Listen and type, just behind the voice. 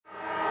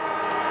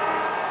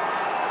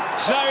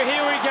So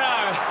here we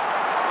go.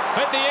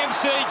 At the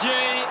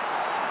MCG,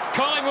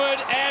 Collingwood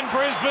and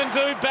Brisbane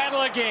do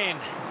battle again.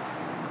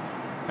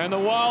 And the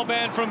wild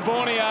man from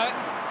Borneo,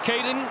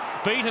 Keating,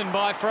 beaten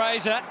by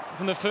Fraser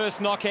from the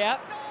first knockout.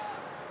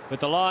 But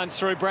the Lions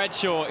through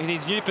Bradshaw in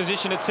his new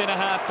position at centre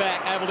half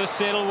back, able to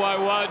settle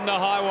Woden a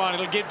high one.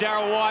 It'll give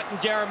Darryl White and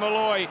Jarrod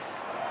Malloy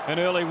an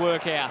early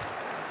workout.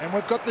 And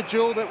we've got the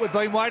duel that we've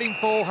been waiting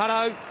for,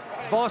 Hutto.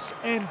 Voss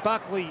and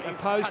Buckley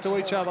opposed to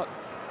each other.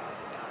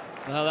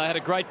 Well, they had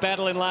a great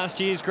battle in last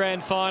year's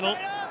grand final.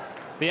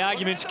 The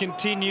arguments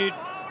continued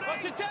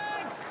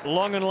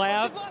long and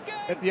loud.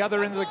 At the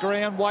other end of the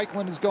ground,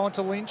 Wakeland has gone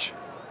to Lynch.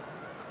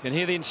 You can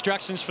hear the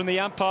instructions from the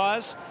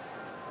umpires.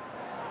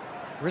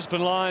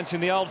 Brisbane Lions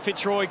in the old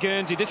Fitzroy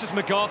Guernsey. This is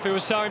McGough, who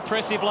was so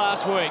impressive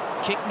last week.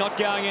 Kick not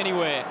going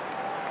anywhere.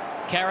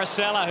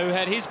 Caracella, who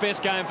had his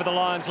best game for the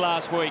Lions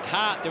last week.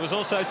 Hart, there was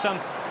also some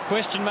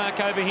question mark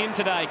over him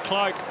today.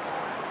 Cloak,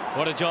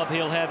 what a job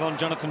he'll have on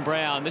Jonathan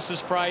Brown. This is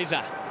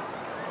Fraser.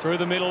 Through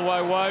the middle,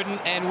 Woden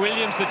and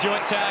Williams, the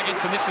joint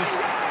targets, and this is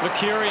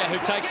Lucuria who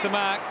takes the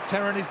mark.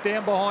 Tarrant is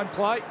down behind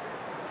plate.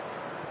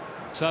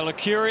 So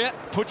Lucuria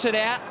puts it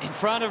out in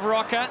front of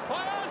Rocker.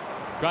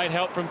 Great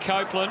help from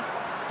Copeland.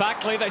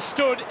 Buckley, they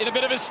stood in a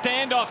bit of a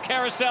standoff,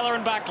 Caracella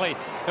and Buckley.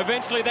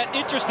 Eventually that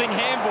interesting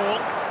handball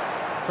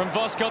from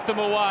Voss got them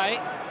away.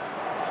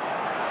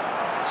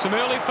 Some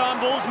early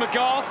fumbles,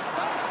 McGough.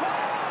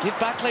 Give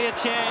Buckley a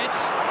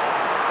chance.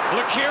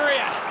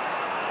 Lucuria.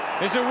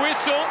 There's a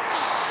whistle.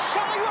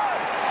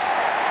 Collingwood!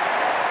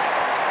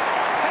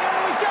 Hang on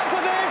to his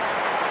jumper there.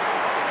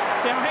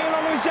 Yeah, hanging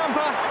on to his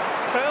jumper.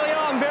 Early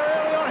on, very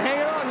early on,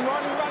 hanging on,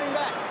 running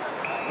back.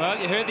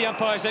 Well, you heard the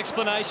umpire's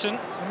explanation.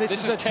 And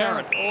this is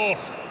Tarrant. Oh,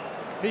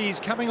 he's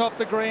coming off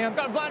the ground.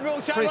 Got a blood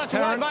rule, Shane. Chris Have to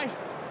Tarrant. wait, mate.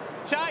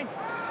 Shane,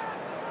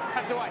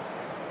 have to wait.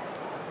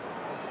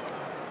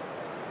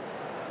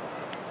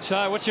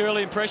 So what's your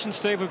early impression,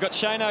 Steve? We've got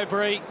Shane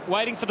O'Brien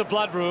waiting for the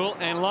blood rule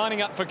and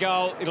lining up for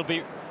goal. It'll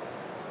be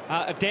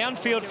a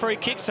downfield free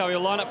kick, so he'll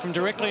line up from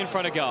directly in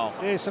front of goal.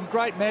 Yeah, some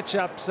great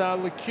matchups.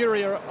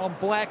 Lucuria on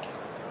black.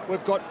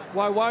 We've got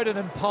Woden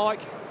and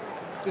Pike.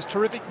 Just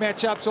terrific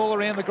matchups all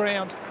around the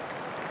ground.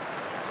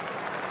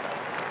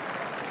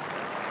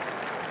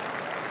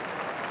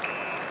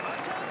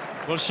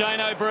 Well,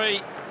 Shane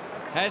O'Brien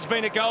has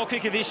been a goal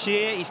kicker this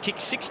year. He's kicked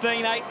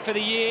 16-8 for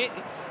the year,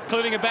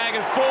 including a bag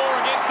of 4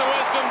 against the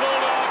Western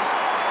Bulldogs.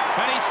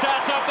 And he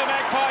starts off the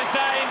Magpies'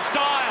 day in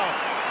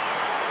style.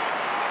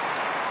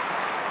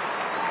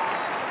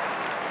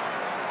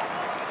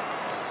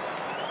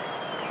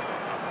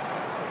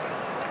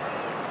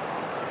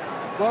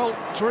 Well,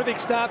 terrific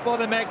start by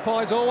the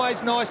Magpies.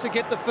 Always nice to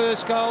get the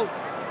first goal.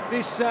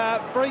 This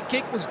free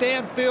kick was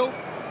downfield.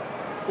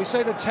 We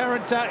see the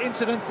Tarrant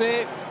incident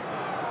there.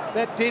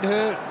 That did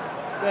hurt.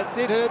 That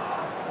did hurt.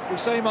 We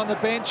see him on the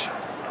bench.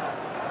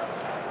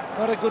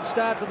 Not a good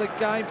start to the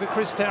game for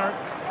Chris Tarrant.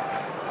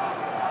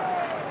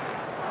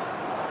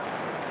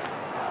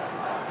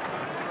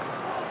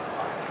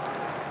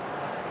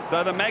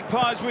 So the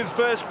Magpies with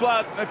first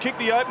blood. They've kicked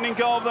the opening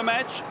goal of the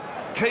match.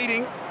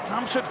 Keating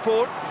thumps it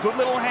forward. Good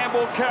little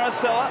handball,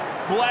 Caracella.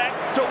 Black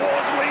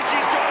towards Lynch.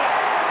 He's got it.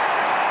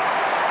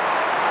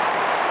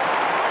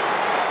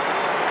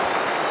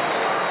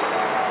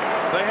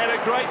 They had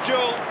a great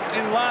duel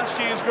in last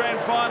year's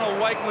grand final,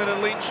 Wakeland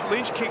and Lynch.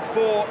 Lynch kicked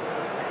 4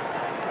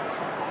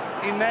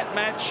 in that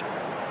match.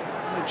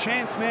 And a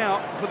chance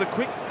now for the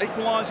quick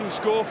equalising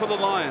score for the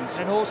Lions.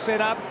 And all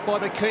set up by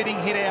the Keating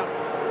hit out.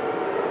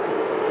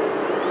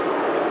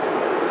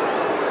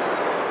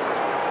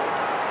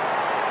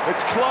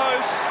 It's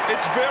close.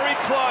 It's very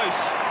close.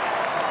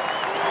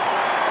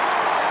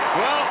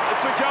 Well,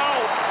 it's a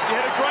goal. You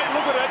had a great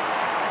look at it.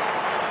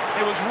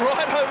 It was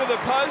right over the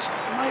post.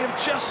 May have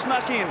just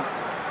snuck in.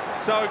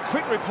 So a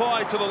quick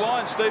reply to the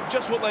Lions, Steve,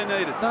 just what they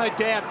needed. No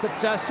doubt, but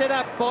set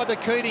up by the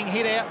Keating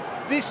hit out.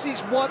 This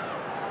is what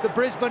the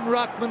Brisbane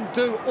ruckmen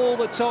do all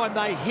the time.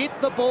 They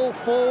hit the ball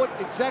forward,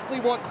 exactly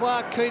what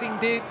Clark Keating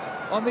did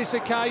on this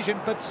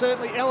occasion. But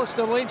certainly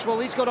Alistair Lynch, well,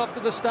 he's got off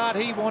to the start.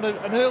 He wanted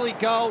an early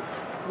goal.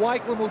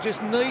 Wakeland will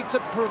just need to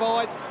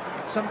provide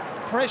some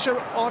pressure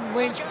on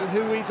Lynch,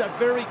 who is a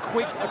very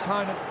quick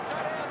opponent.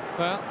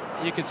 Well,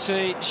 you could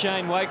see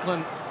Shane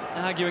Wakeland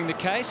arguing the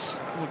case.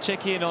 We'll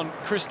check in on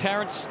Chris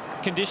Tarrant's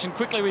condition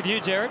quickly with you,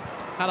 Jared.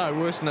 Hello,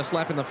 worse than a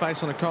slap in the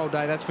face on a cold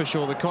day, that's for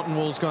sure. The cotton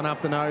wool's gone up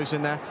the nose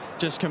and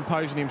just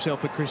composing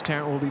himself, but Chris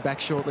Tarrant will be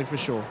back shortly for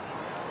sure.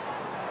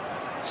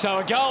 So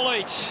a goal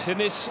each in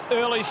this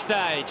early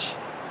stage.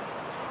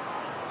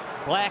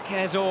 Black,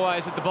 as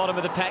always, at the bottom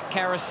of the pack,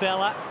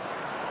 Caracella.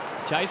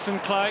 Jason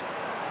Cloak.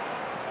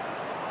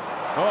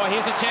 Oh,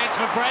 here's a chance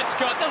for Brad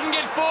Scott. Doesn't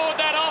get forward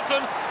that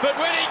often, but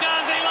when he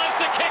does, he loves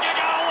to kick a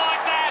goal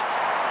like that.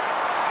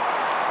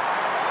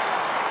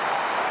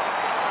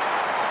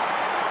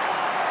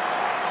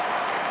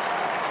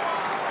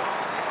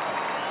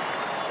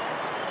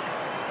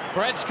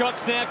 Brad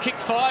Scott's now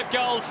kicked 5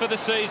 goals for the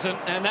season,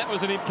 and that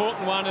was an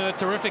important one and a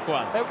terrific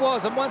one. It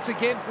was, and once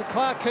again, the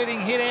Clark Keating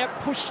hit out,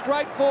 pushed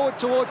straight forward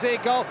towards their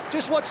goal.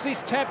 Just watch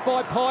this tap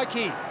by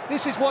Pikey.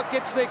 This is what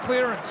gets their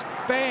clearance.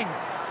 Bang.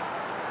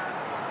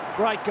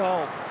 Great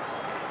goal.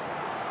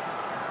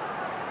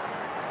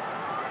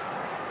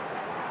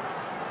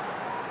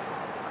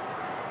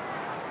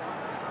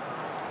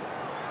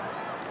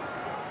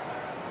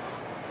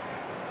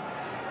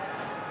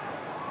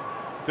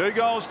 Two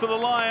goals to the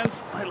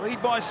Lions. They lead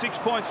by 6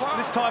 points.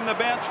 This time the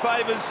bounce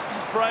favours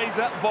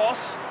Fraser.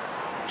 Voss.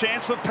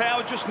 Chance for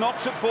Power, just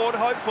knocks it forward,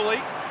 hopefully.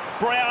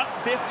 Brown,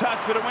 deft touch,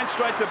 but it went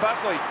straight to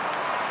Buckley.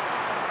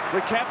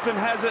 The captain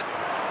has it.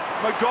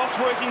 McGoff's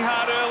working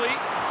hard early.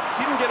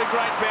 Didn't get a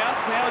great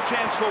bounce. Now a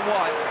chance for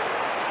White.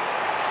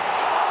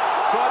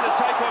 Tried to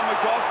take on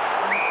McGoff.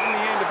 In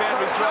the end, a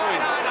boundary throw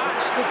in.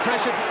 Good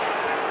pressure.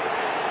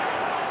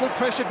 Good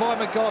pressure by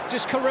McGoff.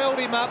 Just corralled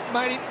him up,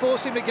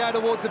 forced him to go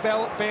towards the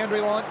boundary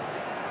line.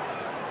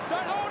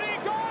 Don't hold here,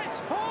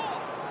 guys.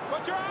 Paul,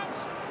 watch your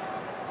arms.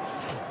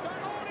 Don't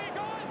hold here,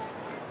 guys.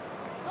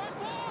 Don't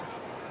block.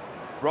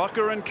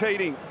 Rocker and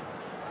Keating.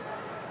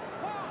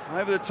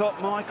 Over the top,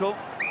 Michael.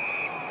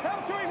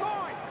 Help to him,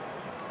 line.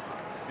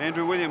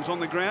 Andrew Williams on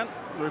the ground.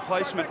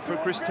 Replacement for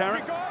Chris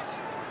Tarrant.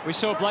 We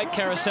saw Blake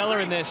Caracella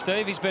in there,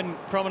 Steve. He's been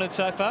prominent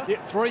so far. Yeah,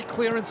 3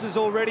 clearances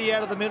already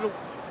out of the middle.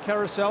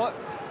 Caracella.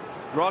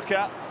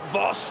 Rocker.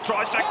 Voss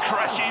tries to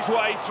crash his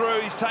way through.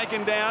 He's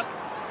taken down.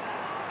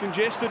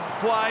 Congested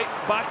play.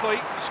 Buckley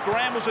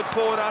scrambles it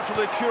forward after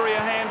the Curia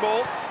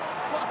handball.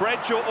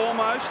 Bradshaw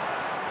almost.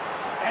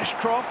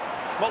 Ashcroft.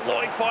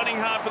 Malloy fighting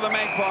hard for the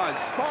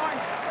Magpies. Fine.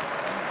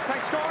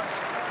 Thanks, guys.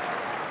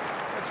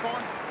 That's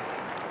fine.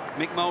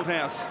 Mick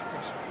Malthouse.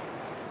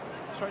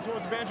 Straight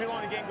towards the boundary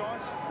line again,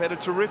 guys. Had a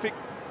terrific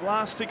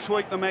last 6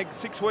 weeks,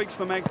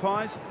 the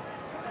Magpies.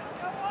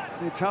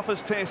 Their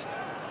toughest test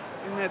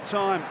in that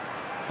time.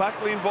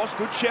 Buckley and Voss,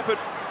 good shepherd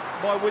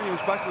by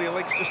Williams. Buckley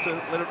elects just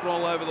to let it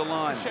roll over the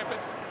line. Shepherd.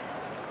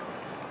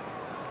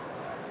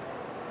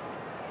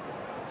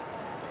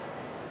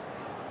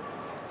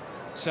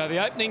 So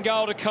the opening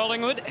goal to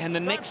Collingwood and the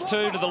next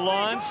 2 to the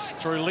Lions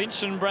through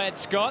Lynch and Brad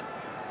Scott.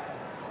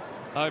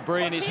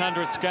 O'Brien in his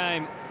 100th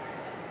game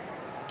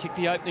kicked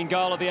the opening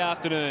goal of the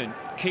afternoon.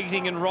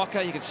 Keating and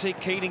Rocker, you can see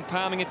Keating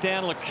palming it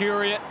down.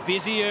 Lacuria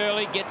busy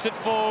early, gets it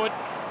forward.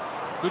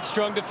 Good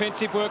strong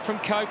defensive work from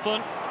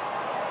Copeland.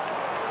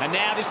 And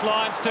now this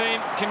Lions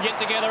team can get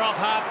together off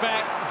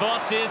halfback.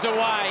 Voss is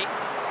away.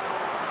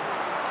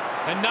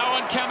 And no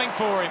one coming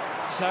for him.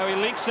 So he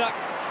links up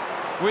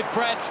with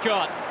Brad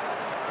Scott.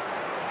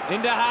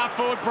 Into half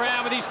forward,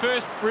 Brown with his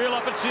first real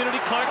opportunity.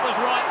 Cloak was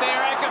right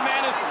there.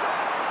 Ackermanis.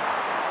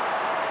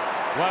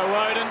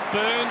 Woden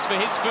burns for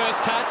his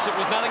first touch. It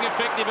was nothing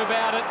effective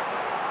about it.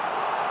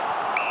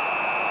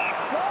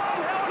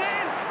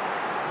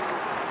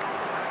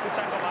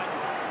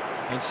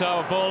 And so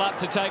a ball up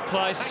to take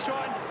place.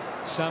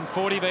 Some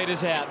 40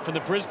 metres out from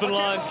the Brisbane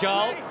Lions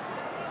goal.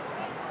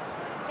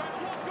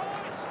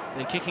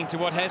 They're kicking to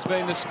what has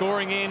been the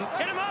scoring end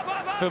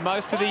for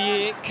most of the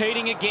year.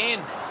 Keating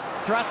again,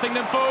 thrusting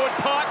them forward.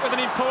 Pike with an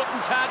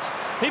important touch.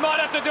 He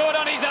might have to do it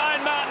on his own,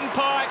 Martin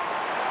Pike.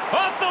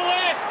 Off the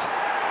left.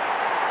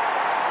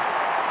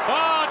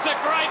 Oh, it's a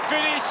great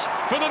finish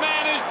for the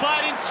man who's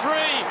played in 3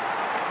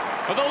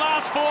 of the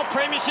last 4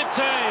 premiership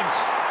teams.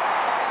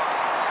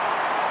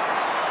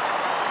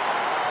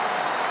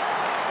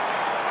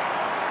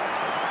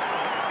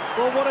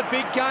 Well, what a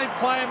big game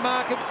player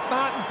Martin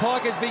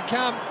Pike has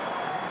become.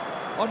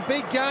 On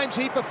big games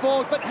he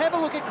performs, but have a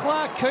look at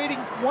Clark Keating.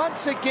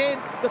 Once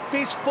again, the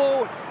fist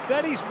forward.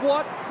 That is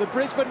what the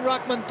Brisbane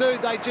ruckmen do.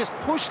 They just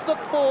push the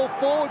ball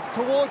forwards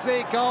towards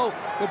their goal.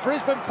 The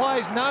Brisbane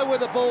players know where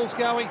the ball's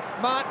going.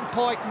 Martin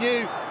Pike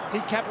knew, he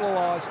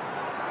capitalised.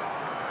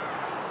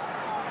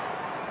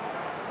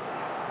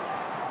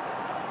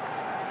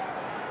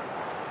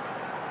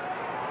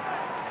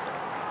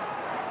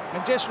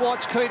 And just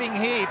watch Keating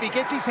here. If he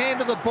gets his hand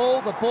to the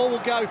ball will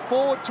go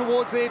forward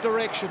towards their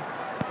direction.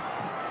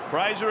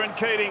 Fraser and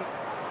Keating.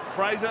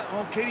 Fraser,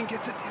 oh, Keating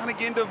gets it down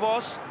again to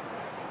Voss.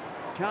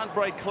 Can't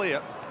break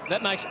clear.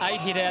 That makes 8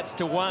 hit-outs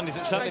to 1. Is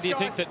it something, do you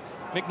think, that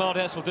Mick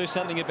Malthouse will do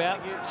something about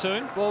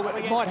soon? Well,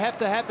 it might have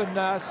to happen.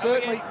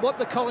 Certainly what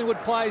the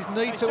Collingwood players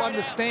need to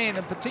understand,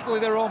 and particularly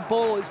their on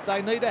ball, is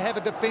they need to have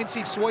a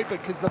defensive sweeper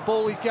because the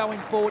ball is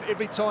going forward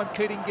every time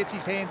Keating gets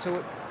his hand to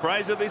it.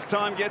 Fraser this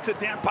time gets it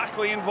down.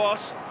 Buckley and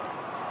Voss.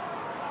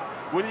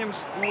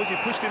 Williams, was he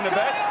pushed in the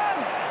back?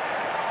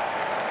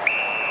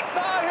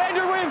 No,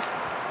 Andrew Williams.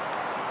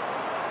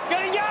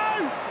 Get it,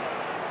 go!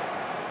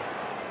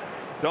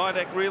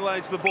 Didak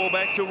relays the ball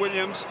back to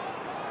Williams.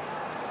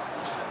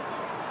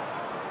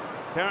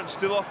 Tarrant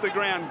still off the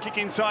ground. Kick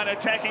inside,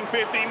 attacking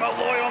 50.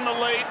 Malloy on the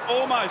lead.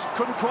 Almost.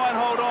 Couldn't quite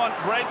hold on.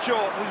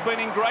 Bradshaw, who's been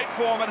in great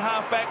form at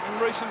halfback in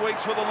recent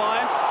weeks for the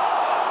Lions.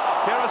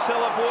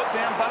 Caracella brought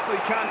down. Buckley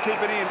can't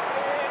keep it in.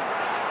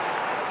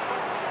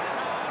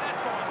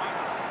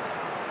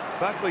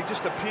 Buckley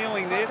just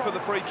appealing there for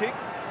the free kick.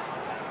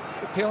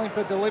 Appealing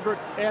for deliberate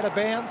out of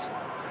bounds.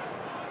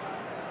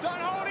 Don't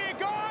hold here,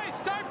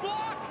 guys. Don't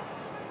block.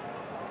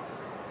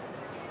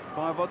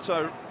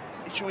 Vivozzo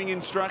issuing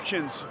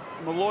instructions.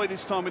 Malloy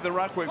this time with the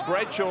ruck work.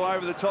 Bradshaw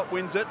over the top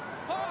wins it.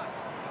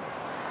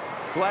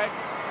 Black,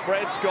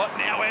 Brad Scott.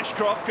 Now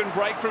Ashcroft can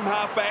break from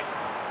half-back.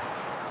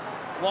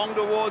 Long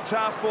towards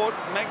half-forward.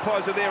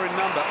 Magpies are there in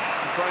number.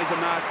 Fraser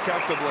marks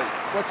comfortably.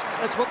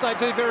 That's what they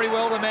do very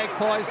well, the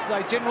Magpies.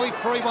 They generally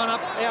free one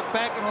up out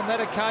back, and on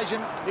that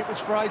occasion, it was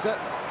Fraser.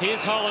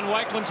 Here's Holland.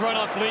 Wakeland's run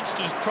off Lynch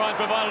to try and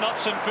provide an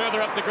option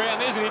further up the ground.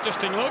 There's an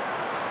interesting look.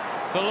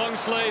 The long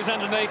sleeves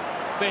underneath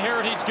the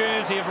Heritage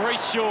Guernsey of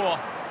Reece Shaw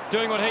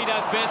doing what he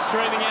does best,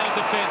 streaming out of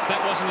defence. That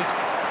wasn't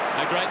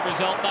a great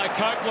result, though.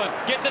 Copeland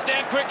gets it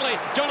down quickly.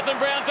 Jonathan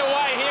Brown's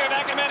away here if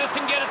Ackermanis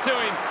can get it to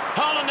him.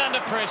 Holland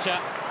under pressure.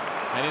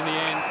 And in the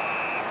end,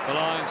 the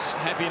Lions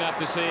happy enough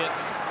to see it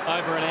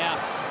over and out.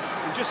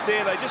 And just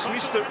there, they just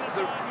missed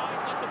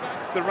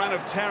the run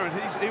of Tarrant.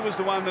 He was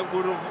the one that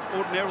would have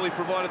ordinarily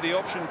provided the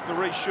option for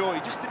Reece Shaw.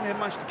 He just didn't have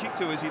much to kick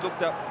to as he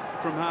looked up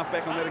from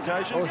half-back on that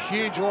occasion. Oh,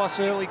 huge loss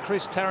early,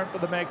 Chris Tarrant, for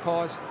the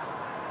Magpies.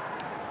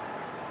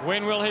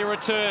 When will he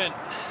return?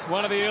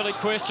 One of the early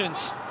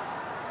questions.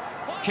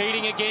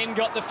 Keating again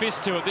got the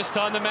fist to it. This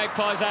time the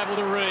Magpies able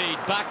to read.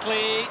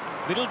 Buckley,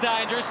 little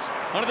dangerous.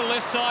 Onto the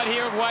left side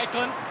here of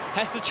Wakeland.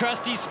 Has to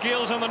trust his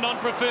skills on the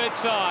non-preferred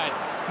side.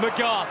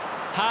 McGough,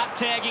 Hart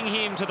tagging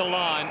him to the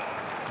line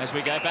as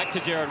we go back to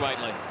Gerard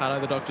Whateley. I know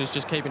the doctor's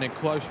just keeping a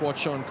close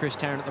watch on Chris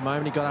Tarrant at the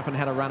moment. He got up and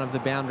had a run of the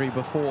boundary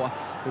before.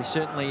 He's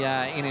certainly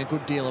in a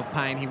good deal of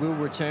pain. He will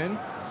return.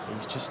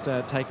 He's just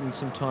taking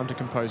some time to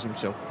compose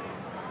himself.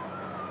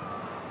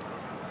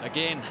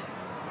 Again,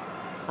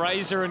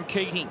 Fraser and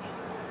Keating.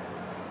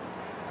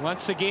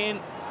 Once again,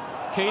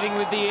 Keating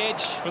with the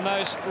edge from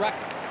those ruck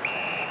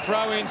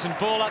throw-ins and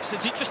ball-ups.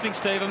 It's interesting,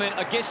 Steve. I mean,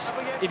 I guess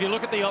if you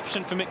look at the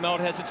option for Mick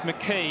Malthouse, it's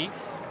McKee.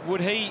 Would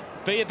he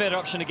be a better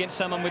option against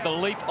someone with the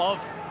leap of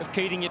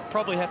Keating? You'd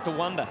probably have to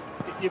wonder.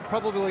 You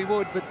probably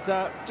would, but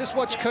just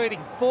watch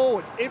Keating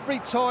forward. Every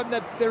time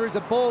that there is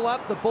a ball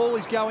up, the ball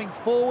is going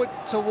forward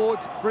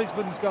towards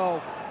Brisbane's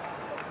goal.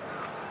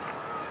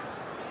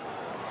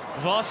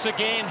 Voss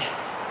again.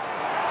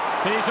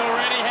 He's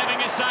already having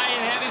a say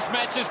in how this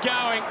match is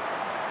going.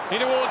 In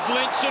towards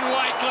Lynch and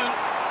Wakeland.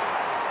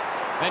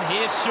 And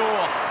here's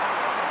Shaw.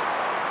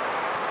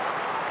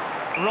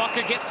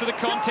 Rocker gets to the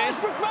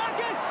contest.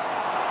 Marcus!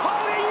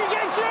 Holding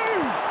against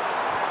you!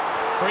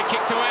 Free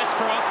kick to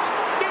Ashcroft.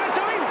 Give it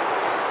to him!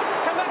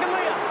 Come back and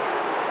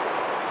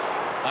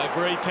lead.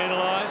 O'Brien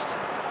penalised.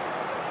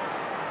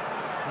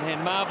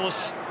 And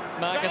marvellous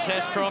Marcus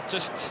Ashcroft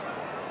just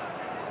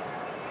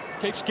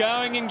keeps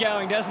going and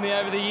going, doesn't he,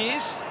 over the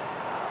years?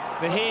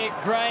 The hair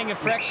greying a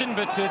fraction,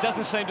 but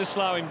doesn't seem to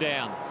slow him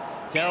down.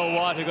 Darryl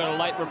White, who got a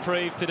late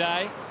reprieve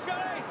today.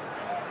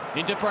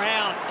 Into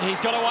Brown.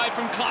 He's got away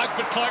from Cloak,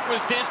 but Cloak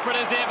was desperate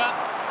as ever.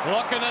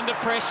 Locken under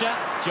pressure.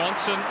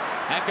 Johnson,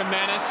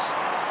 Ackermanis,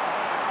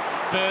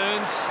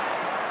 Burns.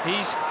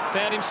 He's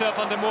found himself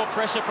under more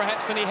pressure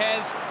perhaps than he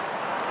has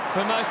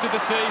for most of the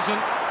season.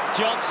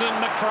 Johnson,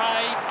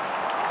 McRae.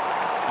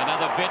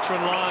 Another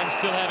veteran line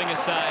still having a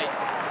say.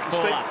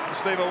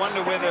 Steve, I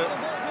wonder whether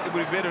it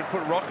would be better to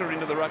put Rocker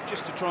into the ruck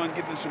just to try and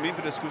give them some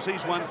impetus, because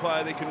he's one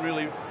player that can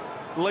really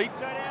leap.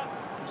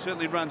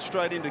 Certainly run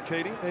straight into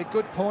Keating. Yeah,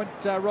 good point.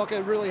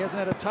 Rocker really hasn't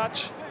had a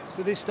touch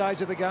to this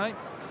stage of the game.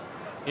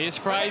 Here's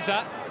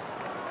Fraser.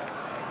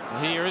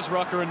 Here is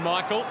Rocker and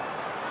Michael.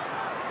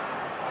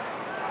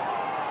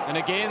 And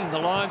again, the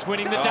Lions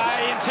winning the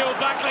day until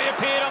Buckley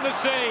appeared on the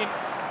scene.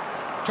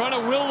 Trying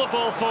to will the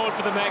ball forward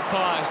for the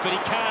Magpies, but he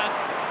can't.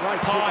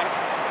 Right, Pike.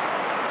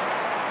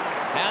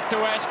 Out to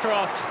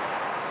Ashcroft.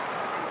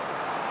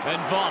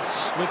 And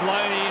Voss with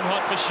Loney in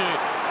hot pursuit.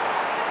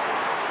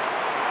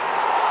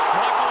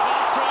 Michael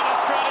Voss trying to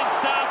strut his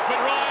stuff, but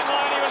Ryan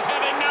Loney was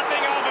having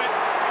nothing of it.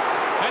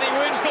 And he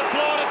wins the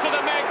plaudits of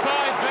the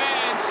Magpie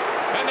fans.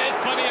 And there's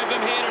plenty of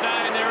them here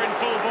today, and they're in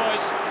full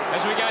voice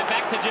as we go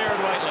back to Gerard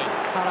Whateley.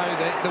 Hello,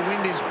 the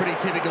wind is pretty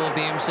typical of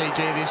the MCG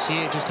this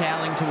year, just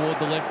howling toward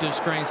the left of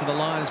screen, so the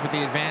Lions with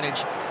the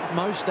advantage.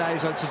 Most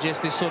days I'd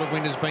suggest this sort of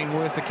wind has been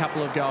worth a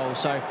couple of goals,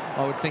 so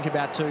I would think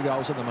about 2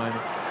 goals at the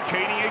moment.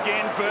 Keating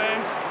again,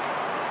 Burns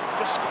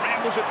just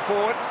scrambles it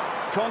forward.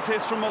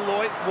 Contest from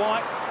Malloy,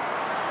 White.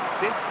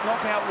 Deft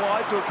knockout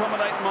wide to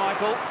accommodate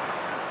Michael.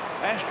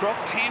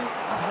 Ashcroft, hand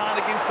up hard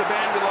against the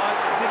boundary line.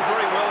 Did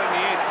very well in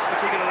the end, just to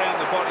kick it around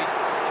the body.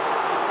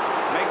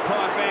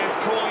 Magpie fans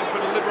calling for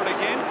deliberate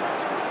again.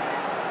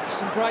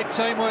 Some great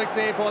teamwork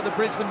there by the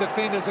Brisbane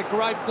defenders. A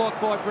great block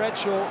by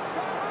Bradshaw.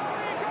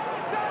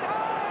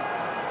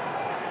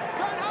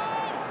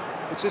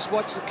 It's just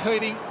watch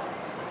Keating.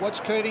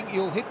 Watch Keating.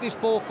 He'll hit this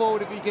ball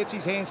forward if he gets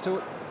his hands to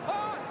it.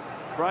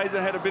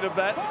 Fraser had a bit of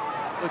that.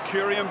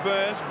 Lecurian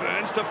Burns.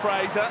 Burns to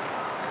Fraser.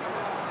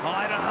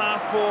 High to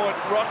half forward.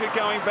 Rocket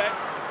going back.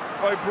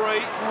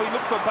 O'Brien. Oh, he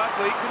looked for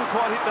Buckley. Didn't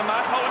quite hit the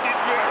mark. Holland did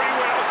very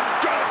well.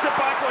 Got it to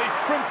Buckley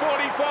from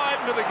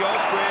 45 into the goal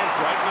square.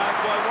 Great mark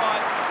by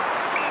White.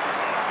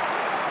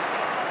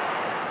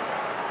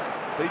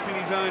 Deep in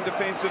his own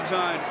defensive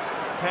zone.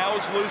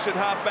 Powers loose at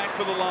half-back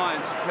for the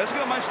Lions. Hasn't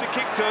got much to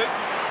kick to.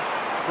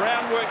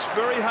 Brown works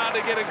very hard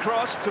to get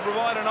across to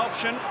provide an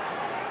option.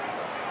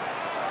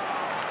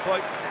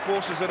 Cloak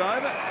forces it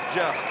over,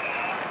 just.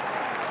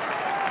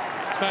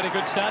 It's made a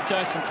good start,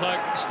 Jason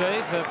Cloak,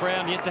 Steve.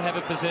 Brown yet to have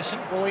a possession.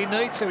 Well, he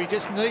needs to. He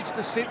just needs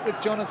to sit with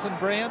Jonathan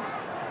Brown.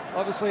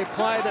 Obviously a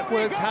player that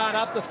works hard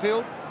up the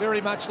field,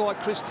 very much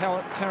like Chris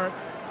Tarrant.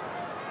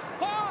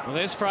 Well,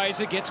 there's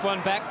Fraser, gets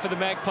one back for the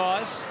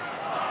Magpies.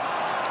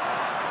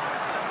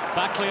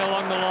 Buckley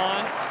along the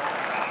line.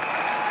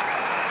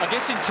 I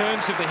guess in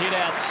terms of the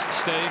hit-outs,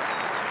 Steve,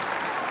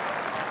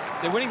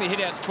 they're winning the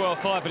hit-outs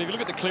 12-5, but if you look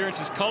at the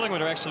clearances,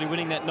 Collingwood are actually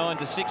winning that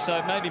 9-6,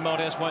 so maybe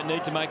Malthouse won't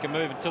need to make a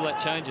move until that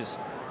changes.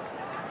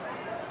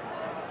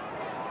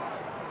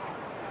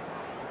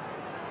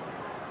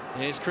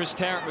 There's Chris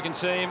Tarrant, we can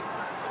see him.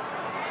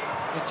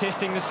 They're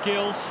testing the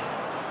skills.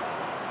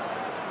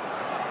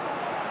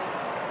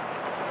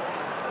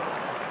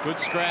 Good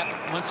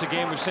scrap. Once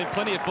again, we've seen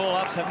plenty of ball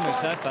ups, haven't we,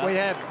 so far? We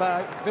have.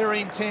 Very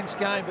intense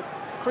game, but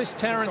Chris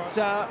Tarrant,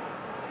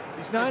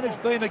 he's known as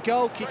being a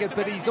goal kicker,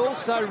 but he's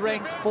also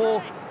ranked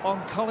 4th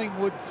on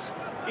Collingwood's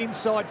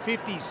inside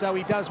 50, so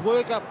he does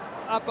work up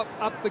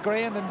the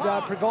ground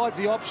and provides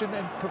the option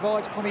and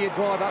provides plenty of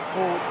drive up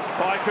forward.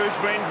 Paiku's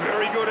been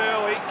very good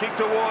early. Kick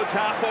towards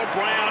half-forward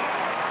Brown.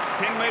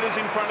 10 metres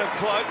in front of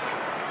Cloak.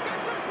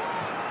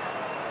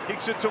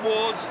 Kicks it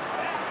towards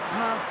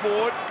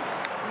half-forward.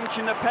 Lynch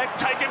in the pack,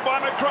 taken by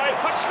McRae.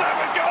 A snap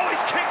and goal,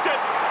 he's kicked it.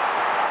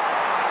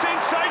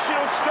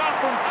 Sensational stuff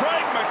from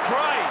Craig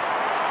McRae.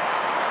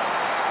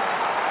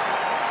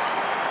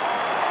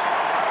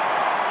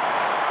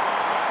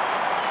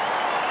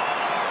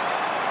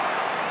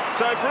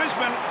 So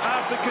Brisbane,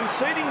 after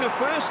conceding the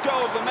first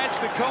goal of the match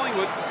to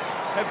Collingwood,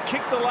 have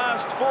kicked the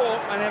last 4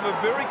 and have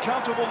a very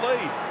comfortable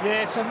lead.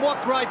 Yes, and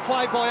what great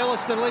play by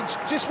Alistair Lynch.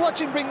 Just watch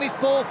him bring this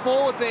ball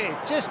forward there,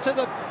 just to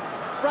the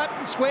front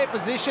and square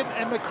position,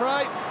 and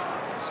McRae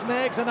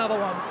snags another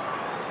one.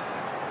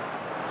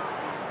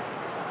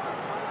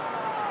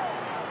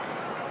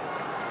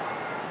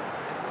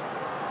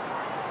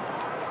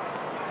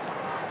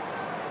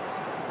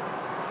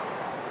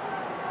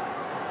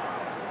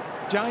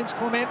 James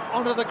Clement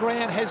onto the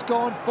ground, has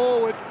gone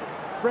forward.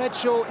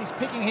 Bradshaw is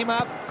picking him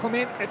up.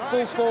 Clement at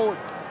full forward.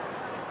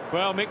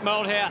 Well, Mick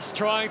Malthouse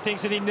trying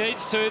things that he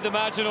needs to. The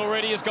margin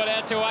already has got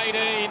out to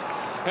 18.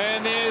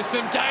 And there's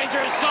some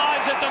dangerous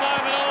signs at the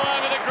moment all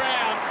over the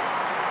ground.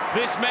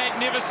 This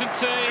magnificent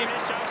team.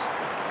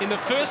 In the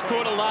first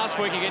quarter last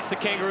week against the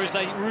Kangaroos,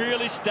 they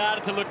really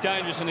started to look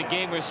dangerous, and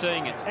again we're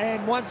seeing it.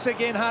 And once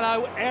again,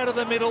 Hutto out of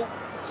the middle.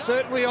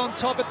 Certainly on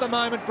top at the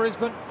moment,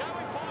 Brisbane.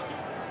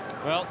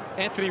 Well,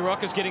 Anthony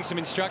Rocker's getting some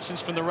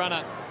instructions from the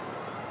runner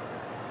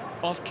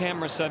off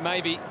camera, so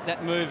maybe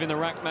that move in the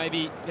ruck may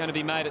be going to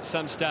be made at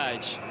some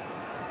stage.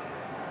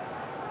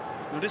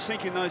 I just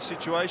think in those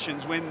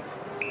situations when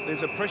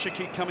there's a pressure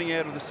kick coming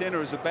out of the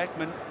centre as a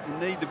backman, you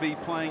need to be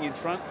playing in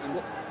front.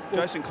 And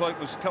Jason Cloak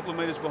was a couple of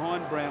metres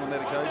behind Brown on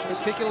that occasion.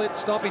 Particularly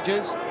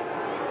stoppages.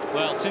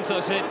 Well, since I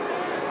said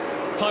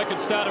Cloak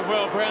had started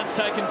well, Brown's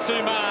taken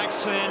 2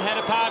 marks and had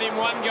a part in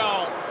 1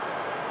 goal.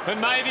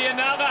 And maybe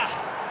another.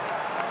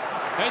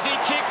 As he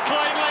kicks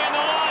cleanly, and the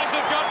Lions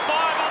have got 5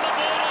 on the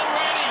ball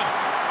already.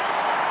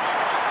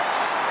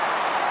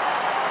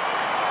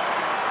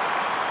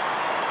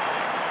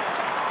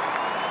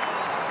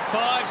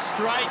 Five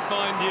straight,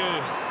 mind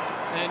you,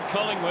 and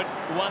Collingwood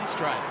 1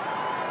 straight.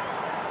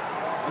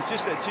 It's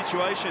just that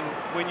situation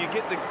when you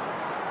get the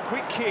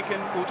quick kick,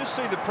 and we'll just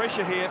see the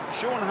pressure here.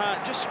 Sean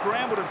Hart just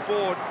scrambled it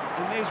forward,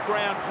 and there's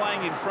Brown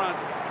playing in front.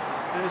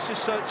 And it's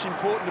just such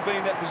important to be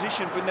in that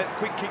position when that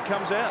quick kick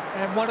comes out.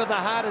 And one of the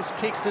hardest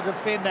kicks to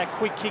defend, that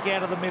quick kick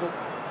out of the middle.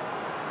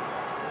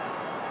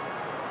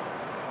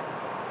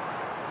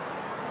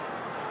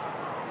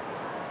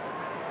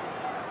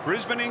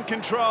 Brisbane in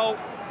control.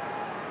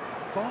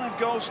 5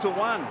 goals to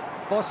 1.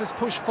 Boss has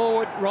pushed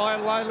forward.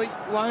 Ryan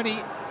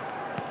Loney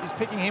is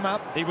picking him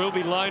up. He will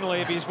be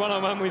lonely if he's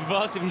one-on-one with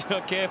Voss if he's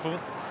not careful.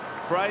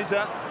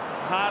 Fraser,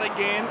 Hart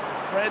again.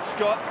 Brad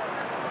Scott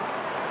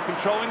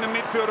controlling the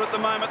midfield at the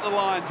moment, the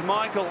Lions.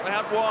 Michael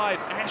out wide.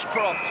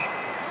 Ashcroft.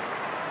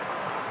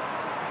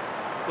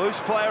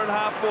 Loose player at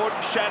half forward.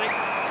 Shattuck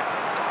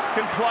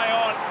can play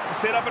on.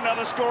 Set up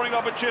another scoring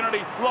opportunity.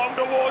 Long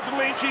towards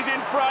Lynch. He's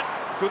in front.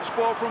 Good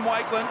sport from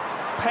Wakeland.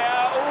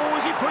 Power. Oh,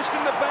 is he pushed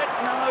in the back?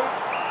 No.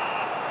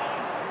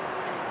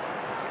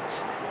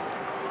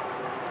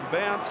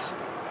 Bounce.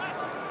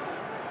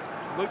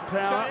 Luke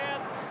Power.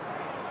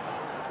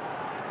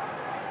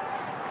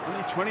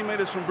 Only 20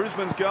 metres from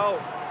Brisbane's goal.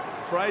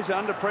 Fraser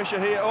under pressure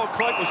here. Oh,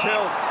 Cloak was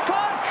held.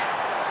 Cloak!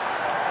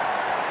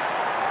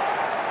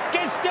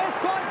 Guess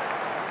Cloak!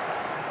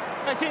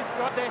 That's it,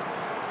 right there.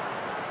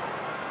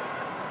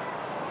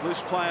 Loose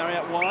player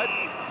out wide.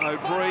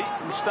 O'Brien,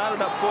 he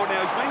started up forward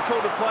now. He's been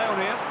called to play on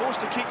here. Forced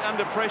to kick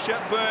under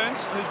pressure. Burns,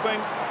 who's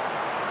been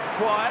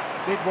quiet.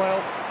 Did well.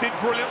 Did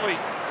brilliantly.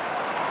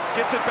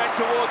 Gets it back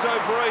towards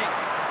O'Brien.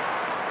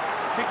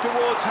 Kick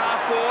towards half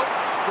forward.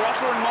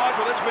 Rucker and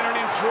Michael, that's been an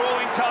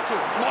enthralling tussle.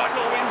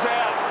 Michael wins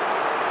out.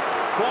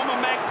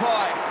 Former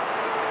Magpie.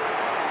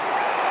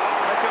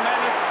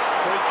 Ackermanis,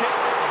 free kick.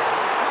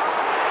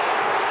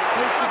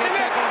 Needs to get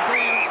back on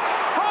ground.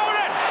 Hold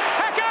it!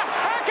 Hacker!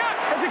 Hacker!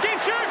 It's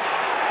against you!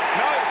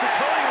 No, it's a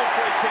Collingwood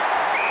free kick.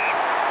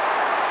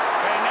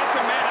 And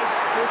Ackermanis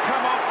will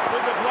come off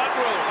with the blood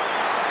rule.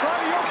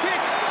 Brody, your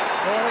kick!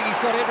 Well, I think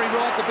he's got every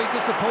right to be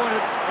disappointed.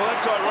 Well,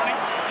 that's ironic.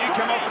 You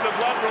come off with the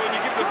blood rule and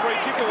you give the free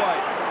kick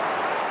away.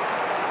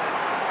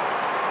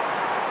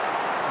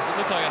 It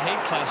looked like a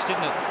head clash,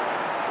 didn't it?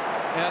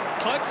 Now,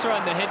 Cloak's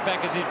throwing the head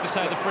back as if to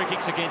say the free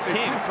kick's against him.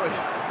 Exactly.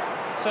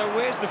 So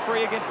where's the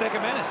free against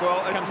Ackermanis? Well,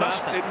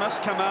 it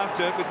must come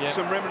after, with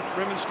some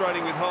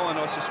remonstrating with Holland,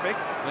 I suspect.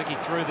 I think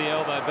he threw the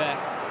elbow back.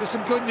 There's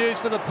some good news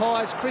for the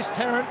Pies. Chris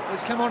Tarrant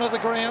has come onto the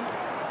ground.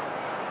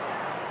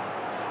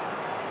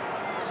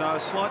 So a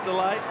slight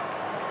delay.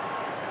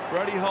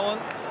 Brody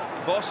Holland,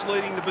 Voss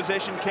leading the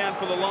possession count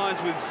for the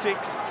Lions with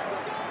 6.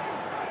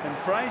 And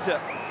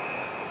Fraser,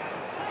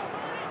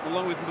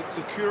 along with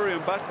Licuri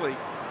and Buckley,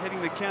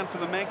 heading the count for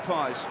the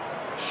Magpies.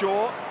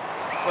 Shaw,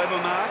 clever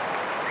mark.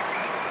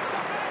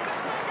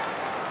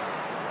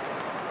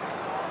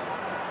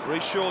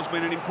 Reece Shaw's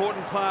been an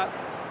important part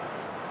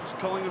of this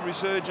Collingwood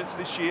resurgence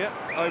this year.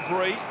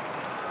 O'Brien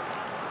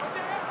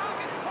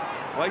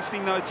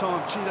wasting no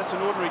time. Gee, that's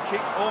an ordinary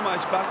kick.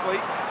 Almost Buckley.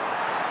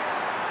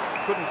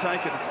 Couldn't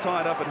take it. It's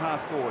tied up at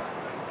half forward.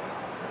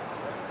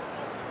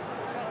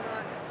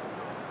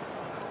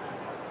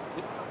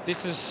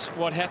 This is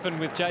what happened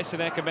with Jason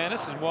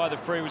Ackermanis and why the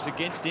free was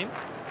against him.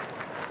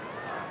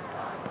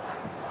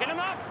 Get him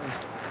up!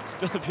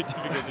 Still a bit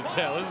difficult to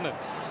tell, isn't it?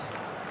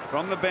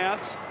 From the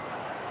bounce.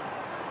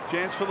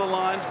 Chance for the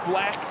Lions.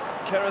 Black,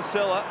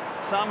 Carosella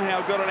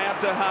somehow got it out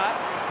to Hart.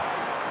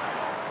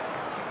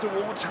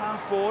 Towards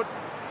half forward.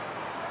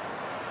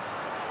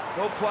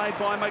 Well played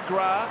by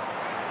McGrath.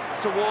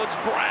 Towards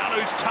Brown,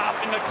 who's tough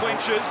in the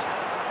clinches.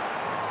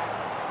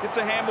 Gets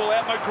a handball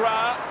out,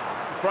 McGrath.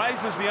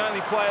 Fraser's the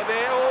only player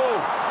there. Oh!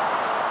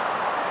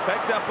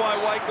 Backed up by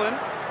Wakeland.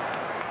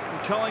 And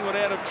Collingwood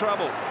out of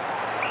trouble.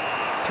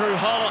 Through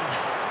Holland.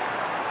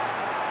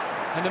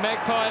 And the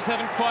Magpies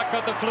haven't quite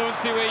got the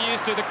fluency we're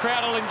used to. The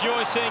crowd will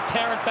enjoy seeing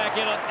Tarrant back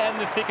in it and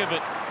the thick of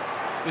it.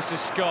 This is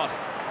Scott.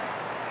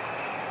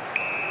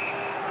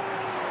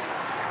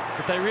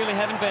 But they really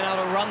haven't been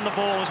able to run the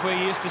ball as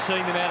we're used to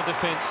seeing them out of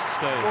defence,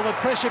 Steve. Well, the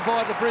pressure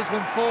by the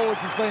Brisbane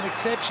forwards has been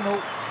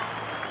exceptional.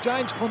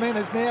 James Clement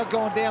has now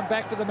gone down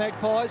back for the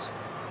Magpies.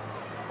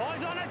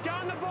 Eyes on it, go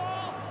on the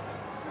ball!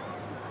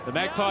 The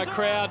Magpie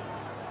crowd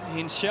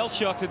in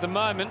shell-shocked at the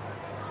moment.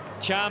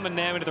 Charman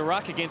now into the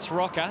ruck against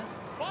Rocker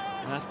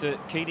after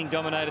Keating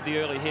dominated the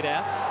early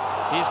hit-outs.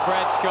 Here's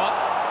Brad Scott.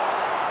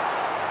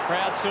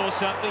 Crowd saw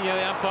something, the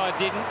umpire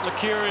didn't.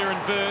 Licuria and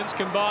Burns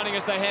combining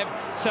as they have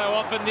so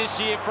often this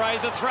year.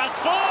 Fraser thrust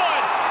forward,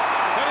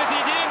 and as he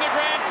did in the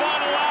grand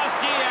final last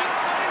year,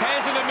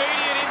 has an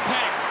immediate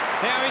impact.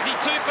 Now, is he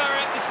too far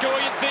out the score?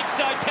 You'd think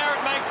so. Tarrant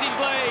makes his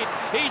lead.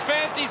 He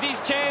fancies his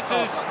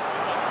chances.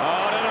 Oh,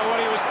 I don't know what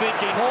he was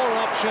thinking. Poor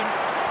option,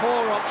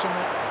 poor option.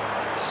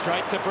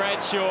 Straight to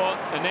Bradshaw,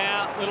 and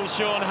now little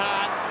Sean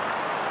Hart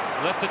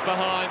left it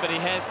behind, but he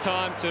has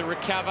time to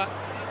recover.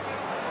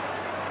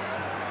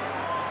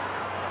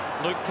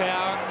 Luke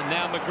Power, and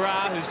now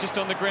McGrath, who's just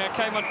on the ground,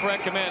 came on for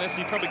Ackermanis.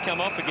 He'll probably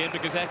come off again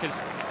because Acker's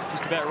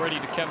just about ready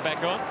to come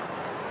back on.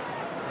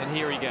 And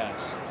here he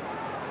goes.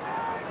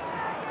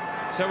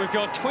 So we've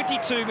got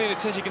 22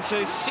 minutes, as you can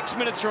see, 6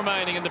 minutes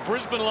remaining, and the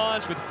Brisbane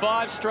Lions with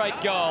 5 straight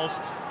goals.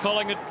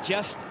 Collingwood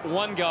just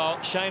 1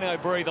 goal. Shane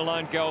O'Brien, the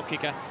lone goal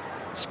kicker.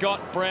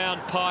 Scott, Brown,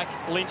 Pike,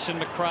 Lynch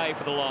and McRae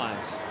for the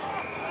Lions.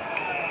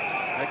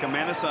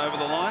 Ackermanis over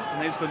the line,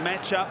 and there's the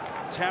match-up.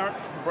 Tarrant,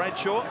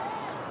 Bradshaw.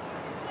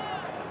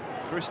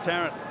 Chris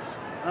Tarrant,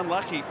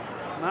 unlucky.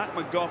 Mark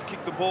McGough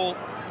kicked the ball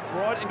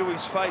right into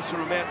his face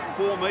from about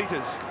 4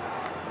 metres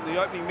in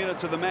the opening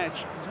minutes of the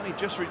match. He's only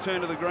just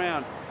returned to the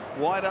ground.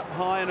 Wide up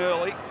high and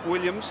early.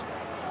 Williams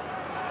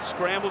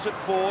scrambles it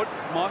forward.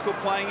 Michael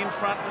playing in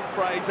front of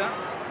Fraser.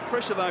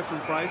 Pressure though from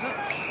Fraser,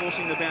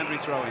 forcing the boundary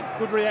throw in.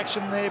 Good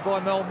reaction there by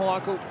Mel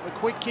Michael. A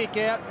quick kick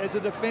out. As a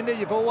defender,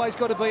 you've always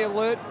got to be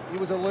alert. He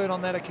was alert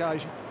on that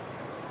occasion.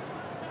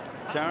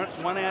 Tarrant,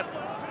 one out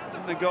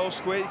in the goal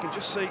square. You can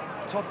just see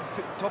top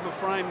of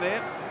frame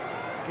there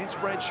against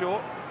Bradshaw.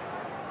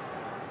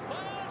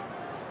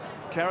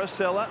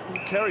 Carosella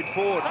carried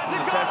forward in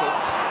the tackle.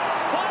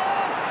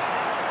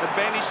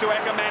 Advantage to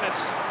Ackermanis.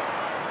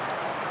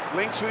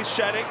 Links with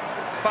Shattuck.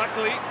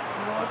 Buckley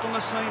arrived on the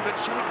scene, but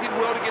Shattuck did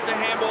well to get the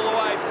handball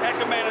away.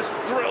 Ackermanis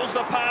drills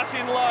the pass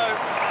in low.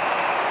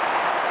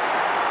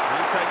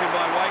 And taken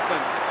by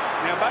Wakeland.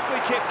 Now Buckley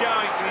kept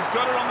going, and he's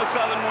got it on the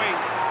southern wing.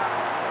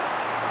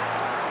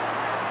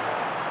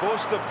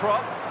 Forced the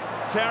prop.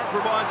 Tarrant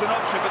provides an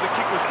option, but the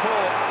kick was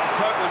poor.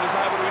 Copeland was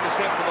able to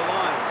intercept for the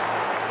Lions.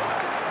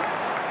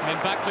 And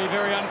Buckley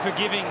very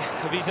unforgiving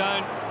of his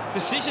own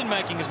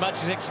decision-making as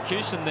much as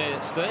execution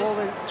there, Steve.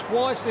 Well,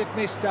 twice they've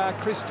missed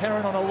Chris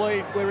Tarrant on a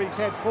lead where he's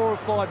had 4 or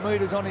 5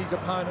 metres on his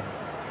opponent.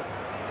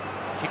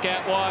 Kick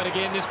out wide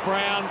again. This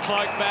Brown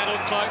Cloak battle.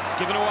 Cloak's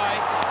given away.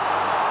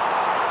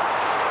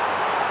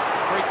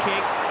 Free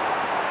kick.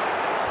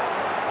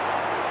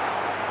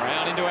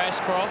 Brown into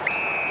Ashcroft.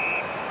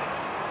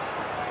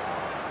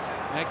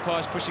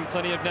 Magpies pushing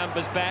plenty of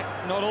numbers back.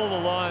 Not all the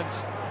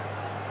Lions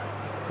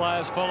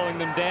players following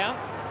them down.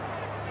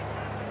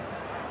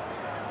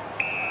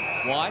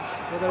 White.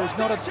 Well, there is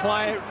not a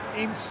player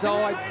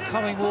inside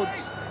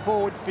Collingwood's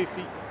forward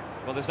 50.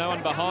 Well, there's no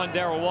one behind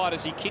Darryl White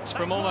as he kicks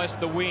from almost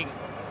the wing.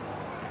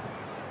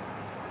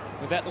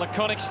 With that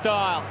laconic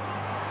style.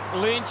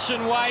 Lynch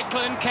and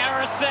Wakeland,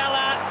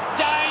 Carosella,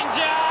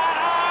 danger!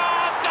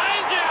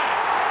 Danger!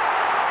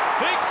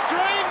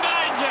 Extreme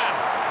danger!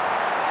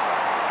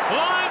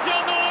 Lions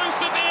on the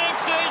loose at the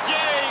MCG.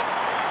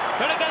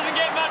 But it doesn't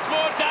get much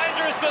more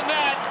dangerous than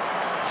that.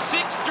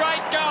 6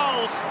 straight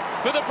goals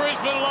for the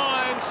Brisbane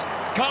Lions.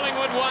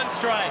 Collingwood 1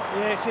 straight.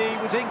 Yes, he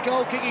was in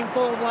goal-kicking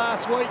form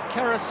last week,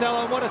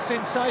 Carosella. What a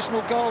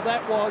sensational goal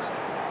that was.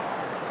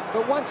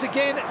 But once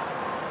again,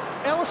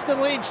 Alistair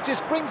Lynch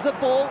just brings the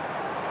ball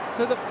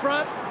to the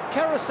front.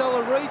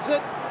 Carosella reads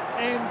it,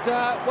 and,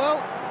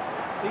 well,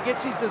 he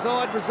gets his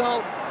desired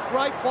result.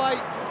 Great play,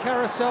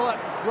 Carosella.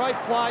 Great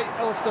play,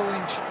 Alistair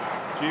Lynch.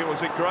 Gee, it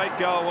was a great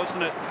goal,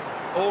 wasn't it?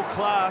 All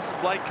class,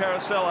 Blake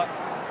Carosella.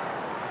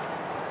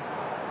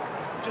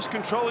 Just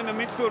controlling the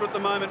midfield at the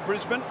moment,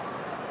 Brisbane.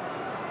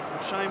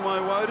 Shane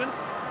Woden.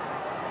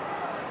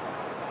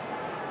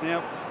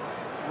 Now,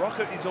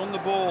 Rocket is on the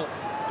ball.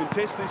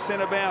 Contest this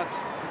centre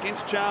bounce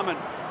against Jarman.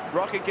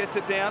 Rocket gets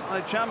it down.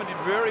 Jarman did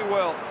very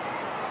well.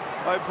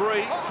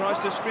 O'Brien tries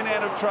to spin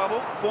out of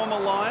trouble. Former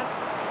Lion.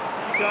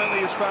 Kick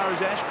only as far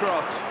as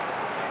Ashcroft.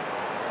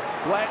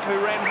 Black, who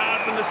ran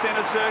hard from the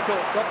centre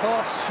circle. Got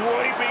Voss.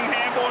 Sweeping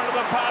handball into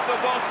the path of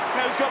Voss.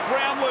 Now he's got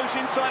Brown loose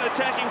inside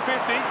attacking 50.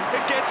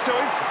 It gets to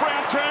him.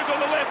 Brown turns on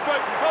the left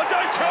boot. Oh,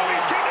 don't tell me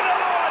he's kicked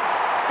another one.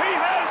 He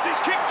has.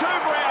 He's kicked 2,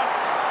 Brown.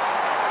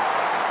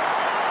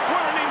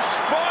 What an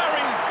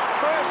inspiring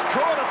first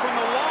quarter from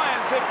the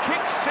Lions. They've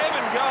kicked 7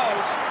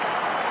 goals.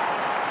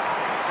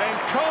 And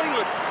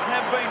Collingwood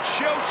have been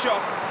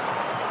shell-shocked.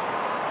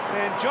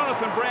 And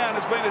Jonathan Brown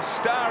has been a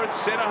star at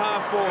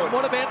centre-half forward.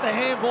 What about the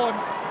handball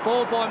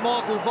ball by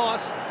Michael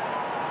Voss?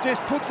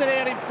 Just puts it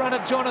out in front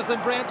of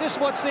Jonathan Brown. Just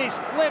watch this.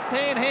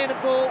 Left-hand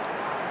handed ball.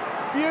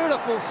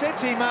 Beautiful.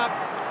 Sets him up.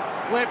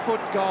 Left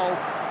foot goal.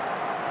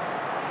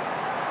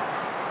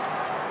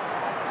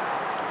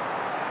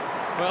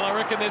 Well, I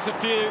reckon there's a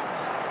few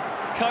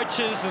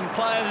coaches and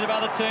players of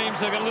other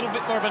teams who've got a little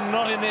bit more of a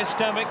knot in their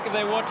stomach if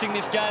they're watching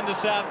this game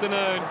this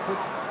afternoon.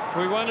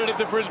 We wondered if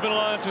the Brisbane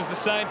Lions was the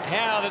same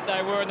power that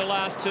they were in the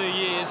last 2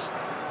 years.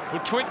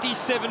 Well,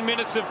 27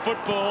 minutes of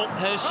football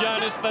has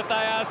shown us that they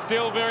are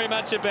still very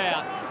much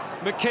about.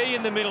 McKee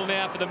in the middle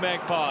now for the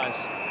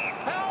Magpies.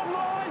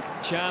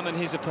 Jarman,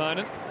 his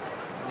opponent.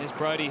 And there's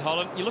Brodie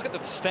Holland. You look at the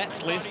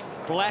stats list.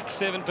 Black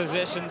 7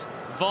 possessions.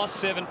 Voss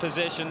 7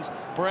 possessions.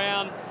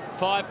 Brown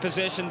 5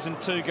 possessions and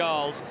 2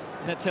 goals.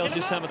 And that tells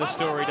you some of the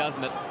story,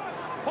 doesn't it?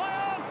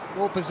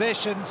 Well,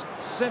 possessions,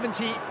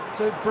 70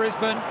 to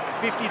Brisbane,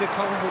 50 to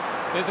Collingwood.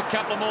 There's a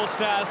couple of more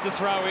stars to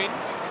throw in.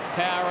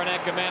 Power and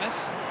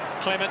Ackermanis.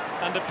 Clement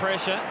under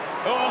pressure.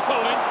 Oh,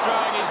 Lynch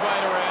throwing his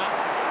weight around.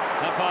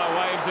 Umpire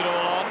waves it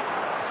all on.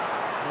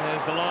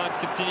 As the Lions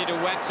continue to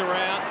wax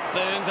around.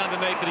 Burns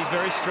underneath it. He's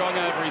very strong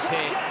over his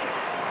head.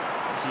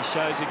 As he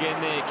shows again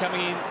there,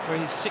 coming in for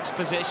his 6th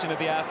possession of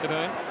the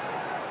afternoon.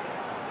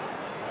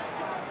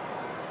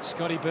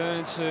 Scotty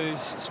Burns,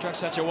 who's struck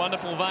such a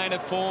wonderful vein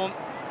of form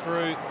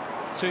through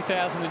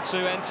 2002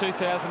 and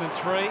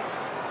 2003.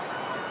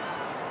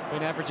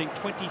 Been averaging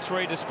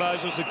 23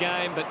 disposals a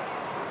game, but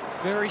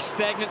very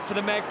stagnant for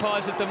the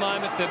Magpies at the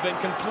moment. They've been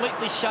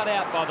completely shut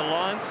out by the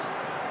Lions.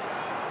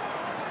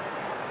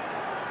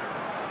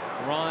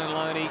 Ryan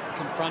Loney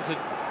confronted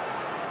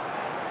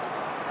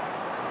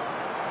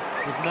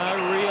with no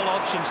real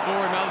options for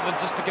him other than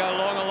just to go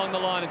long along the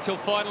line until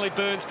finally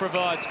Burns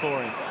provides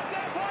for him.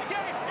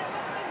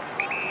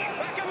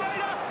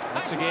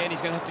 Once again,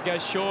 he's going to have to go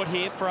short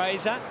here.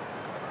 Fraser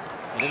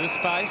into the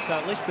space, so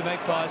at least the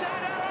Magpies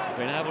have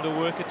been able to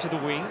work it to the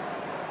wing.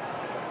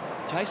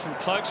 Jason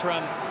Cloak's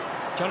run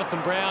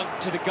Jonathan Brown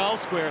to the goal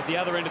square at the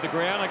other end of the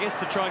ground, I guess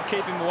to try and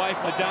keep him away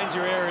from the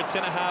danger area at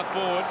centre-half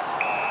forward.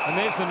 And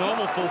there's the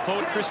normal full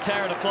forward, Chris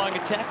Tarrant, applying a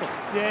tackle.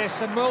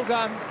 Yes, and well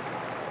done,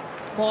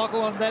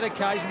 Michael, on that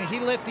occasion. He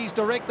left his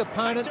direct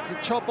opponent to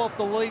chop off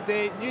the lead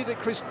there, knew that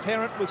Chris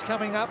Tarrant was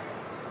coming up,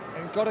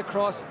 and got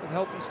across and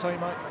helped his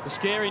teammate. The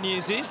scary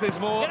news is there's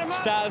more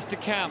stars to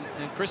come,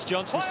 and Chris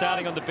Johnson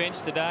starting on the bench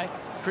today.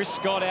 Chris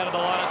Scott out of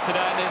the lineup today,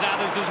 and there's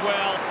others as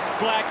well.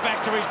 Black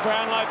back to his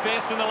Brownlow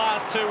best in the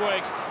last 2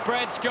 weeks.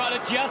 Brad Scott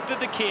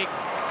adjusted the kick,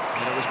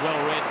 and it was well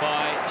read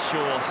by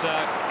Shaw. So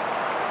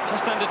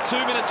just under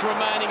 2 minutes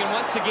remaining, and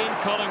once again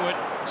Collingwood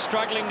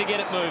struggling to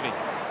get it moving.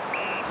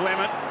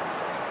 Clement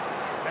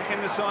back in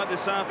the side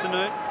this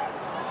afternoon.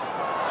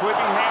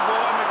 Sweeping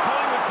handball, and the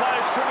Collingwood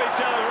players trip each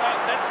other up.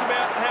 That's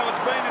about how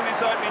it's been in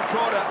this opening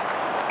quarter.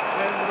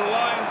 And the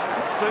Lions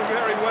do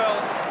very well.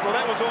 Well,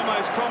 that was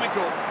almost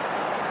comical.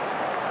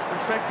 And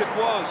fact, it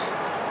was.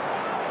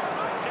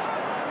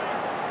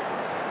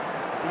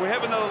 We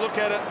have another look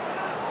at it.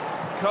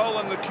 Cole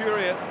and the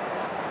Courier.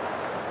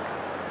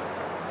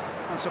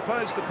 I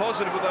suppose the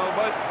positive, they were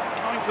both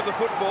going for the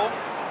football.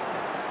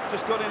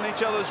 Just got in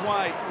each other's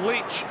way.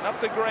 Leach up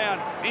the ground,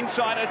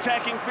 inside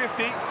attacking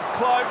 50.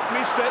 Cloak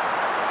missed it.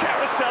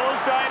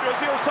 Carousel's dangerous.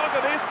 He'll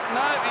soccer this.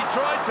 No, he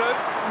tried to.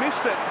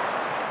 Missed it.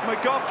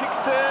 McGough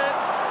kicks it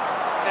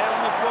out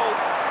on the full.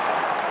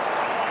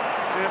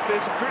 And if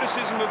there's a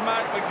criticism of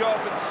Mark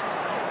McGough,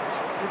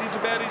 it is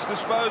about his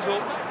disposal.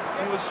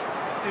 He was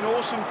in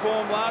awesome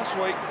form last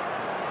week.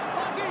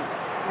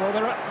 Well,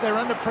 they're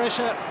under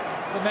pressure,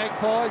 the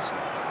Magpies.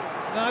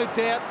 No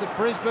doubt that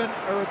Brisbane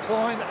are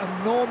applying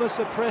enormous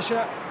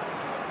pressure.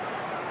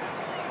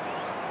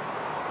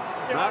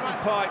 Martin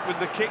Pike with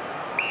the kick.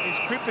 He's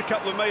cribbed a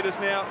couple of metres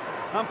now.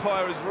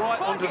 Umpire is right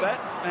onto that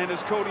and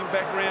has called him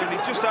back round.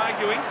 He's just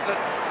arguing that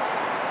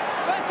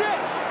That's it.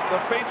 the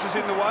fence is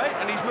in the way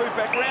and he's moved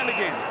back round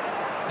again.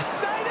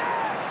 Stay there.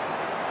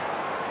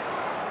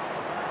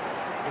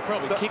 He'll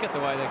probably kick it the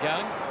way they're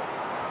going.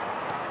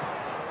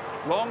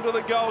 Long to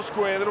the goal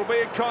square. That'll be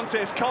a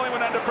contest.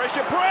 Collingwood under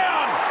pressure.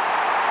 Brown!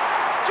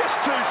 Just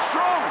too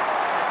strong.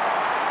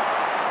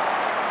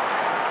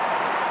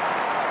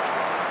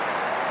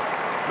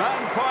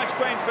 Martin Pike's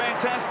been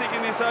fantastic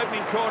in this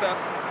opening quarter.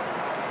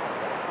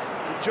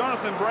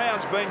 Jonathan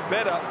Brown's been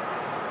better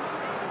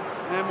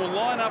and will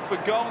line up for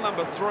goal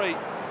number 3.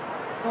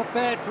 Not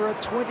bad for a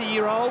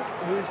 20-year-old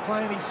who is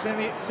playing his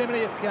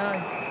 70th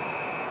game.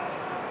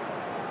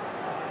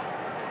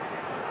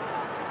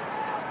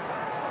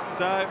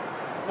 So,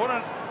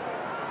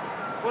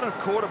 what a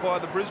quarter by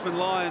the Brisbane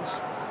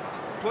Lions.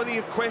 Plenty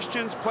of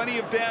questions, plenty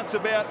of doubts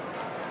about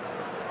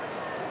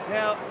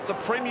how the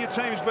Premier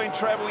team's been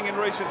travelling in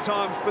recent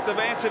times, but they've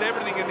answered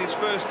everything in this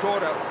first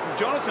quarter. And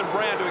Jonathan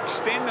Brown to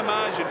extend the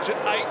margin to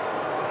 8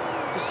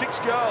 to 6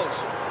 goals.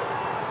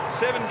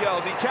 7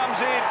 goals. He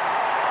comes in.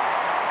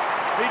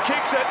 He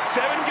kicks it.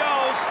 7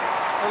 goals.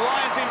 The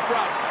Lions in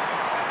front.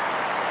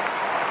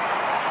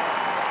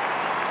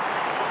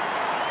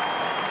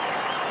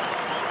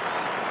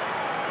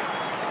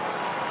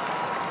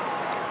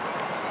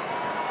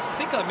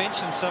 I think I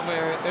mentioned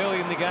somewhere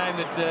early in the game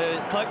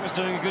that Cloak was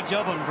doing a good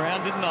job on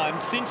Brown, didn't I?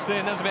 And since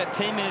then, that was about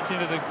 10 minutes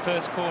into the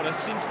first quarter,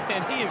 since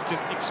then he has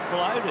just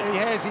exploded. He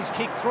has. He's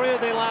kicked 3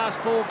 of their last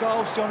 4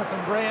 goals,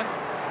 Jonathan Brown.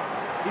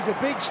 He's a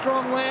big,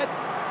 strong lad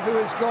who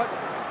has got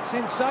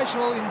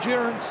sensational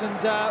endurance and,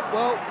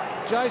 well,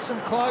 Jason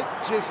Cloak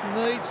just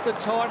needs to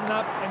tighten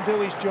up and do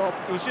his job.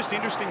 It was just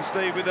interesting,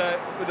 Steve, with a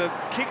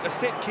kick, a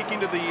set kick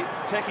into the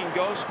attacking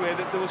goal square,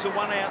 that there was a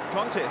one-out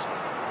contest.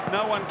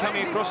 No one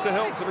coming across to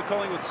help for the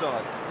Collingwood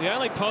side. The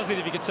only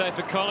positive you could say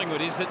for Collingwood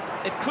is that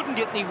it couldn't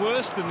get any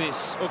worse than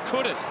this, or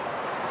could it?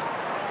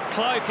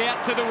 Cloak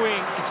out to the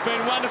wing. It's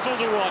been wonderful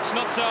to watch.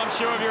 Not so, I'm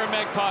sure, if you're a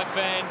Magpie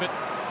fan, but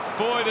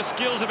boy, the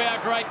skills of our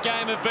great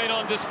game have been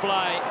on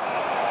display.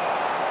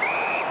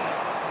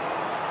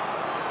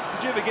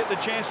 Did you ever get the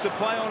chance to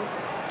play on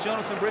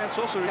Jonathan Brown?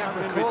 Saucer?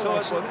 Can't recall,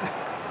 actually.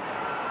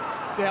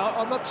 Now,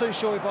 I'm not too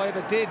sure if I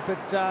ever did, but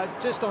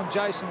just on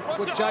Jason,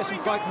 what Jason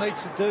Cloak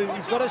needs to do,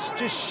 he's got to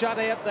just shut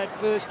out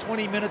that first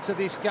 20 minutes of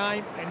this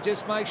game and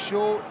just make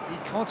sure he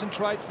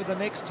concentrates for the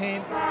next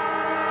 10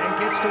 and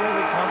gets to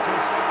every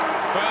contest.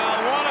 Well,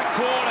 what a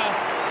quarter.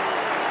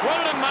 What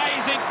an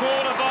amazing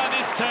quarter by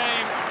this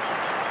team.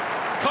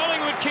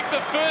 Collingwood kicked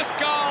the first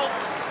goal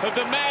of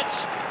the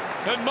match,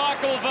 and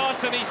Michael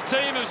Voss and his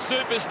team of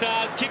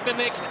superstars kicked the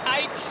next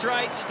 8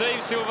 straight. Steve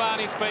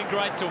Silvani, it's been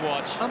great to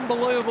watch.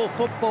 Unbelievable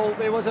football.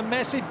 There was a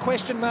massive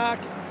question mark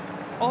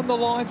on the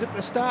lines at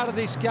the start of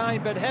this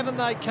game, but haven't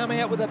they come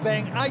out with a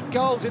bang? 8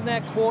 goals in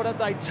that quarter.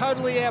 They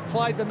totally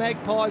outplayed the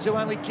Magpies, who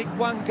only kicked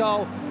 1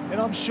 goal,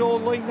 and I'm sure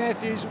Lee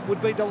Matthews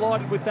would be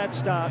delighted with that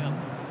start.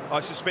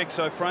 I suspect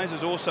so.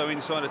 Fraser's also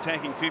inside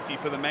attacking 50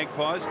 for the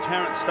Magpies.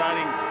 Tarrant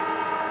starting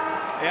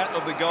out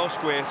of the goal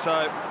square,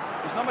 so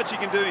there's not much you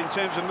can do in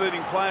terms of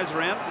moving players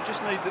around. They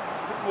just need a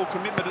bit more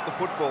commitment at the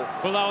football.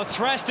 Well, they were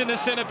thrashed into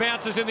centre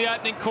bounces in the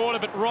opening quarter,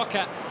 but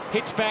Rocker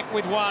hits back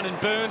with 1, and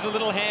Burns a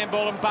little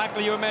handball, and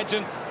Buckley, you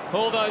imagine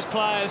all those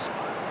players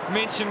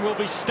mentioned will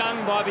be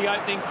stung by the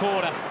opening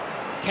quarter.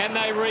 Can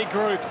they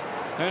regroup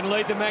and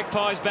lead the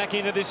Magpies back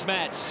into this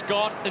match?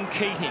 Scott and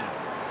Keating.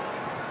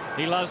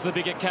 He loves the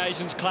big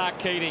occasions, Clark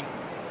Keating.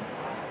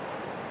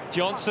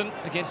 Johnson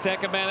against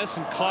Ackermanis,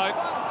 and Cloak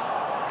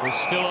was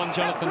still on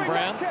Jonathan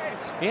Brown.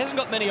 He hasn't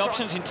got many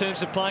options in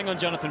terms of playing on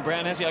Jonathan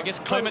Brown, has he? I guess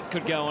Clement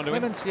could go on to him.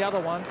 Clement's the other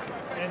one,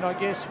 and I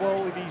guess,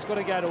 well, if he's got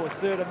to go to a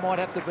third, it might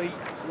have to be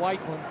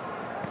Wakeland.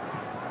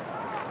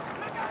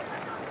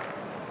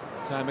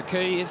 So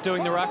McKee is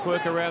doing the ruck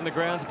work around the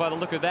grounds by the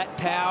look of that.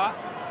 Power.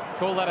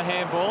 Call that a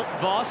handball.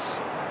 Voss.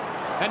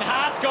 And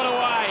Hart's got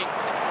away.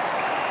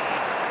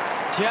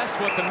 Just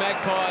what the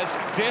Magpies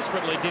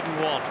desperately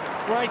didn't want.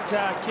 Great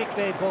kick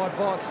there by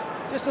Voss.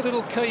 Just a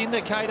little key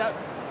indicator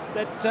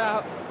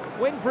that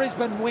when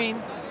Brisbane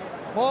win,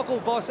 Michael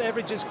Voss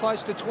averages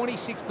close to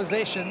 26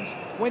 possessions.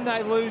 When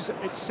they lose,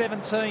 it's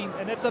 17.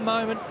 And at the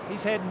moment,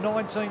 he's had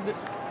 19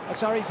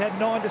 Sorry, he's had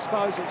 9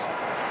 disposals.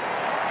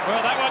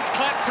 Well, that one's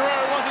clapped through.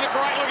 It wasn't a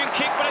great-looking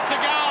kick, but it's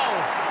a goal.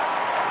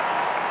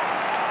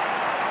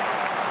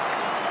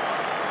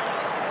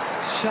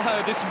 So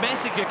this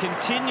massacre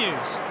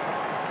continues.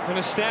 An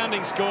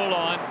astounding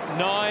scoreline,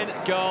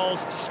 9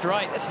 goals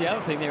straight. That's the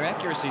other thing, their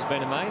accuracy's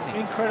been amazing.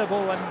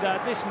 Incredible,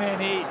 and this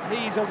man here,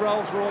 he's a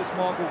Rolls-Royce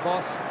Michael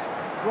Voss.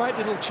 Great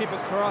little chip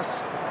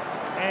across,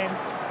 and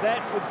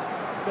that would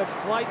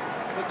deflate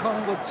the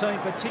Collingwood team,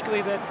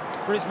 particularly that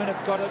Brisbane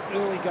have got an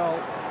early goal.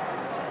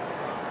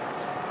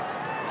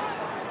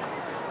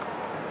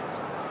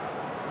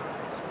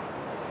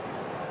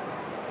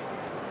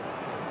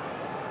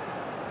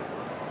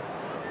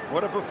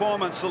 What a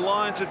performance. The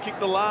Lions have kicked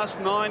the last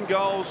 9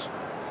 goals.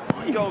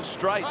 9 goals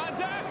straight.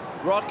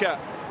 Rocker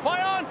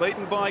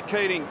beaten by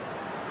Keating.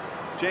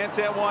 Chance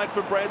out wide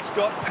for Brad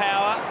Scott.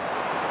 Power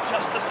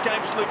just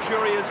escapes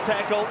Lucuria's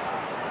tackle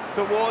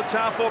towards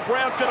half-forward.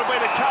 Brown's going to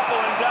beat a couple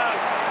and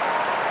does.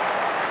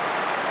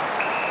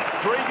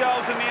 3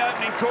 goals in the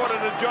opening quarter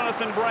to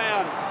Jonathan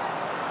Brown.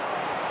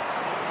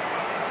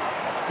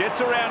 Gets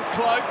around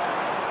Cloak.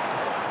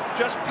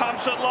 Just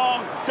pumps it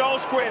long. Goal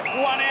square. 1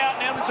 out.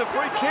 Now there's a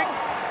free kick.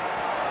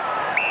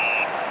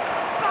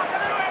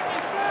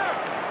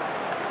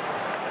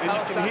 And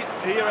you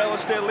can hear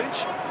Alistair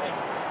Lynch.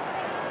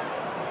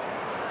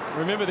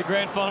 Remember the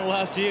grand final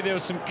last year, there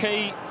was some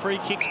key free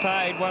kicks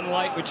paid, one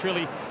late, which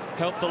really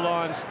helped the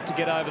Lions to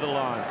get over the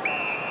line.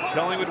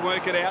 Collingwood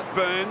work it out.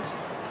 Burns.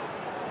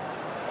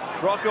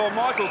 Rocco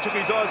Michael took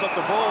his eyes off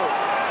the ball.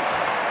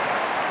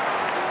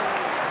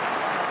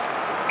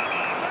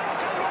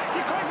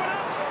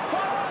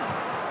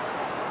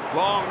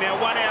 Long, now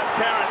 1 out,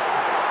 Tarrant.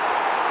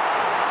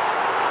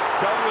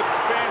 Collingwood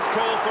fans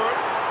call for it.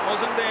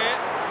 Wasn't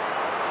there.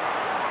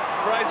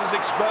 Fraser's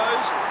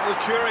exposed.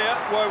 Lucuria,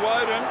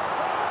 Woden,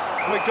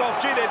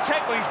 McGough. Gee, their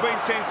tackling's been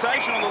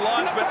sensational on the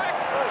lines, but...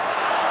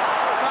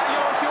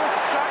 Yours,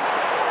 Shane.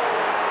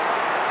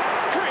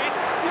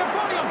 Chris, you're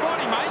body on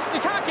body, mate. You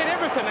can't get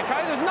everything, OK?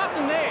 There's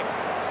nothing there.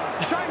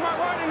 Shane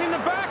Woden in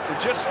the back.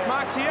 Just...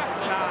 Mark's here.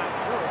 Nah.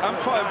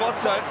 Umpire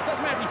Botso.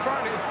 Doesn't matter if you're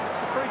throwing it.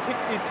 The free kick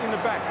is in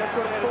the back. That's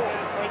what it's for.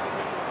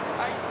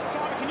 Hey,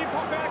 Simon, can you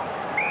pop back?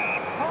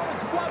 Oh,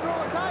 it's a blood rule,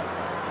 OK?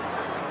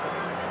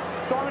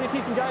 Simon, if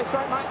you can go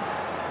straight, mate.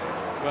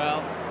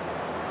 Well,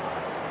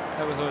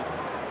 that was a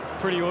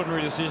pretty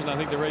ordinary decision, I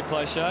think the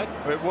replay showed.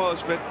 It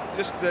was, but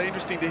just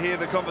interesting to hear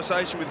the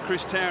conversation with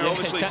Chris Tarrant,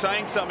 obviously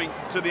saying something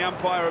to the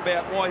umpire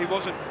about why he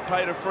wasn't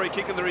paid a free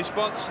kick, and the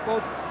response, well,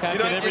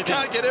 you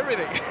can't get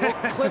everything.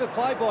 Well, clever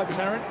play by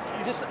Tarrant.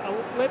 You just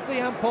let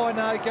the umpire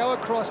know, go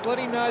across, let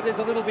him know there's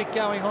a little bit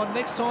going on.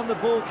 Next time the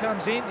ball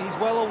comes in, he's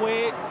well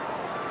aware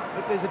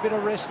that there's a bit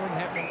of wrestling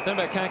happening. Don't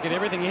know about can't get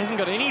everything. He hasn't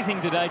got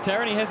anything today,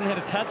 Tarrant. He hasn't had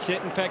a touch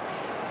yet. In fact,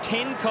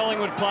 10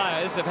 Collingwood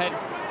players have had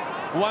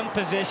 1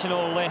 possession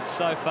or less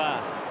so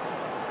far.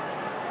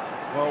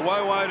 Well,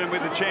 Woden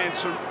with a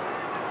chance from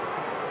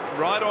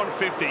right on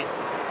 50.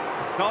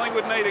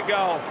 Collingwood need a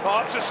goal.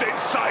 Oh, it's a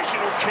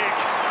sensational kick.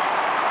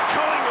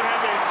 Collingwood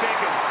have their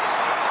second.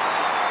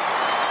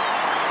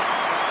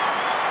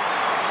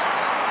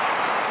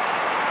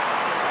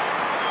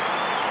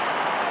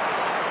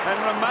 And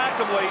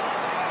remarkably,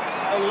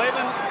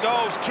 11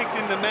 goals kicked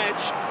in the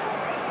match,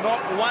 not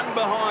 1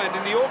 behind.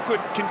 In the awkward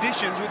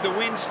conditions with the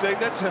wind, Steve,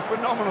 that's a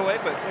phenomenal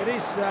effort. It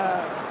is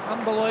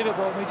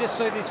unbelievable. We just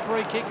see this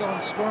free kick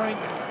on screen.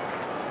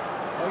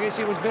 I guess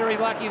he was very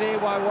lucky there,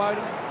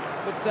 Woden.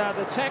 But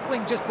the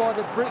tackling just by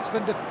the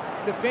Brisbane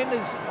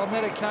defenders on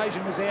that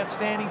occasion was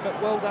outstanding, but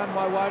well done,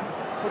 Woden,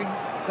 putting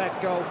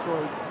that goal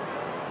through.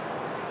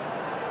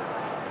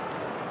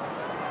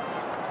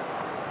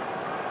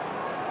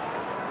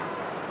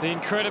 The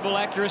incredible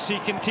accuracy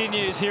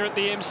continues here at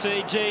the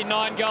MCG.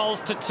 9 goals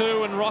to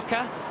 2, and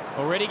Rocker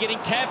already getting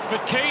taps,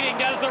 but Keating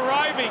does the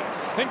roving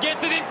and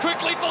gets it in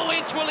quickly for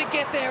Lynch. Will he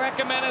get there?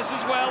 Ackermanis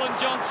as well, and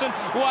Johnson.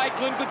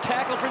 Wakeland, good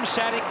tackle from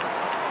Shattuck.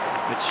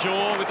 But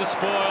Shaw with the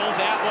spoils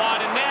out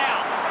wide, and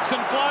now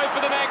some flow for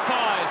the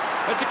Magpies.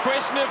 It's a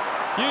question of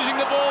using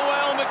the ball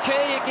well.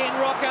 McKee again,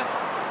 Rocker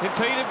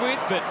impeded with,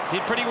 but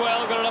did pretty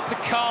well. Got it off to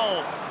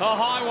Cole. A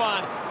high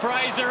one.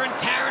 Fraser and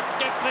Tarrant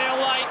get there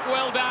late.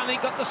 Well done. He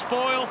got the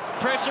spoil.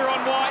 Pressure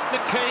on White.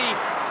 McKee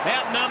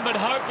outnumbered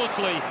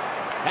hopelessly.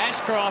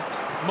 Ashcroft,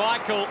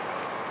 Michael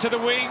to the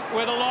wing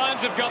where the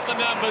Lions have got the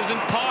numbers, and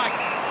Pike,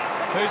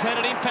 who's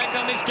had an impact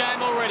on this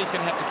game already, is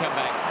going to have to come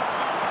back.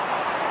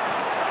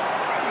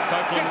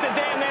 Drifted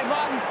down there,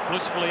 Martin.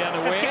 Blissfully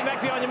unaware. Let's get back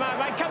behind your mark,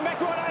 mate. Come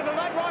back right over,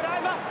 mate. Right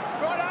over.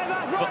 Right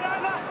over. Right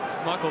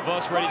over. Michael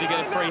Voss ready to get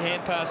a free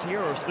hand pass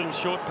here, or a little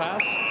short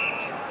pass.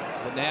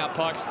 But now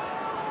Pike's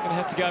going to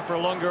have to go for a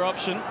longer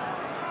option.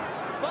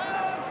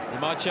 He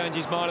might change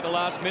his mind at the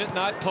last minute.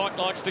 No, Pike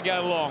likes to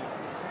go long.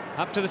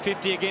 Up to the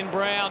 50 again,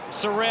 Brown,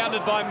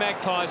 surrounded by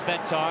Magpies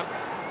that time.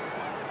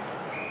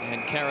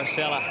 And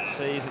Caracella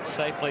sees it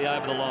safely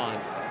over the line.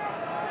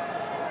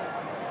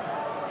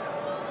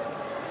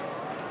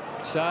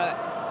 So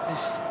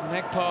this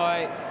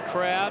Magpie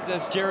crowd,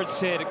 as Jared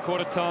said at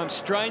quarter time,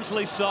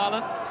 strangely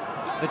silent.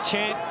 The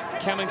chant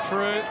coming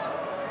through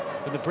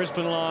for the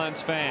Brisbane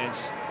Lions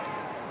fans.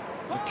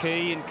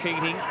 McKee and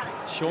Keating,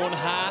 Sean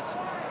Hart,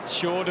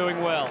 Shaw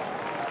doing well.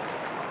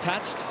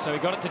 Touched, so he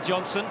got it to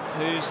Johnson,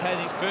 who's had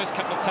his first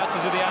couple of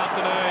touches of the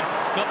afternoon.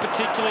 Not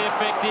particularly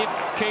effective.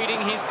 Keating,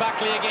 here's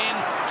Buckley again,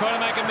 trying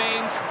to make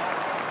amends.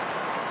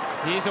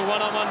 Here's a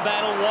one-on-one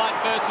battle, White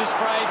versus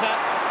Fraser.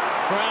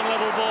 Ground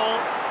level ball.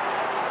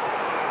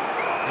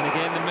 And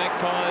again, the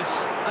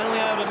Magpies only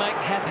able to make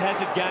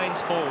haphazard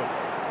gains forward.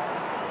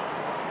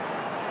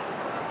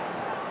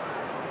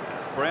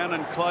 Brown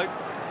and Cloak.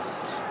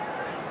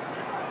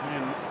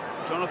 And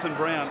Jonathan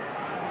Brown,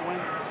 one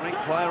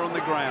ranked player on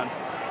the ground.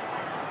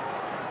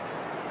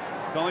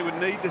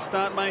 Collingwood need to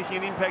start making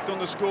an impact on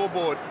the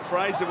scoreboard.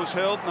 Fraser was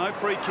hurled, no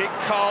free kick.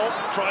 Cole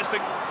tries to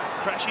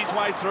crash his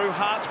way through.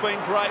 Hart's been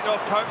great. Oh,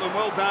 Copeland,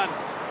 well done.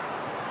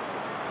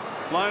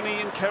 Loney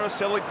and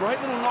Caracella.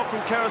 Great little knock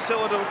from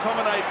Caracella to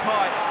accommodate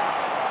Pike.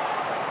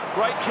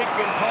 Great kick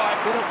from Pike.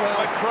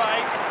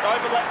 McRae,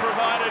 overlap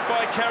provided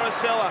by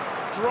Caracella.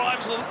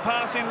 Drives the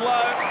pass in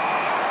low.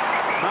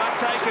 Mark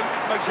taken,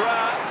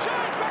 McGrath.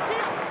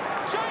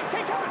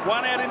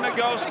 One out in the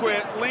goal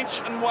square.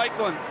 Lynch and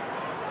Wakeland.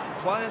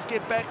 Players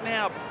get back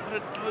now, but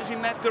it goes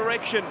in that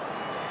direction.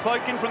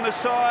 Cloak in from the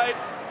side,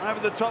 over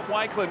the top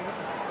Wakeland.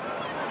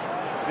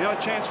 Now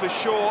a chance for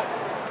Shaw.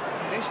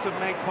 Nest of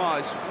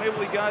Magpies. Where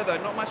will he go though?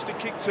 Not much to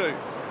kick to.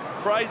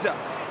 Fraser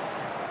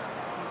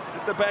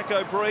at the back,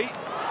 O'Brien.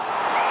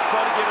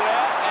 Try to get it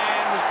out,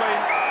 and there's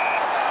been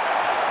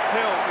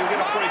Hill. He'll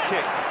get a free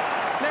kick.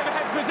 Never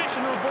had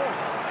possession of the ball.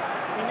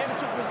 He never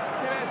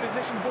had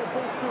possession of the ball.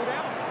 Ball spilled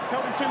out.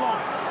 Held him too long.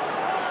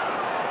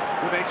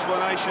 Good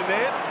explanation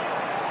there.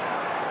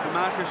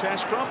 Marcus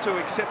Ashcroft, who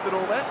accepted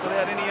all that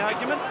without any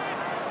argument.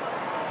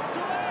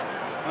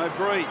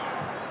 O'Brien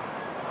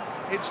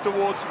heads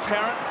towards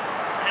Tarrant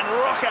and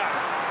Rocker.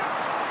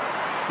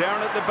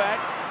 Tarrant at the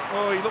back.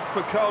 Oh, he looked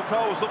for Cole.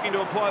 Cole was looking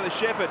to apply the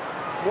shepherd.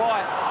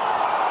 White.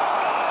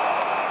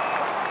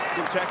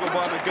 Good tackle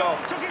by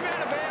McGough. Took him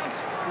out of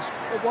bounds.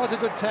 It was a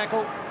good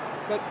tackle,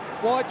 but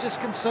White just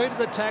conceded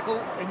the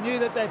tackle and knew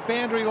that that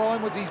boundary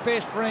line was his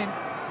best friend.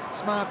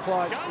 Smart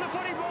play. Go on the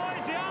footy,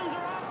 boys. The arms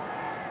are up.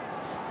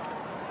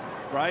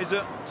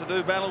 Fraser to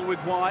do battle with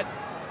White.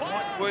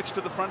 White works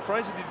to the front.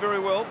 Fraser did very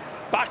well.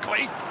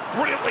 Buckley,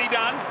 brilliantly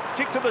done.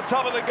 Kick to the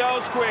top of the goal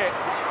square.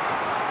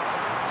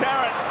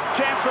 Tarrant,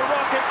 chance for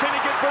Rocket. Can he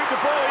get boot the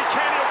ball? He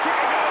can. He'll kick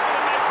a goal for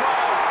the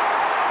Magpies.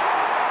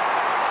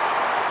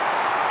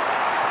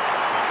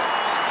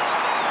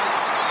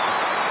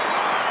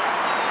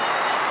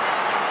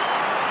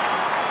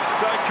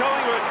 So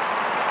Collingwood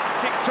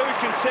kicked 2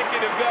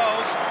 consecutive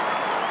goals,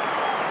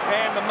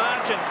 and the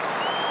margin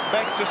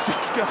back to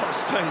 6 goals,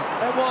 Steve.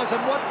 That was,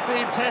 and what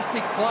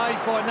fantastic play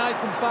by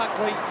Nathan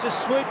Buckley.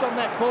 Just swooped on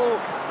that ball.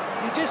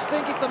 You just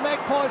think if the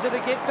Magpies are to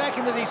get back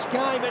into this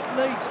game, it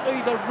needs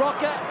either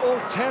Rocker or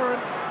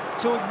Tarrant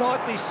to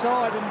ignite this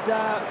side.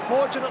 And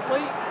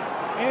fortunately,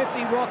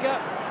 Anthony Rocker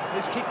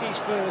has kicked his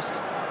first.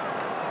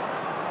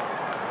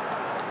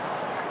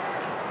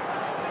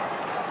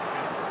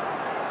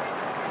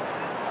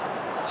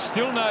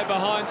 Still no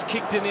behinds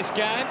kicked in this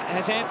game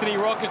as Anthony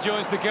Rocker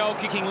joins the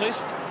goal-kicking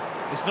list.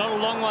 It's not a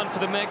long one for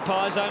the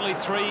Magpies, only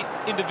 3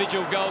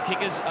 individual goal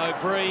kickers,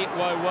 O'Brien,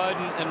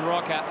 Woden and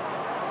Rocker.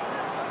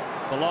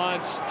 The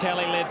Lions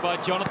tally led by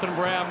Jonathan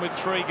Brown with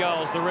 3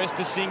 goals. The rest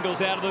are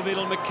singles out of the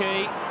middle.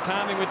 McKee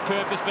palming with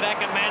purpose, but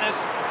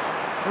Ackermanis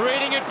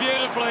reading it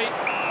beautifully.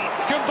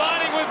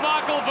 Combining with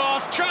Michael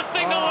Voss,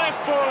 trusting the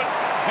left foot,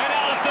 and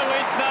Alistair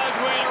Lynch knows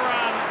where to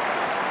run.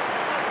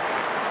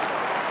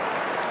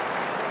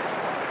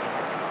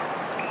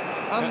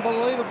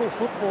 Unbelievable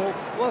football,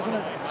 wasn't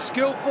it?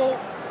 Skillful.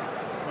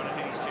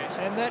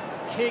 And that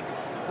kick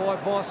by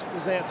Voss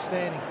was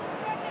outstanding.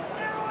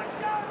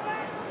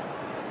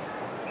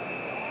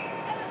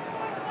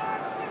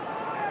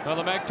 Well,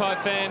 the Magpie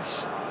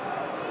fans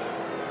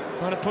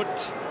trying to put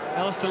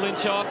Alistair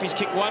Lynch off. He's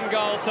kicked 1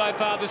 goal so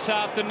far this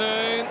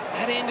afternoon.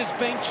 That end has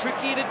been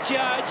tricky to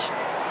judge.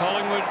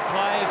 Collingwood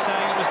players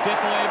saying it was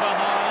definitely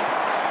behind.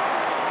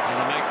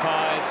 And the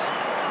Magpies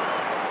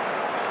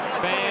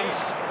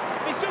fans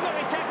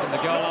and the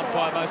goal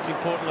umpire most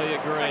importantly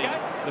agree.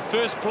 The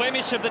first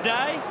blemish of the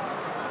day,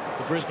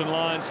 the Brisbane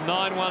Lions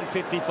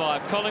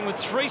 9-1-55. Collingwood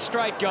 3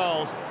 straight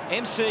goals.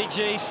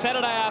 MCG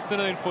Saturday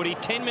afternoon footy,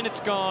 10 minutes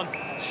gone,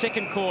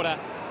 2nd quarter,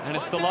 and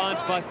it's the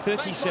Lions by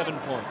 37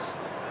 points.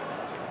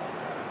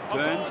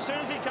 Burns. As soon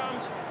as he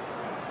comes.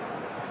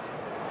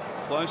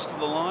 Close to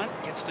the line,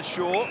 gets to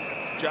Shaw,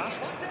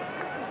 just.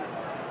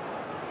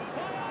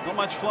 Not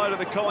much flow to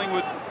the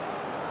Collingwood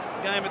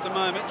game at the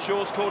moment.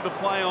 Shaw's called to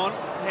play on.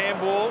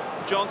 Handball,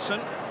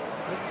 Johnson,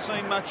 hasn't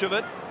seen much of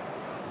it.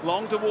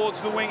 Long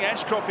towards the wing,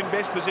 Ashcroft in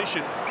best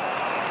position.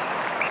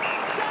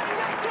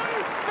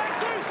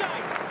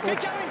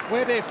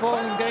 Where they're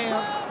falling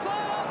down,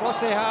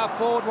 across their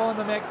half-forward line,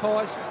 the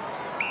Magpies.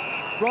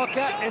 Rocker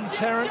and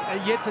Tarrant are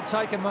yet to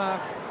take a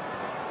mark.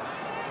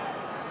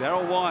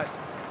 Darryl White,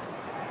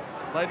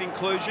 late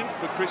inclusion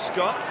for Chris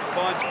Scott,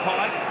 finds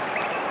Pike.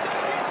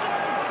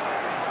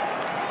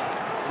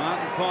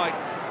 Martin Pike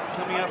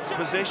coming up for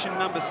possession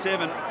number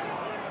 7.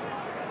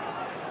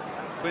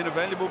 Been a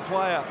valuable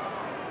player.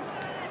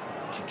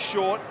 Kick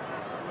short,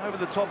 over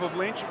the top of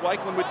Lynch.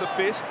 Wakeland with the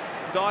fist.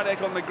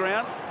 Didak on the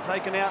ground,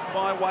 taken out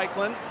by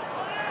Wakeland.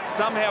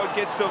 Somehow it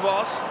gets to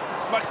Voss.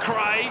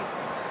 McRae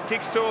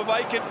kicks to a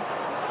vacant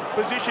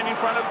position in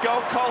front of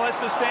goal. Cole has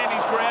to stand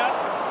his ground.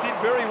 Did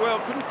very well,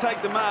 couldn't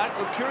take the mark.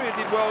 Lucuria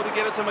did well to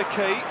get it to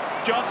McKee.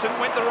 Johnson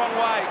went the wrong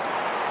way.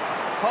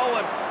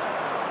 Holland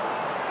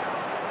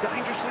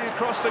dangerously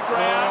across the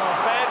ground.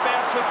 Bad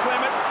bounce for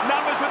Clement.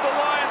 Numbers with the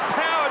Lions.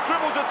 Power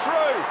dribbles it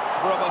through.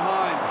 From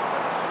behind.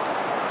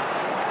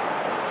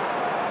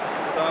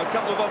 So a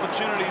couple of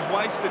opportunities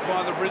wasted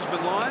by the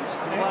Brisbane Lions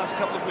in the last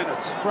couple of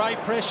minutes.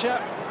 Great pressure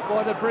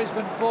by the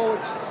Brisbane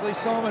forwards. See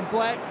Simon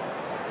Black.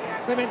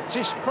 Clement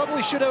just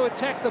probably should have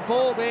attacked the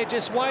ball there,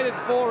 just waited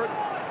for it.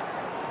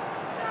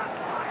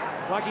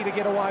 Lucky to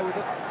get away with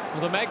it.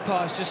 Well, the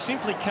Magpies just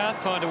simply can't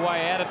find a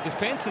way out of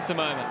defence at the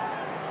moment.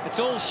 It's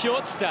all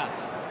short stuff.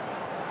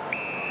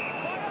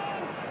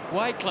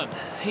 Wakeland,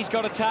 he's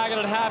got a target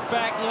at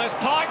half-back unless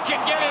Pike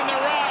can get in the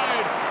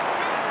road.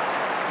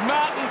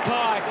 Martin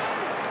Pike,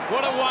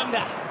 what a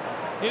wonder.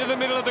 Into the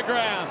middle of the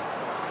ground.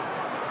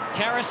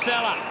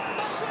 Caracella.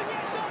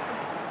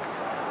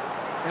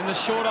 And the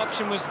short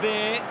option was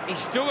there. He's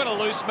still got a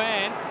loose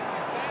man.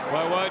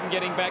 Woden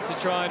getting back to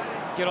try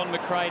and get on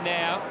McRae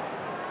now.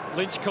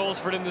 Lynch calls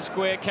for it in the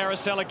square.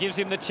 Caracella gives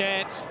him the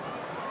chance.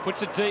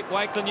 Puts it deep.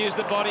 Wakeland used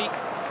the body.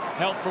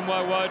 Help from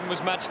Woden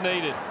was much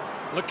needed.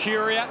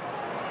 Lucuria.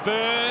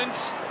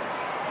 Burns.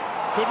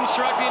 Couldn't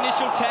strike the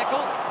initial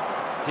tackle.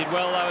 Did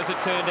well, though, as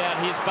it turned out.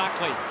 Here's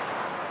Buckley.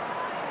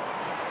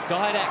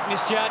 Didak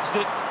misjudged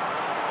it.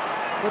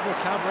 Good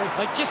recovery.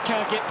 They just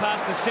can't get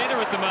past the centre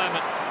at the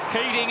moment.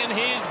 Keating, and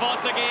here's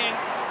Voss again.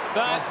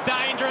 That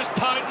dangerous,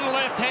 potent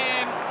left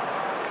hand.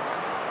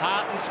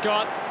 Hart and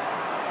Scott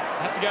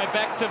have to go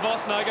back to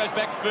Voss. No, goes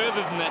back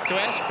further than that to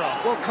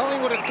Ashcroft. Well,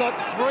 Collingwood have got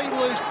 3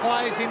 loose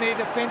players in their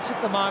defence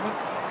at the moment.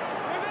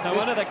 No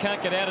wonder they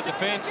can't get out of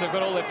defence. They've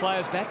got all their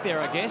players back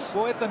there, I guess.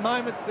 Well, at the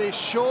moment, there's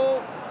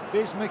Shaw,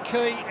 there's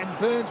McKee, and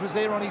Burns was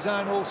there on his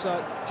own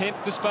also.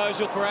 10th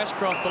disposal for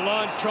Ashcroft. The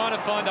Lions trying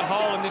to find a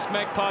hole in this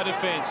Magpie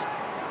defence.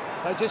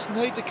 They just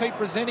need to keep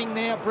presenting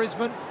now,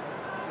 Brisbane.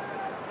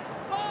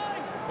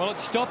 Well,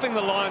 it's stopping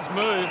the Lions'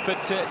 move,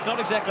 but it's not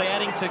exactly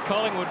adding to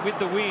Collingwood with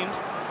the wind.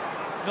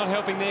 It's not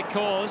helping their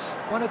cause.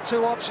 1 or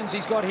 2 options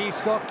he's got here,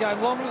 Scott. Go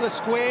long to the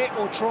square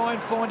or try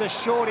and find a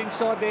short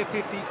inside their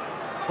 50.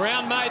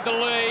 Brown made the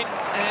lead,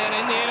 and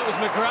in the end it was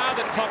McGrath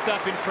that popped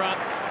up in front.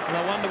 And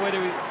I wonder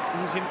whether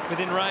he's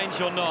within range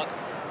or not.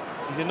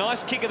 He's a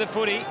nice kick of the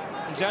footy.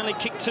 He's only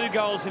kicked 2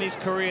 goals in his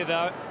career,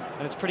 though,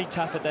 and it's pretty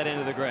tough at that end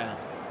of the ground.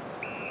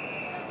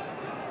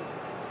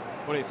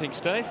 What do you think,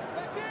 Steve?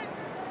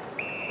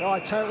 Oh, I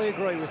totally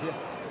agree with you.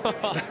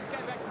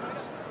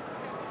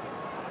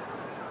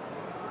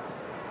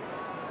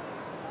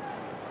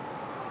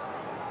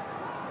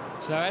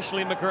 So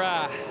Ashley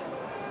McGrath,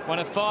 one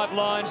of 5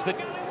 Lions that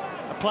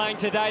are playing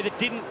today that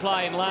didn't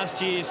play in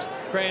last year's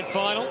grand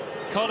final.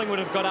 Collingwood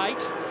have got 8.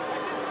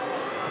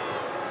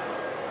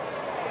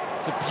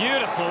 It's a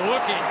beautiful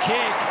looking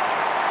kick.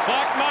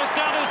 Like most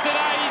others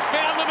today, he's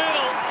found the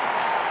middle.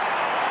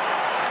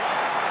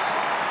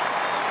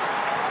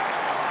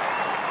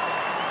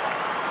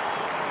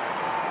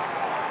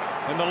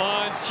 And the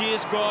Lions cheer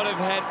squad have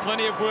had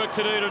plenty of work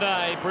to do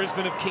today.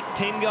 Brisbane have kicked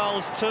 10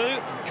 goals too.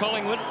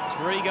 Collingwood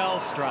 3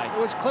 goals straight. It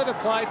was clever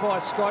play by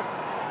Scott.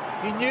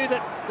 He knew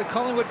that the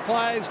Collingwood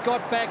players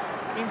got back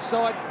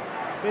inside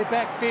their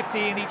back 50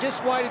 and he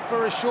just waited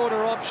for a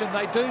shorter option.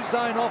 They do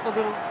zone off a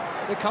little,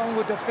 the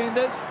Collingwood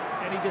defenders,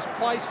 and he just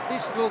placed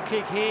this little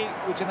kick here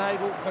which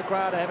enabled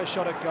McGrath to have a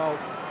shot at goal.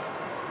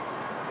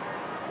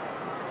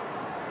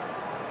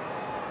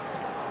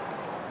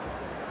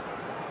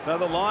 Now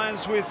the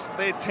Lions with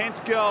their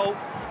 10th goal,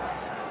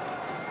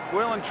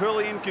 well and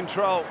truly in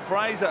control.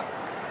 Fraser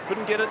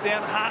couldn't get it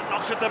down. Hart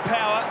knocks at the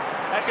power.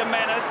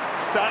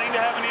 Ackermanis starting to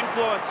have an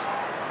influence.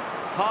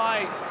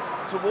 High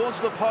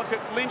towards the pocket.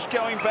 Lynch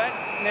going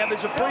back. Now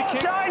there's a free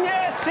kick. Shane,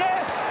 yes,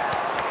 yes.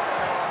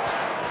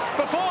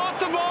 Before off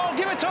the ball,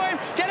 give it to him.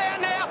 Get out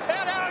now,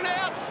 out and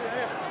out.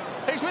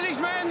 He's with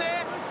his man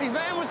there. His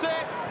man was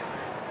there.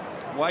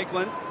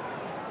 Wakeland,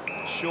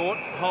 short,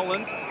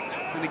 Holland,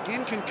 and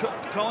again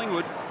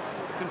Collingwood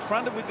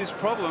confronted with this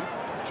problem,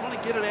 trying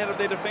to get it out of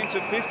their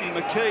defensive 50.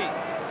 McKee,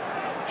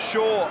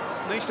 Shaw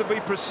needs to be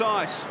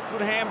precise.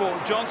 Good handball.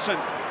 Johnson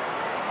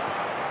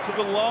took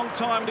a long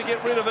time to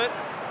get rid of it.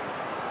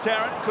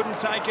 Tarrant couldn't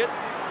take it.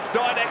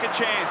 Didak a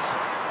chance.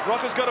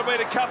 Rocker's got to beat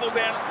a couple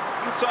down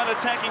inside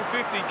attacking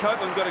 50.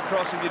 Copeland got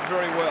across and did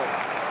very well.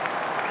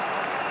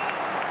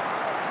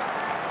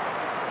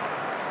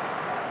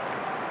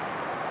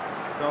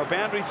 So a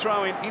boundary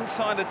throw in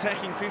inside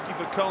attacking 50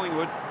 for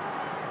Collingwood.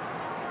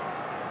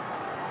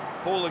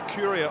 Paul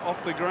Lucuria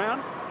off the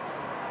ground.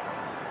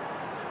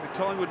 The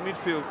Collingwood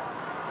midfield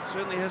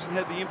certainly hasn't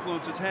had the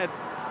influence it's had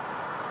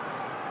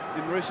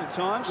in recent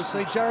times. We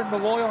see Jared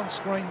Malloy on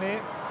screen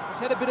there. He's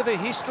had a bit of a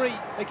history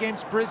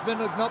against Brisbane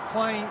of not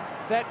playing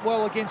that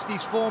well against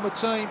his former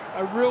team.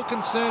 A real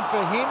concern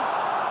for him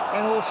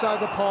and also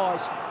the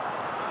Pies.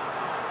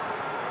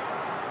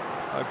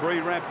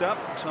 O'Brien wrapped up,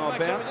 so a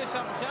bounce.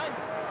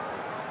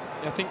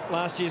 I think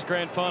last year's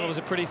grand final was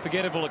a pretty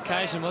forgettable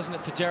occasion, wasn't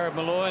it, for Jared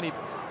Malloy? And he'd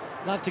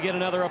love to get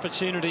another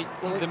opportunity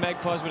if the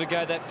Magpies were to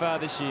go that far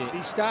this year.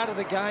 He started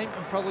the game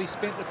and probably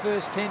spent the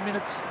first 10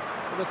 minutes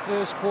of the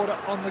first quarter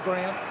on the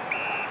ground.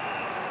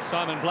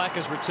 Simon Black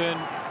has returned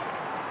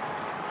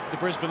the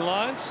Brisbane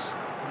Lions.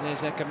 And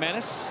there's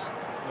Akamanis,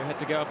 who had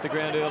to go off the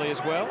ground early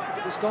as well.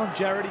 Just on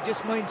Jared, he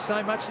just means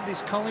so much to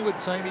this Collingwood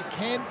team. He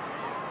can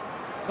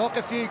knock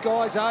a few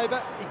guys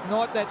over,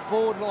 ignite that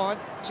forward line.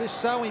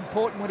 Just so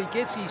important when he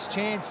gets his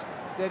chance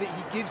that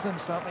he gives them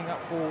something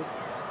up forward.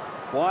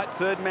 White,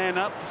 third man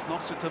up, just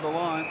knocks it to the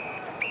line.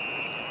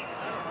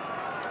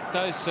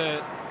 Those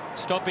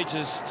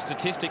stoppages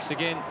statistics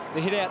again.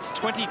 The hit-outs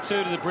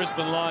 22 to the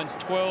Brisbane Lions,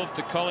 12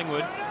 to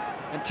Collingwood.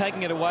 And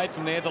taking it away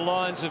from there, the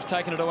Lions have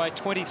taken it away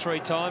 23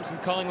 times and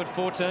Collingwood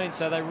 14,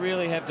 so they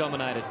really have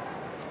dominated.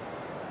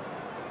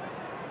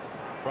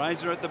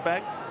 Fraser at the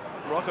back.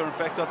 Rocker, in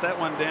fact, got that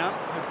one down.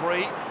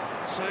 O'Brien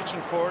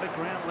searching for it at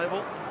ground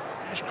level.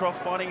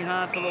 Ashcroft fighting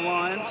hard for the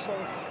Lions.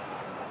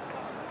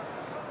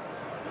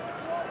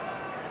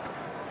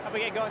 Up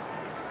again, guys.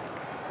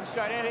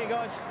 Straight out here,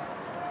 guys.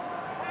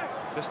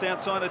 Just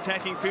outside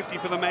attacking 50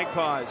 for the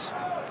Magpies.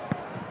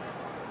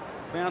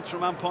 Bounce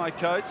from umpire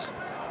Coates.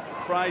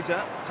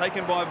 Fraser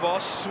taken by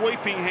Voss,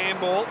 sweeping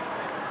handball.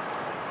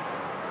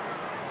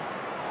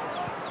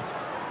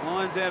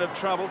 Lions out of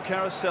trouble.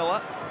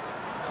 Carosella.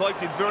 Cloak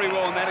did very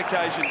well on that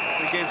occasion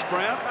against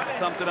Brown.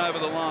 Thumped it over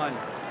the line.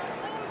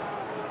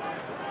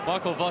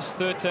 Michael Voss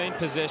 13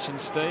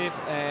 possessions, Steve,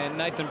 and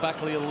Nathan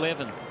Buckley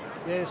 11.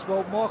 Yes,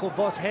 well, Michael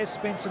Voss has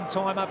spent some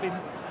time up in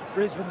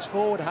Brisbane's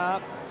forward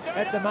half.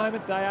 At the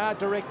moment, they are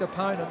direct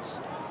opponents.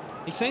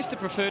 He seems to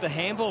prefer to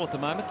handball at the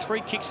moment.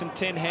 3 kicks and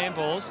 10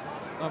 handballs.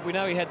 We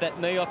know he had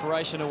that knee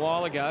operation a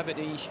while ago, but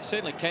he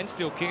certainly can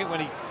still kick it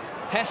when he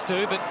has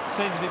to, but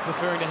seems to be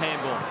preferring to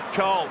handball.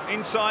 Cole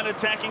inside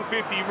attacking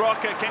 50.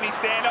 Rocker, can he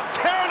stand up?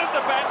 Tarrant at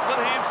the back,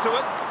 got hands to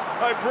it.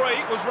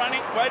 O'Brien was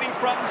running, waiting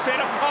front and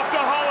centre. Off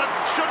to Holland,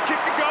 should kick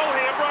a goal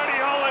here. Brody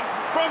Holland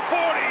from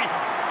 40.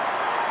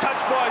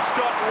 Touched by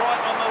Scott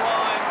right on the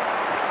line.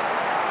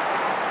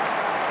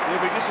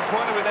 He'll be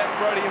disappointed with that,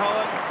 Brody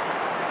Holland.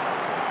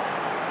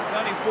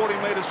 Only 40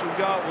 metres from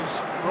goal,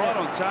 was right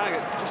on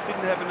target, just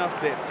didn't have enough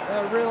depth.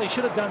 Really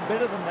should have done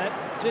better than that.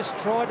 Just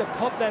tried to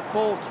pop that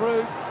ball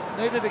through,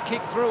 needed to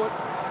kick through it.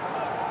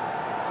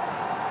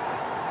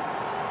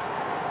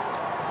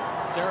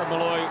 Jared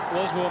Malloy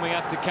was warming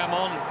up to come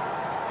on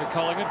for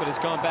Collingwood, but has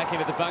gone back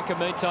into the bunker.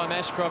 Meantime,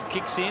 Ashcroft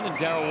kicks in and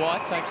Darryl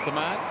White takes the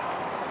mark.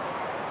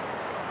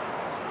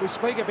 We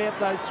speak about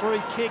those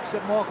 3 kicks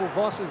that Michael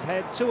Voss has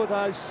had. 2 of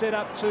those set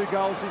up 2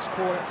 goals this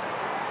quarter.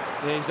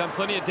 Yeah, he's done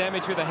plenty of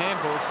damage with the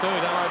handballs too,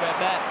 don't worry about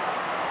that.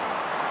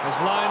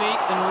 There's Loney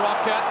and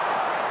Rocker,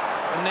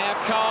 and now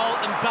Cole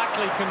and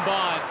Buckley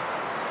combined.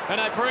 And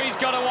O'Brien's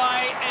got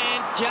away and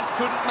just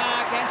couldn't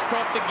mark.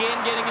 Ashcroft again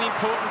getting an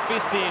important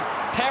fist in.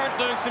 Tarrant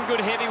doing some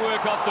good heavy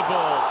work off the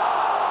ball.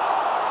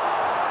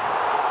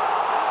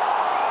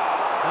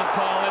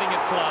 Umpire letting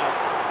it flow.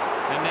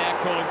 And now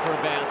calling for a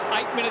bounce.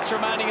 8 minutes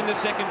remaining in the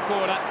second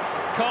quarter.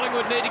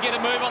 Collingwood need to get a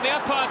move on. The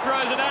umpire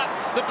throws it up.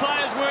 The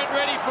players weren't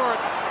ready for it.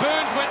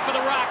 Burns went for the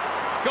ruck.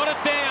 Got it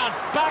down.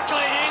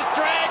 Buckley is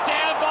dragged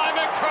down by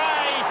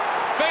McRae.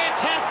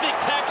 Fantastic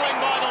tackling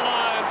by the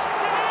Lions.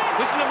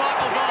 Listen to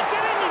Michael Voss.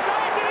 Get in, you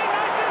dragged it in,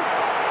 Nathan.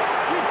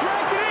 You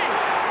dragged it in.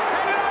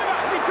 Hand it over.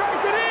 You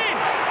dragged it in.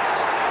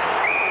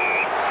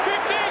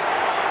 50.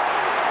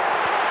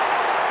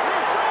 You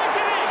dragged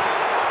it in.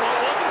 Well,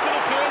 it wasn't for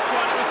the first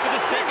one. It was for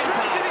the second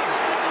part.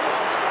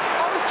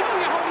 I was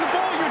telling you, holding the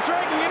ball, you were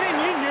dragging it in.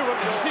 You knew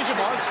what the decision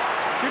was.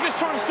 You're just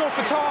trying to stall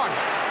for time.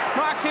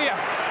 Mark's here.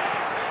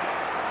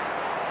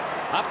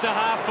 Up to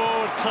half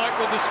forward, Cloak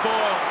with the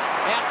spoil.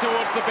 Out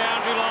towards the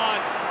boundary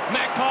line.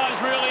 Magpies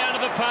really under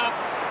the pump.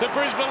 The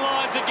Brisbane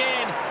Lions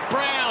again.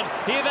 Brown,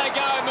 here they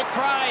go.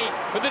 McRae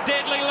with the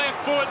deadly left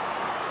foot.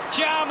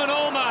 Jarman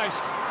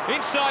almost.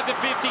 Inside the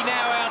 50,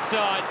 now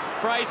outside.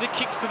 Fraser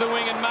kicks to the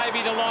wing and maybe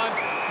the Lions,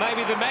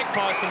 maybe the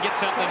Magpies can get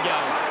something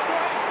going.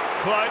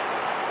 Cloak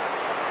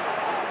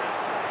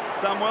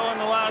done well in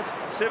the last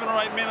 7 or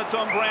 8 minutes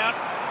on Brown.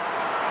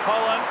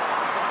 Holland,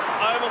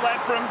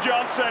 overlap from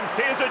Johnson.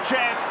 Here's a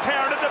chance.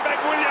 Tarrant at the back.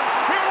 Williams.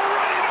 He'll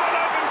run into an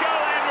open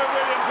goal. Andrew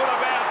Williams with a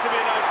bounce if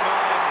you don't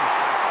mind.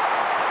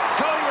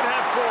 Collingwood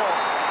have 4.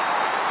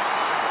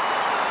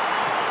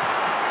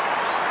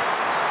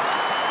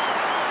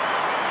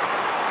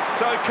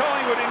 So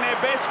Collingwood in their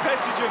best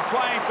passage of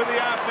play for the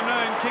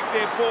afternoon kicked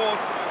their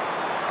 4th.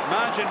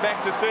 Margin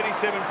back to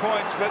 37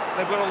 points, but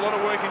they've got a lot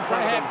of work in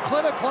front of them.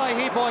 Clever play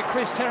here by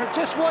Chris Tarrant.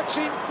 Just watch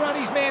him run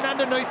his man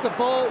underneath the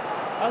ball.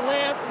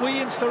 Allow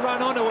Williams to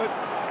run onto it.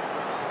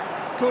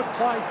 Good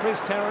play,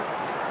 Chris Tarrant.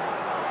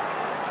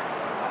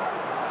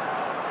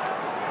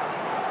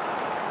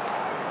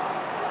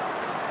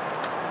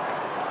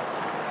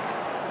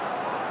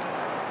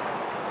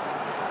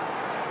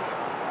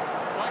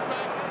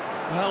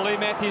 Well, Lee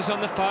Matthews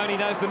on the phone. He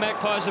knows the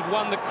Magpies have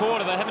won the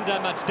quarter. They haven't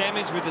done much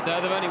damage with it,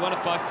 though. They've only won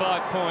it by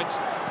 5 points.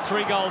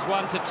 3 goals,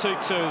 1 to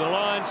 2-2. The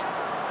Lions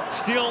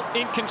still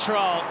in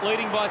control,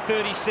 leading by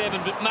 37,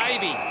 but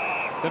maybe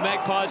the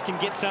Magpies can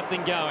get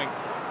something going.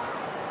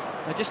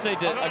 They just need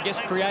to, I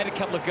guess, create a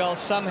couple of goals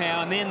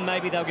somehow, and then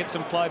maybe they'll get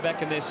some flow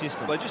back in their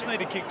system. They just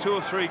need to kick 2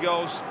 or 3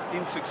 goals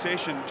in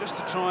succession just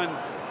to try and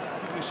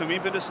give them some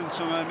impetus and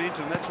some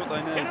momentum. That's what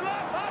they need.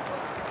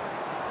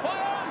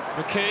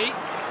 McKee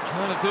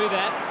trying to do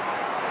that.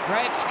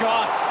 Brad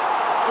Scott.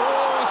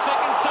 Oh,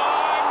 second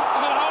time.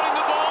 Is it holding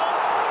the ball?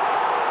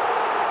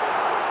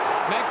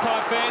 Magpie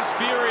fans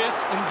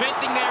furious,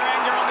 inventing their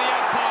anger on the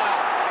umpire.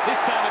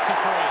 This time it's a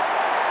free.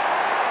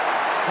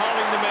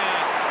 Holding the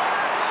man.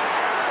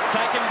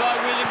 Taken by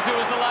Williams, who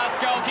was the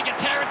last goal kicker.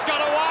 Tarrant's got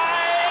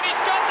away, and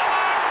he's got the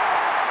mark.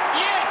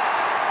 Yes!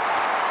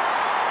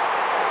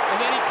 And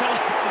then he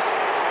collapses.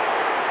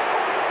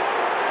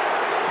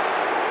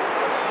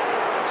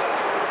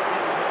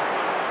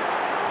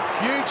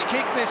 Huge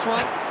kick, this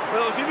one.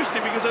 Well, it was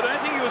interesting because I don't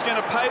think he was going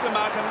to pay the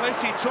mark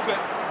unless he took it.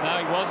 No,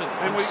 he wasn't.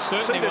 And we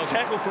see the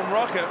tackle from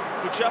Rocket,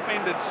 which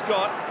upended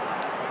Scott.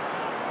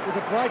 It was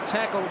a great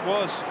tackle. It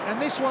was.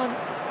 And this one,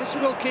 this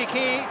little kick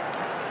here,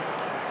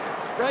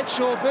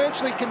 Bradshaw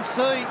virtually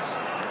concedes.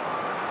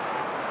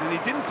 And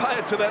he didn't pay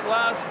it to that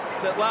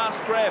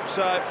last grab,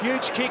 so...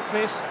 Huge kick,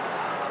 this.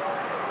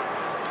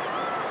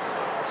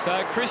 So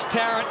Chris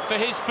Tarrant for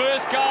his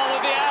first goal of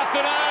the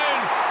afternoon.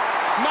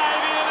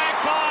 Maybe the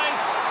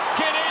Magpies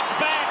can edge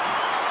back.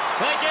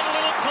 They get a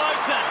little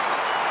closer.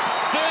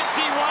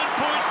 31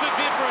 points the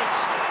difference.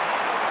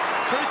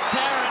 Chris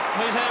Tarrant,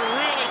 who's had a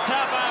really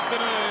tough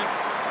afternoon,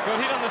 got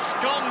hit on the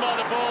scone by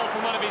the ball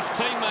from one of his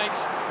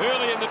teammates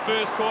early in the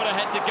first quarter,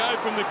 had to go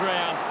from the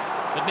ground.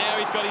 But now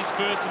he's got his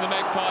first in the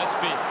Magpies'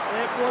 5th.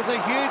 It was a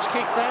huge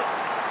kick, that.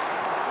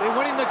 They're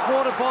winning the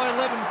quarter by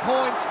 11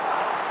 points.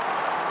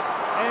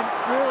 And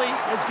really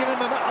has given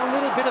them a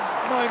little bit of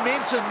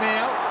momentum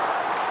now.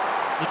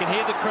 You can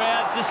hear the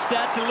crowds just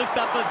start to lift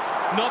up a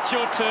notch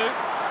or two.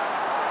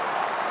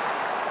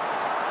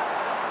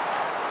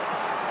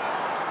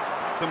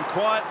 Some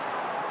quiet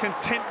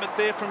contentment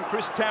there from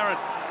Chris Tarrant.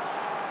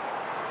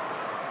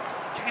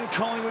 Can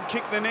Collingwood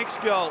kick the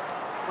next goal?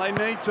 They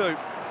need to.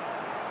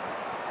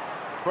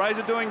 Brays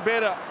are doing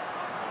better.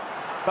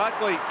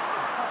 Buckley,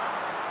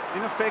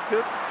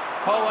 ineffective.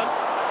 Holland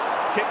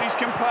kept his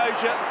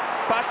composure.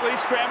 Buckley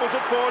scrambles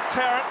it forward.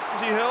 Tarrant,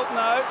 is he held?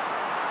 No.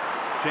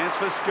 Chance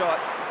for Scott.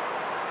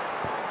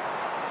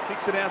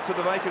 Kicks it out to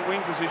the vacant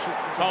wing position.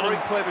 It's a very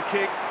clever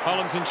kick.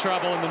 Holland's in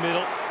trouble in the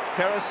middle.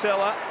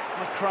 Carousella,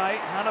 McRae,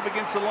 hard up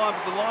against the line,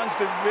 but the Lions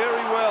do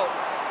very well.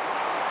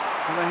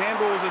 And the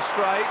handball was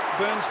astray.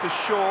 Burns to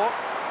Shaw.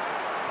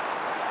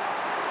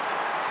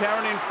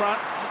 Tarrant in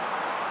front. Just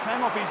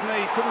came off his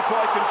knee. Couldn't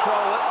quite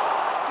control it.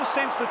 Just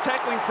sensed the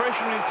tackling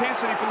pressure and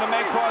intensity from the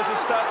Magpies to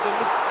start the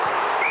lift.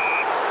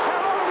 How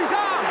long with his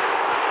arm?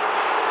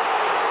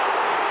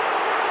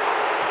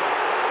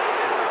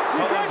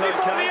 You grabbed him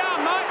by the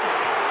arm, mate.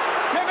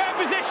 Never had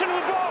possession of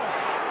the ball.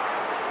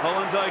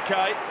 Holland's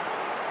okay.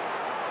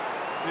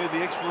 Heard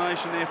the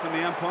explanation there from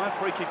the umpire.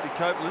 Free kick to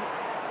Copeland.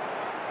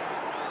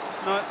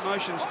 Just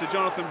motions to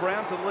Jonathan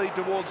Brown to lead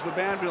towards the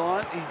boundary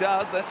line. He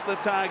does. That's the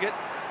target.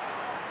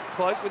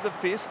 Cloak with the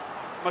fist.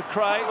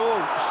 McRae,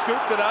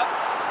 scooped it up.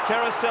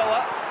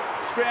 Carousella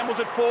scrambles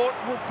it forward.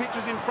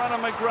 Pitches in front of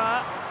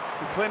McGrath.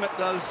 And Clement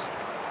does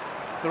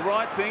the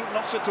right thing,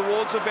 knocks it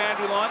towards the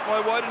boundary line.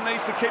 Woden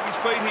needs to keep his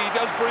feet here. He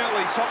does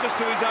brilliantly. Sockers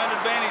to his own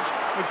advantage.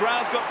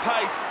 McGrath's got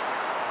pace.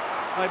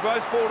 They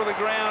both fall to the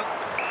ground.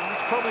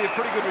 It's probably a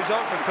pretty good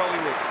result for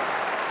Collingwood.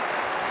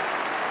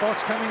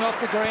 Boss coming off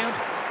the ground.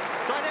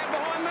 Straight out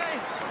behind me.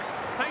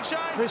 Thanks, Shane.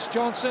 Chris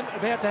Johnson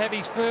about to have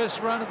his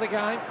first run of the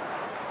game.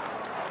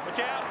 Watch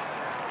out.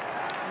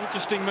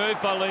 Interesting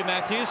move by Lee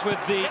Matthews with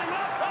the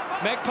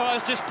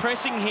Magpies just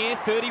pressing here.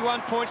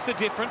 31 points the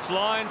difference.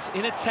 Lions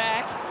in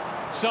attack.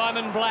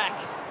 Simon Black,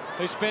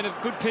 who spent a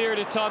good period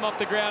of time off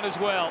the ground as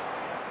well,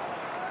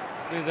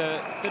 with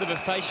a bit of a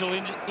facial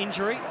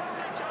injury.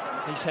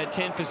 He's had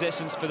 10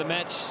 possessions for the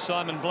match.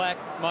 Simon Black,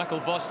 Michael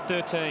Voss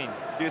 13.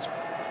 It's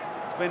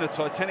been a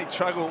titanic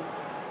struggle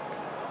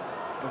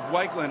of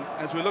Wakeland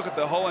as we look at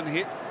the Holland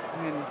hit,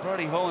 and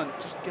Brody Holland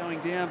just going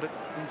down, but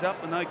he's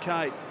up and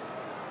okay.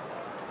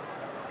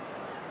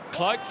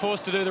 Cloak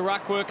forced to do the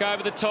ruck work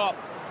over the top.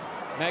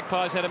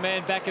 Magpies had a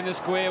man back in the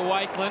square,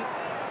 Wakeland,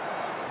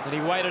 and he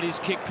weighted his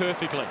kick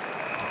perfectly.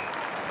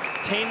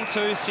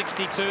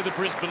 10-2-62 the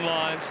Brisbane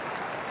Lions.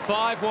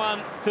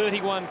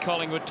 5-1-31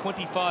 Collingwood.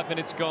 25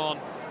 minutes gone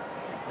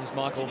as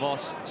Michael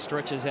Voss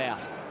stretches out.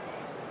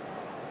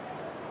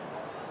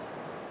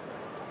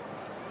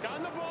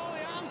 Going the ball,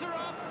 the arms are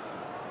up.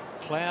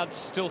 Clouds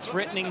still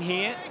threatening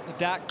here. The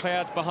dark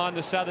clouds behind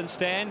the southern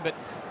stand, but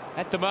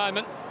at the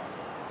moment,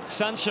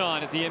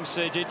 sunshine at the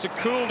MCG. It's a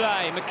cool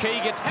day.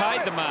 McKee gets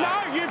paid the mark.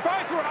 No, you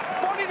both were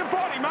up. Body to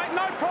body, mate.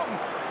 No problem.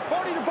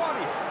 Body to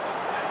body.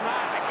 No,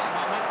 come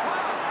on, mate.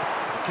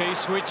 McKee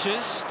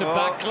switches to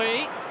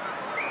Buckley.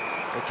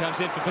 He comes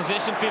in for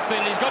possession,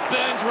 15. He's got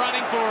Burns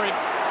running for him.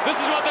 This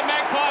is what the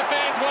Magpie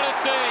fans want to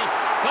see.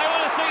 They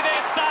want to see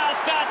their stars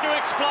start to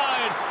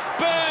explode.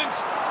 Burns.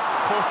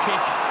 Poor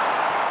kick.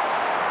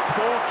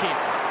 Poor kick.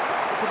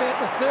 It's about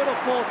the third or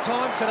fourth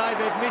time today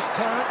they've missed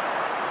Tarrant.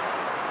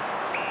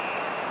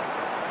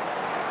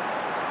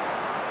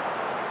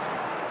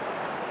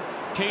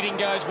 Keating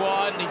goes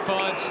wide and he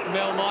finds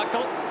Mel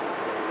Michael.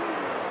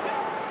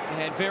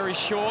 And very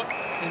short.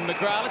 And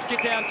McGrath, let's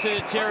get down to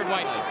Jared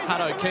Waitley.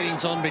 Hutto,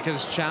 Keating's on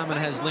because Charman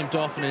has limped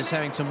off and is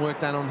having some work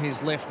done on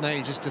his left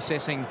knee, just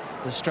assessing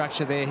the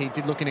structure there. He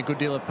did look in a good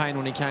deal of pain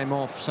when he came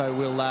off, so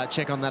we'll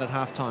check on that at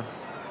half-time.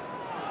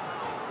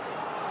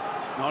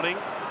 Nodding.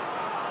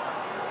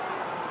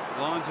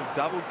 Lions have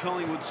doubled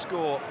Collingwood's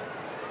score.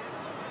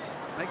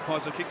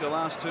 Magpies have kicked the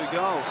last 2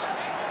 goals.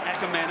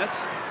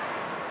 Ackermanis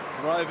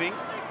roving.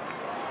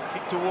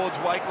 Kick towards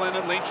Wakelin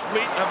and Lynch.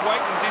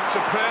 Wakelin did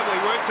superbly,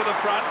 work to the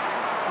front.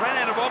 Ran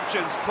out of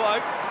options.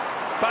 Cloak.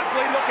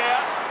 Buckley, look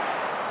out.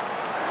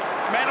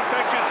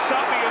 Manufactured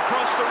something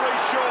across the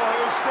Reece Shaw,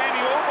 who was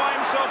standing all by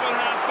himself at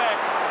half-back.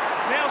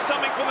 Now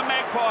something for the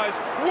Magpies.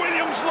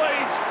 Williams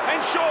leads, and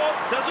Shaw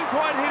doesn't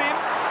quite hit him.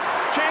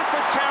 Chance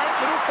for Tarrant,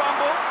 little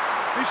fumble.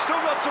 He's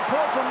still got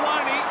support from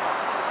Loney.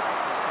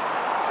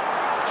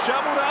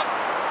 Shoveled up.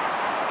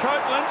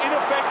 Copeland,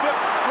 ineffective.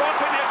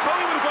 Rocker, now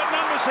Collingwood have got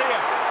numbers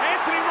here.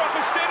 Anthony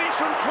Rocker steadies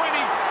from 20.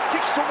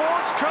 Kicks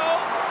towards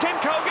Cole. Can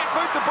Cole get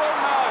boot the ball?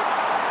 No.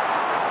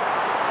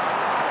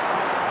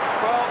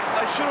 Well,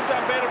 they should have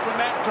done better from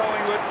that,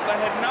 Collingwood. They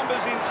had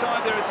numbers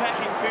inside their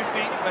attacking 50.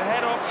 They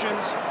had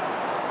options.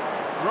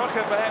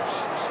 Rocker,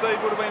 perhaps,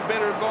 Steve, would have been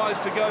better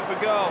advised to go for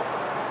goal.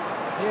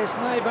 Yes,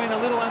 may have been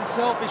a little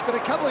unselfish, but a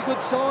couple of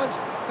good signs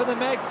for the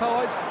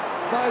Magpies.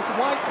 Both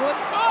Wakelin.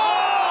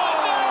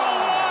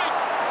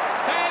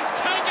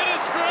 Taken a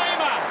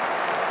screamer.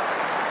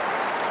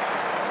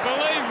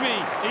 Believe me,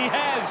 he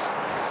has.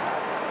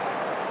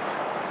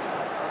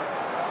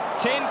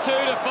 10-2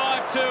 to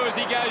 5-2 as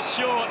he goes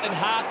short and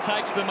Hart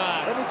takes the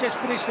mark. Let me just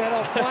finish that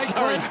off.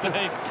 Sorry,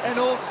 Steve. And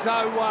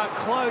also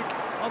Cloak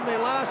on their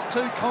last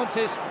 2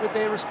 contests with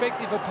their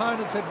respective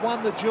opponents had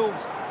won the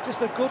duels.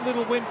 Just a good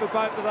little win for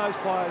both of those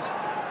players.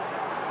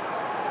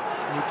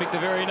 He picked a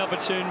very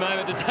inopportune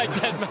moment to take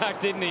that mark,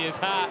 didn't he? As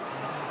Hart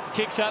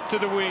kicks up to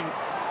the wing.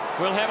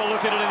 We'll have a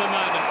look at it in a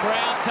moment.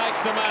 Brown takes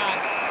the mark.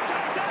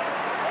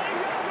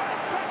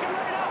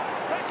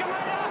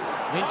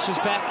 Lynch is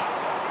back.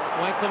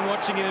 Wakelin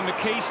watching him and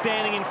McKee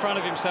standing in front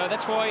of him. So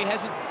that's why he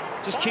hasn't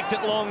just kicked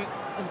it long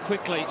and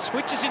quickly.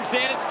 Switches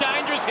instead. It's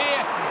dangerous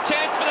here.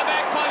 Chance for the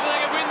Magpies. They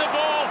can win the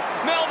ball.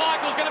 Mel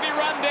Michael's going to be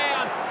run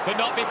down. But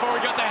not before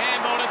he got the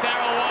handball to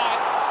Darryl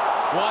White.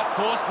 White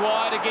forced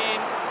wide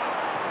again.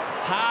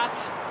 Hart.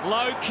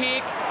 Low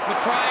kick.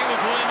 McRae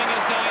was looming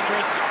as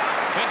dangerous.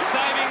 But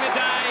saving the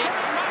day,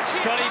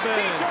 Scotty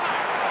Burns. 50.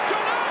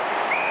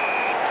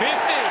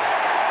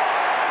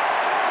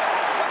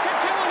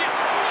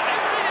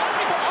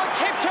 I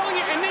kept telling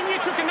you, and then you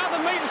took another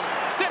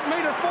step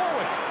metre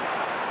forward.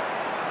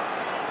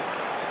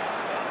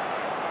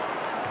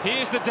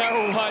 Here's the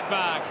Darryl White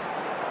mark.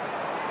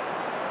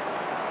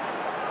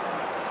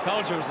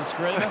 Told you it was a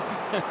screamer.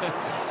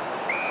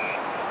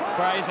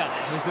 Fraser,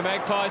 as the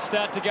Magpies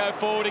start to go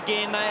forward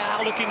again, they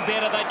are looking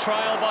better. They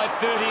trail by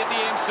 30 at the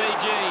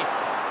MCG.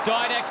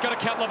 Didak's got a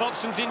couple of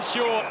options in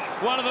short.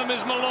 One of them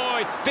is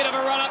Malloy. Bit of a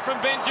run-up from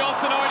Ben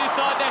Johnson, already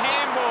side to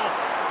handball.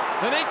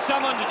 They need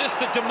someone to just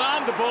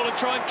demand the ball and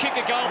try and kick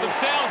a goal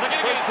themselves. They're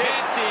going to get a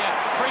chance here.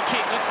 Free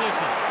kick, let's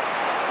listen.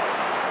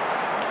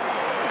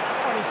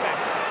 On his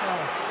back.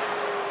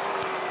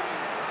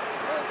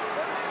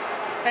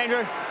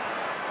 Andrew,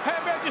 how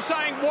about just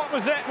saying what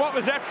was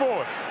that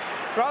for?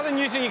 Rather than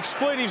using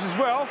expletives as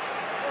well.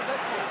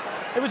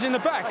 It was in the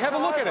back. Have a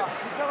look at it.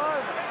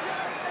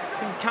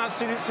 He can't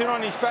sit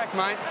on his back,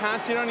 mate.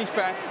 Can't sit on his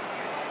back.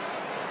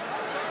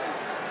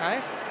 Hey?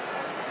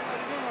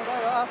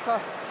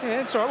 Yeah,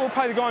 that's all right. We'll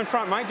pay the guy in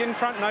front, mate. Get in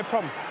front, no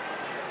problem.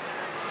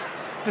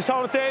 Just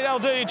hold it there. That'll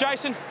do you,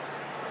 Jason.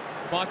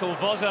 Michael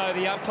Vozzo,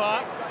 the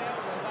umpire.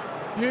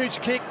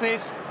 Huge kick,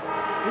 this.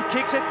 He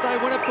kicks it. They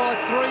win it by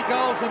 3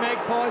 goals, the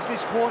Magpies,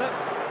 this quarter.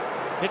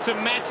 It's a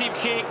massive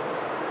kick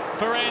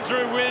for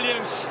Andrew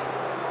Williams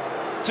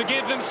to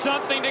give them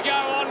something to go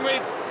on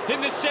with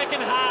in the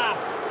second half.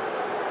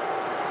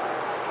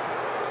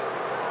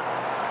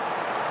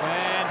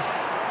 And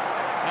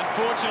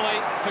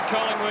unfortunately for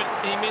Collingwood,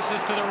 he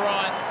misses to the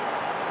right.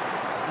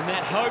 And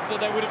that hope that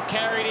they would have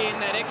carried in,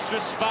 that extra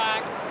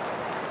spark,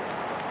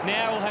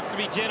 now will have to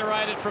be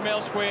generated from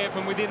elsewhere,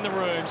 from within the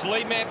rooms.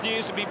 Lee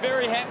Matthews would be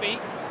very happy.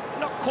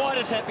 Not quite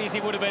as happy as he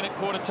would have been at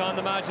quarter time,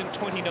 the margin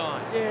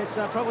 29. Yes,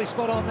 probably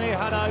spot on there,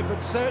 Hutto,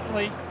 but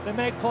certainly the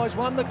Magpies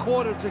won the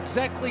quarter. It's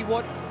exactly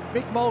what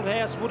Mick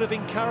Malthouse would have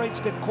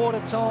encouraged at quarter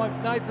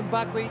time. Nathan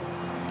Buckley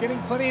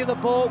getting plenty of the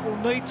ball, will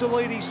need to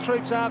lead his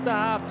troops after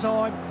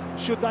half-time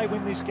should they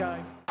win this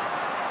game.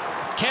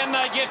 Can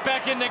they get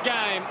back in the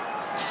game?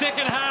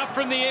 Second half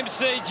from the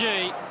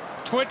MCG.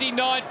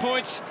 29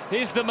 points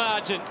is the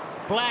margin.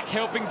 Black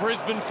helping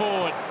Brisbane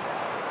forward.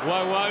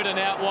 Woden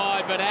out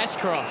wide, but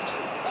Ashcroft.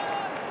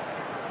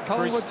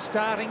 Collingwood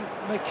starting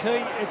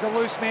McKee as a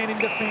loose man in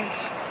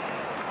defence.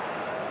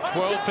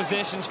 12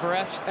 possessions for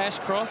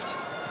Ashcroft.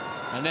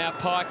 And now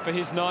Pike for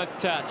his 9th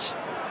touch.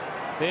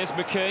 There's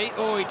McKee.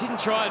 Oh, he didn't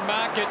try and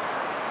mark it.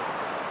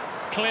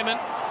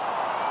 Clement.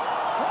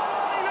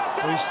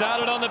 We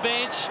started on the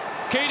bench.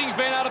 Keating's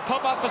been able to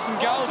pop up for some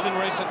goals in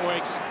recent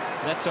weeks.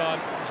 That time,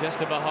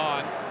 just a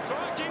behind.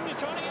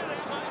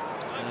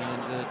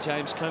 And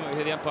James Clement, we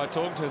hear the umpire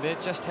talking to him there,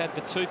 just had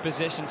the 2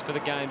 possessions for the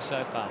game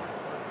so far.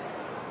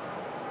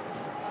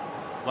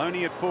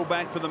 Loney at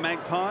fullback for the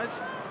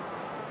Magpies.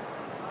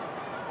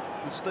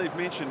 As Steve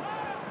mentioned,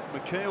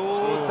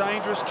 McKee,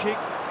 dangerous kick.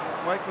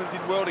 Wakeland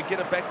did well to get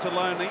it back to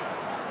Loney.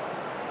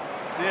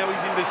 Now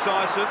he's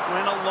indecisive,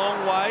 ran a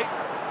long way.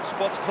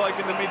 Spots Cloak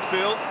in the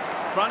midfield.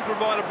 Run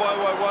provided by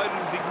Woden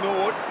is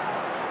ignored.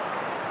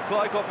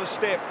 Cloak off a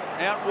step,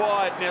 out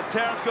wide. Now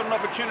Tarrant's got an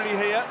opportunity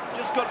here.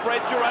 Just got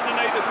Bradshaw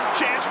underneath it.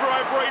 Chance for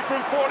O'Brien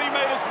from 40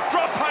 metres.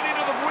 Drop punt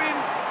into the wind.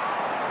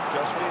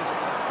 Just missed.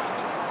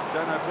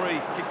 Shane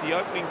O'Brien kicked the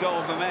opening goal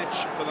of the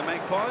match for the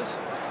Magpies.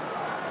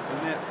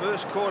 In that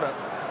first quarter,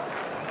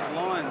 the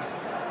Lions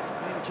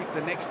then kicked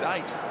the next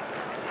 8.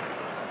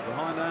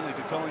 Behind only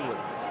to Collingwood.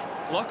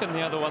 Locken,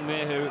 the other one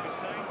there, who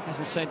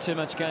hasn't seen too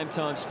much game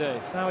time,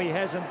 Steve. No, he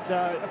hasn't.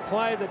 A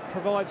player that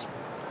provides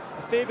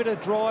a fair bit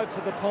of drive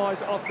for the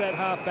Pies off that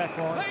half-back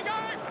line. Let him go!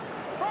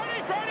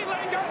 Brody, let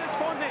him go. That's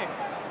fine there.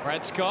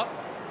 Brad Scott.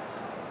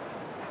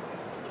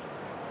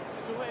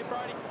 Still there,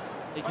 Brody.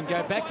 He can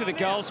go back to the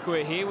goal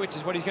square here, which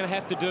is what he's going to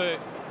have to do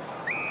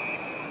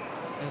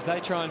as they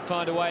try and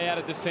find a way out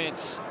of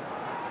defence.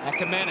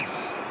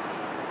 Ackermanis.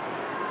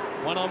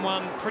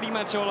 One-on-one pretty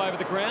much all over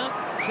the ground,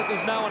 except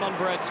there's no one on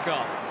Brad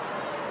Scott.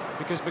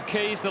 Because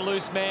McKee's the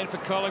loose man for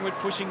Collingwood,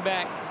 pushing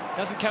back.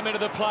 Doesn't come into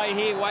the play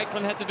here.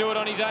 Wakeland had to do it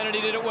on his own, and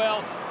he did it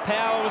well.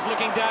 Power was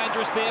looking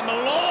dangerous there.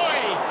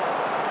 Malloy!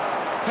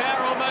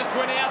 Power almost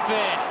went out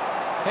there.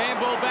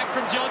 Handball back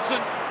from Johnson.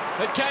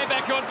 It came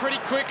back on pretty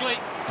quickly.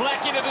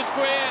 Black into the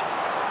square.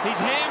 His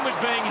hand was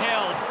being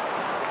held.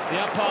 The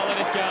umpire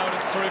let it go, and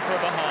it's through for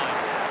a behind.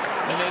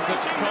 And there's a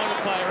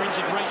Collingwood player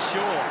injured, Reece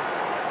Shaw,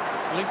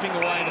 limping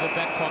away into the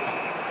back pocket.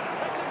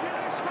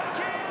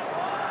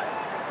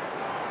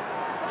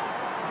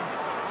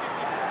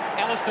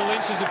 Alistair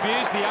Lynch has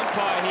abused the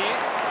umpire here,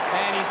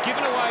 and he's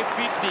given away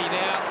 50.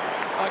 Now,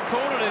 I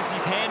called it as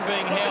his hand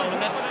being held,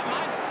 and that's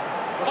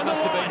what it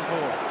must have been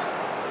for.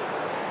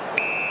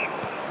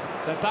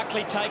 So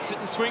Buckley takes it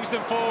and swings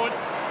them forward.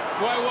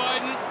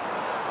 Woden.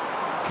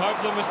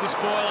 Copeland was the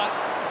spoiler.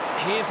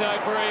 Here's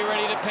O'Brien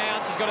ready to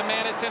pounce. He's got a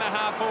man at centre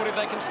half forward if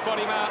they can spot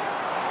him up.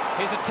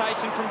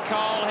 Hesitation from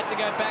Cole, had to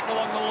go back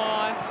along the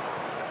line.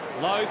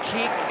 Low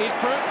kick is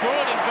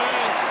good, and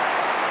Burns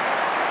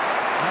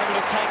able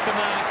to take the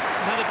mark.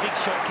 Another big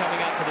shot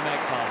coming up for the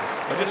Magpies.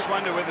 I just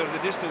wonder whether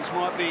the distance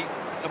might be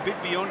a bit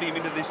beyond him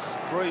into this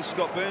breeze.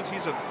 Scott Burns,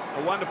 he's a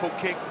wonderful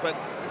kick, but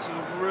this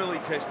will really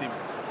test him.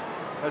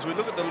 As we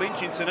look at the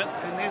Lynch incident,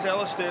 and there's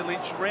Alistair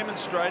Lynch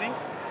remonstrating,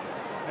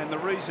 and the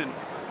reason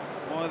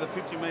why the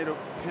 50-metre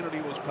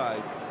penalty was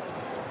paid.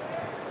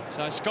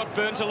 So Scott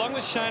Burns, along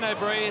with Shane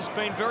O'Brien, has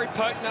been very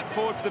potent up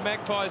forward for the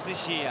Magpies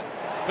this year.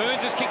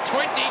 Burns has kicked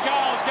 20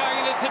 goals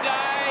going into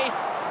today.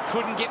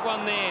 Couldn't get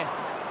one there.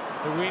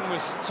 The win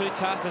was too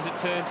tough, as it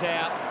turns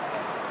out.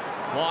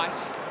 White.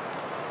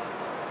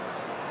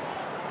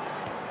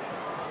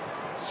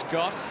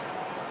 Scott.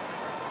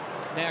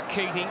 Now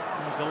Keating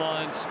as the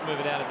Lions move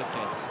it out of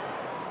defence.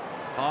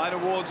 High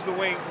towards the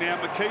wing. Now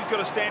McKee's got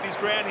to stand his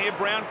ground here.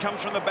 Brown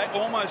comes from the back,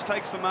 almost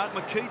takes the mark.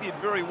 McKee did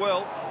very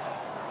well.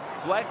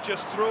 Black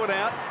just threw it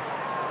out.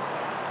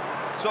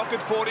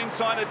 Socket forward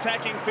inside,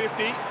 attacking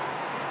 50.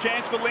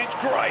 Chance for Lynch.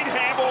 Great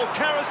handball.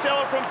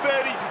 Carousella from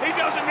 30. He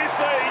doesn't miss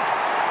these.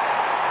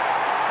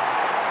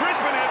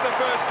 Brisbane had the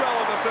first goal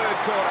of the third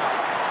quarter.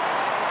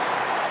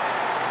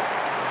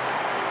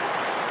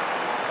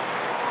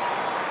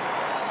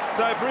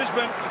 So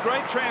Brisbane, a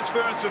great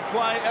transference of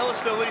play.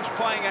 Alistair Lynch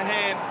playing a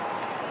hand.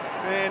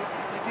 And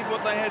they did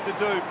what they had to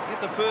do.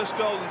 Get the first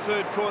goal of the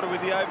third quarter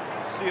with the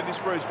oversee of this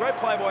breeze. Great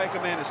play by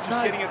Ackermanis,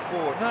 just getting it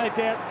forward. No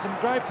doubt, some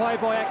great play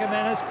by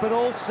Ackermanis, but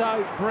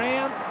also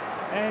Brown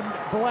and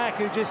Black,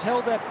 who just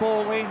held that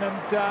ball in,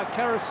 and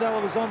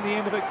Carousella was on the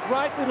end of it.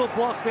 Great little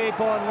block there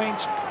by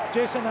Lynch.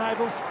 Just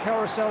enables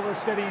Carousella to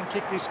steady and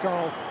kick this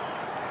goal.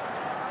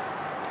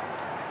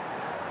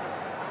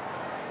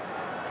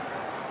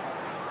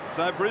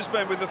 So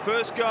Brisbane with the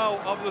first goal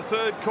of the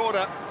third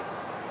quarter,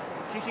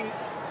 kicking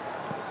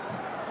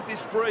with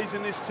this breeze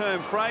in this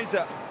term.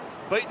 Fraser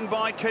beaten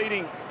by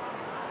Keating.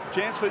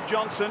 Chance for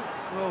Johnson.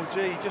 Oh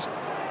gee, just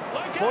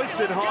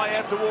hoisted high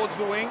out towards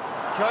the wing.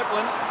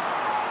 Copeland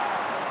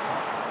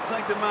didn't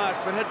take the mark,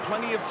 but had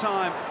plenty of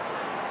time.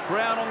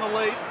 Brown on the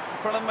lead in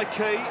front of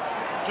McKee.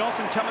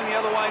 Johnson coming the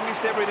other way,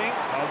 missed everything.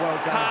 Oh, well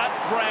done. Hart,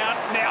 Brown,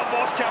 now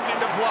Voss comes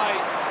into play.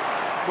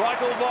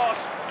 Michael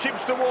Voss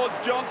chips towards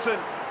Johnson.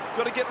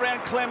 Got to get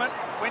round Clement,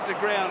 went to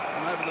ground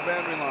and over the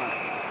boundary line.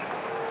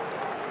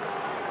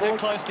 How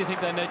close do you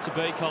think they need to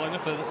be,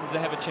 Collingwood, for them to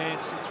have a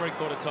chance at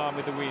three-quarter time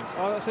with the win?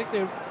 I think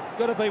they've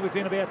got to be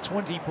within about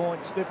 20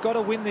 points. They've got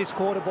to win this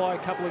quarter by a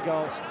couple of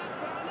goals.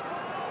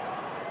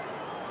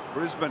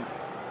 Brisbane,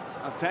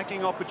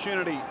 attacking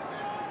opportunity.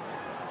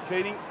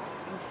 Keating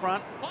in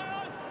front.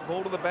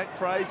 Ball to the back,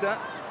 Fraser.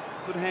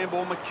 Good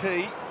handball,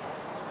 McKee.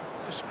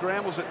 Just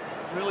scrambles it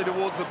really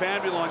towards the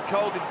boundary line.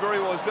 Cole did very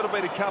well. He's got to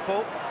beat a couple.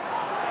 Would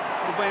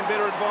have been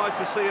better advised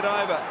to see it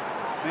over.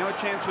 Now a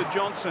chance for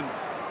Johnson.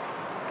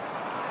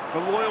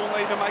 Malloy will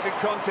need to make a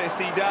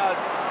contest. He does.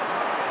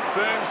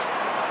 Burns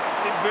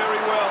did very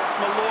well.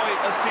 Malloy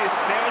assists.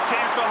 Now a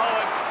chance for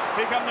Holland.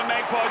 Here come the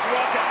Magpies.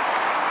 Rocker.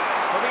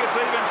 I think it's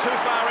even too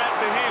far out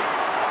for him.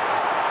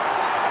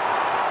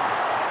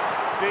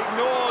 He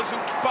ignores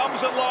and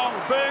bums it long.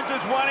 Burns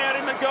has one out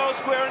in the goal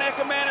square, and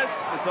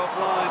Ackermanis, it's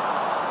offline.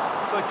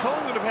 So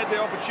Collingwood have had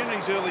their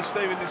opportunities early,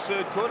 Steve, in this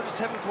third quarter, just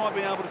haven't quite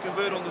been able to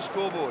convert on the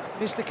scoreboard.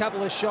 Missed a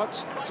couple of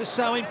shots. Just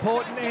so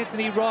important,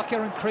 Anthony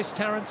Rocker and Chris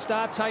Tarrant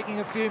start taking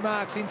a few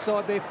marks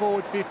inside their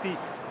forward 50.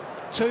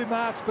 2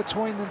 marks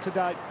between them to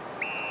date.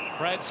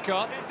 Brad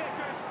Scott.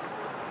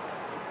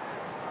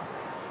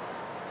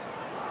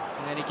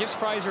 And he gives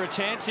Fraser a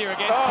chance here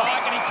against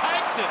Pike, and he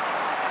takes it.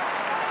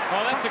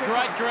 Oh, that's a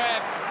great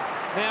grab.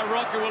 Now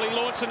Rocker, will he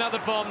launch another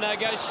bomb? No,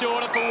 goes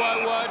shorter for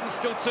Woden,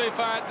 still too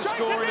far at the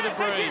score into the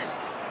breeze.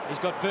 He's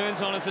got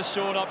Burns on as a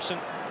short option.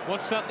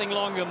 Wants something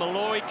longer.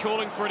 Malloy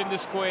calling for it in the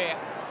square.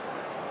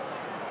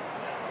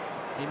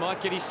 He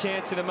might get his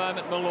chance in a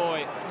moment,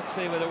 Malloy. Let's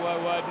see whether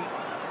Woden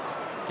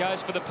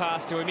goes for the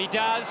pass to him. He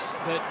does,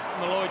 but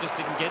Malloy just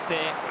didn't get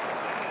there.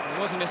 It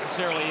wasn't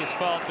necessarily his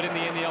fault, but in the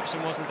end, the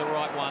option wasn't the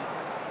right one.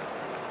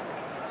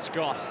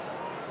 Scott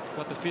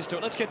got the fist to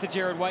it. Let's get to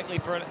Gerard Wakely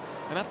for an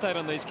update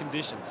on these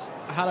conditions.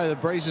 Hutto, the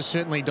breeze has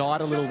certainly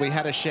died a little. We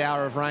had a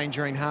shower of rain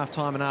during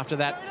halftime, and after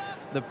that,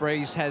 the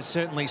breeze has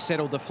certainly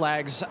settled. The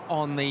flags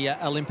on the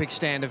Olympic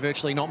stand are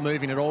virtually not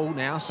moving at all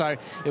now, so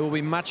it will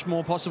be much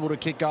more possible to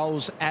kick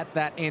goals at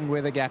that end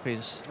where the gap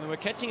is. And we're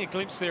catching a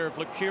glimpse there of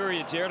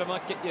Lucuria, Gerard. I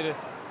might get you to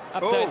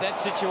update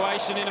that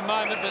situation in a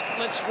moment, but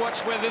let's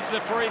watch whether this is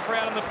a free for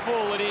out on the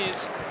full. It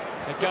is.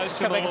 It goes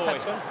to Malloy.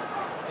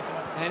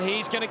 And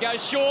he's going to go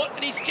short,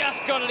 and he's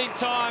just got it in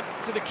time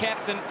to the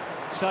captain.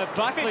 So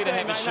Buckley to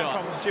have a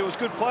shot. It was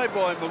good play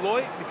by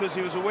Malloy because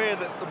he was aware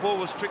that the ball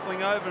was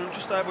trickling over and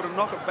just able to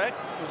knock it back.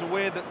 He was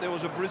aware that there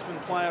was a Brisbane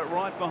player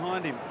right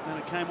behind him, and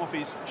it came off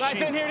his shin.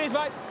 Nathan, here it is,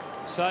 mate.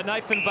 So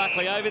Nathan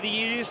Buckley, over the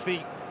years, the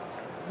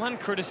one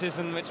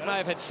criticism which may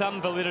have had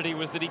some validity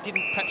was that he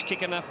didn't perhaps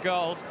kick enough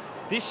goals.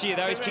 This year,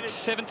 though, he's kicked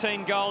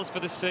 17 goals for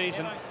the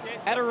season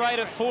at a rate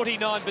of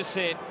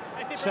 49%.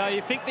 So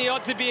you think the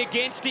odds would be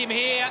against him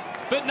here,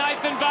 but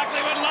Nathan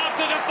Buckley would love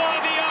to defy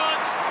the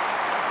odds.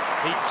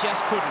 He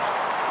just couldn't.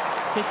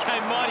 He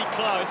came mighty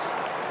close.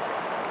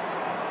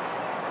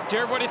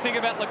 Jared, what do you think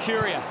about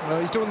Lucuria? Well,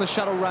 he's doing the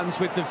shuttle runs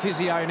with the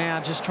physio now,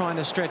 just trying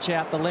to stretch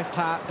out. The left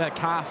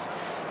calf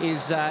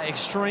is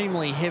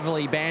extremely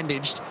heavily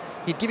bandaged.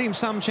 He'd give him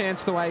some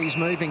chance the way he's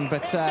moving,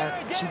 but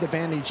the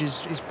bandage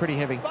is pretty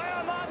heavy.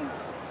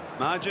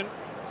 Margin,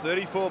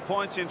 34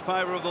 points in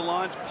favour of the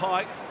Lions.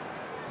 Pike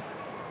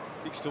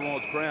kicks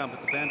towards Brown, but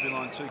the boundary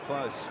line too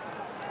close.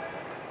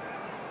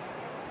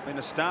 Been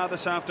a star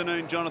this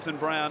afternoon, Jonathan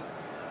Brown.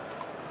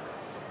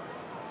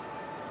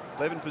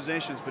 11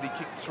 possessions, but he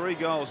kicked 3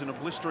 goals in a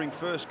blistering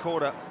first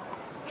quarter,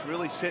 which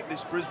really set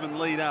this Brisbane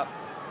lead up.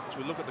 As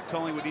we look at the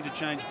Collingwood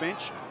interchange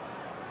bench,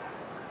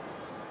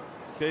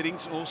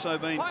 Keating's also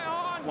been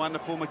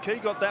wonderful.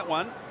 McKee got that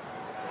one.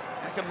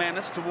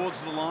 Ackermanis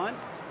towards the line.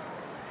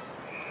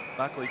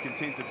 Buckley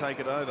content to take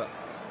it over.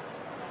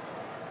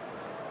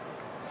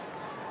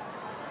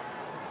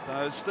 So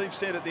as Steve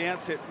said at the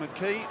outset,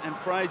 McKee and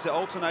Fraser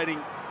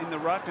alternating in the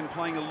ruck and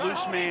playing a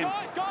loose man.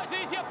 Guys,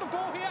 easy off the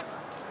ball here.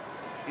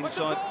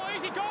 Inside.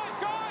 Easy,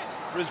 guys.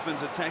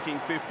 Brisbane's attacking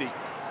 50.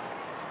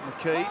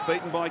 McKee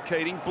beaten by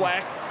Keating.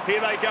 Black, here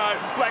they go.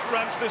 Black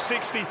runs to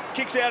 60,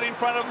 kicks out in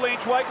front of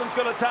Lynch. Wakeland's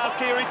got a task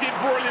here. He did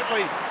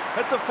brilliantly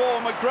at the 4.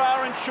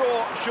 McGrath and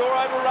Shaw. Shaw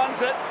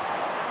overruns it.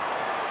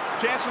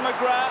 Chance for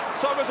McGrath.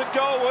 Soggers at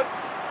Goldwood.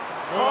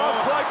 Oh,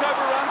 Cloak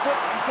overruns it.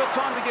 He's got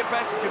time to get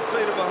back and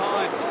concede it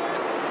behind.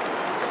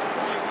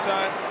 So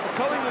the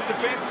Collingwood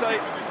defence, they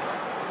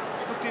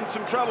looked in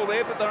some trouble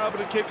there, but they're able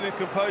to keep their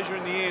composure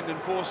in the end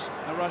and force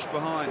a rush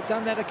behind. They've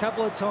done that a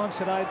couple of times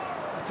today.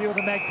 A few of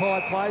the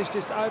Magpie players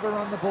just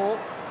overrun the ball.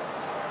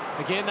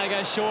 Again, they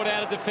go short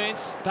out of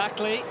defence.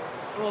 Buckley,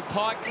 well,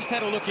 Pike just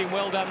had a look in.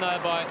 Well done, though,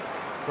 by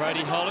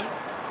Brady Holland.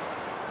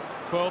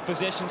 12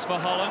 possessions for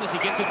Holland as he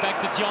gets it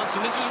back to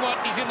Johnson. This is what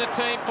he's in the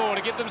team for,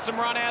 to give them some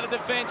run out of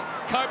defence.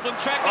 Copeland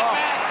tracked it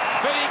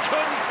back, but he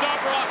couldn't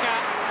stop Rocker.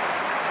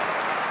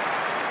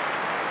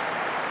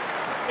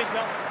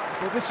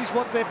 Well, this is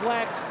what they've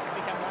lacked.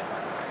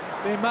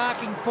 They're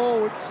marking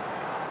forwards.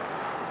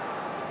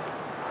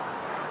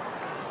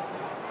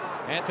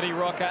 Anthony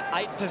Rocker,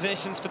 8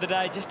 possessions for the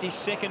day, just his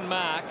second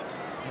mark.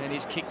 And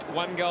he's kicked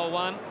 1 goal,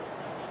 1.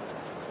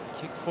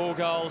 Kicked 4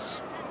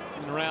 goals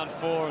in round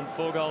 4 and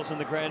 4 goals in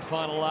the grand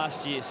final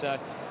last year. So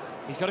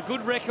He's got a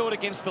good record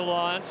against the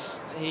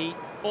Lions. He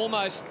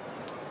almost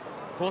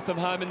brought them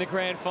home in the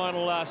grand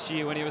final last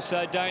year when he was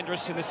so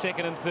dangerous in the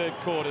second and third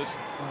quarters.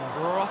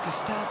 Rocker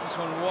starts this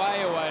one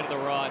way away to the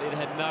right. It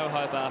had no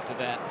hope after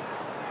that.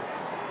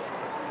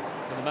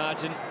 And the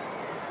margin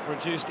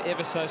reduced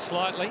ever so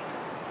slightly.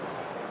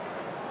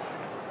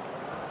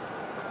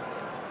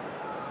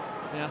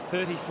 Now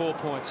 34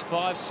 points,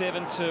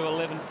 5-7 to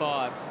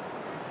 11-5.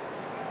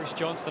 Chris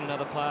Johnston,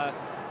 another player,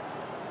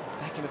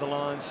 back into the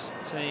Lions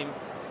team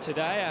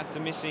today after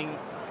missing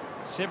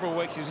several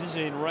weeks. He was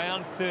injured in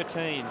round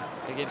 13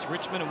 against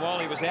Richmond, and while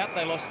he was out,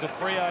 they lost to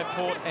Freo,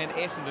 Port and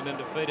Essendon and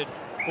defeated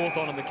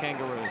Hawthorn and the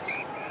Kangaroos.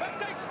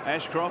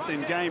 Ashcroft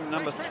in game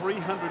number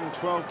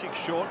 312, kick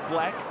short,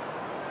 Black.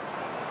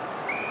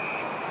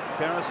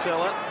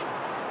 Carosella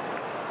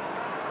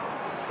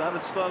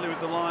started slowly with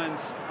the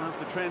Lions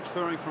after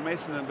transferring from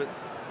Essendon, but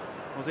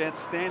was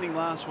outstanding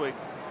last week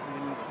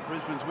in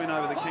Brisbane's win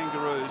over the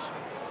Kangaroos.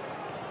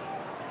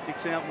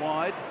 Kicks out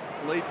wide,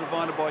 lead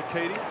provided by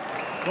Keating.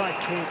 Great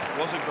kick.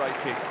 Was a great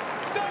kick.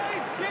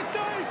 Steve! Yes,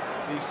 Steve!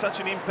 He's such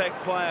an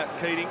impact player,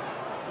 Keating,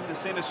 in the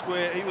centre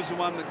square. He was the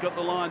one that got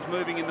the Lions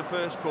moving in the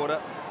first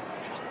quarter.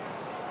 Just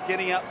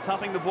getting up,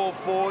 thumping the ball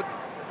forward,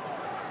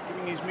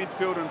 giving his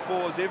midfield and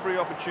forwards every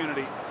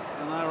opportunity,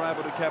 and they were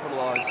able to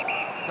capitalise.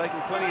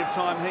 Taking plenty of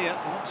time here,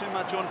 not too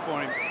much on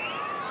for him.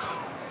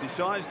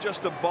 Decides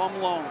just to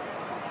bomb long.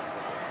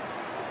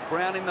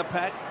 Brown in the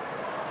pack,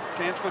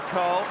 chance for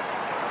Cole.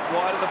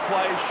 Wide of the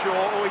play is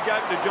Shaw. Oh, he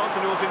gave it to Johnson,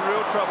 who was in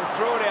real trouble.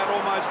 Threw it out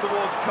almost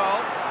towards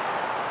Cole.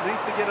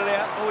 Needs to get it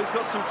out. Oh, he's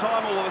got some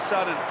time all of a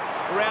sudden.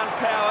 Around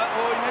Power.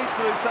 Oh, he needs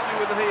to do something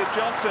with it here.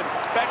 Johnson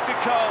back to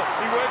Cole.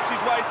 He works his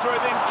way through,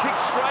 then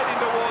kicks straight in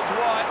towards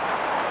White.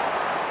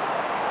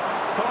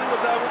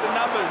 Collingwood though with the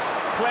numbers.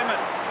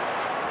 Clement.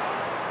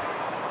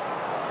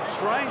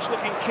 Strange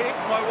looking kick.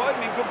 My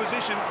Woden in good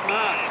position.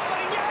 Marks.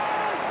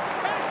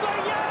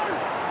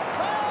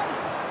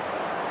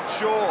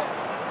 Shaw.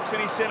 Can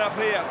he set up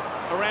here?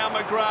 Around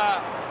McGrath.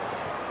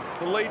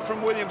 The lead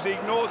from Williams. He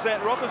ignores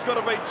that. Rocker's got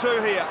to beat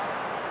two here.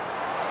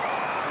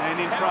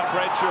 And in front,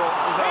 Bradshaw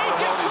was able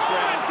to hold his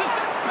ground. It's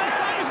the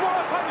same as what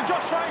I played to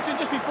Josh Fraser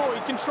just before.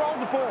 He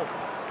controlled the ball.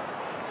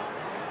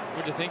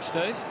 What do you think,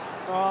 Steve?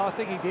 Oh, I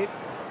think he did.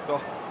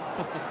 Oh.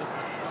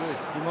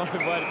 You might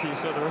have waited till you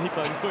saw the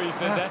replay before you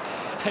said that.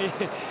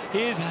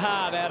 He is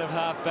hard out of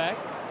half-back.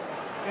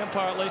 The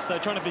umpire, at least, though,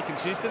 trying to be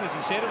consistent. As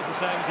he said, it was the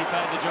same as he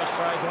paid to Josh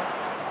Fraser.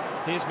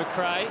 Here's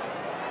McRae.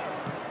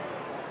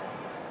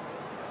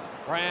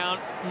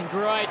 Brown in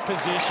great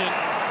position.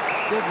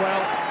 Did well.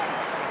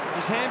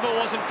 His handball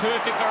wasn't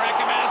perfect for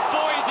Ackermanis.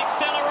 Boy, his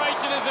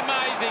acceleration is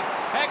amazing.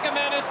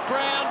 Ackermanis,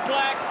 Brown,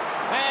 Black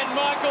and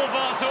Michael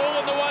Voss all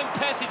in the one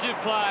passage of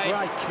play.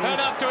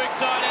 Enough to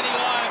excite any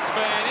Lions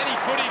fan, any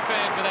footy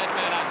fan for that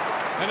matter.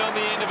 And on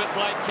the end of it,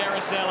 Blake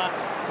Carosella,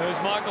 who, as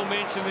Michael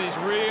mentioned, is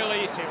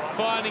really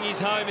finding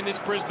his home in this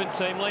Brisbane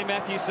team. Lee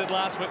Matthews said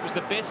last week was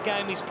the best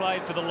game he's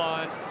played for the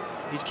Lions.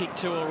 He's kicked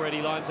two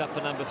already, lines up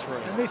for number 3.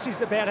 And this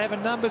is about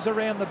having numbers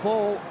around the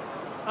ball.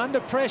 Under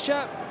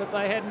pressure, but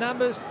they had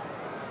numbers.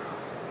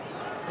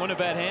 Wasn't a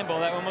bad handball,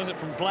 that one, was it?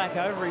 From Black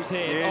over his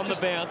head on the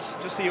bounce.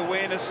 Just the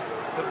awareness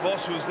that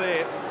Voss was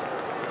there.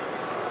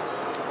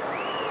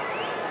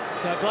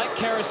 So Blake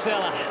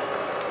Carosella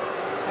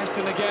has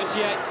to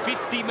negotiate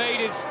 50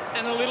 metres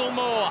and a little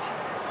more.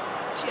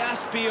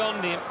 Just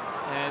beyond him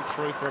and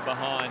through for a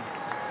behind.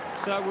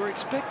 So we're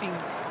expecting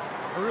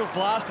a real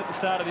blast at the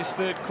start of this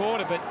third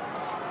quarter, but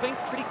it's been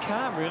pretty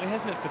calm, really,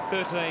 hasn't it, for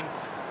 13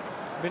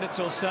 minutes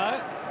or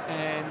so.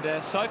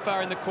 And so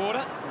far in the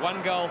quarter,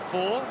 1 goal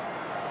for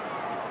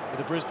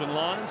the Brisbane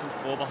Lions and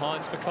 4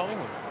 behinds for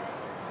Collingwood.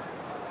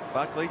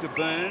 Buckley to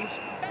Burns.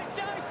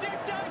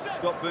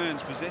 Scott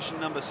Burns, possession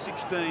number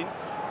 16.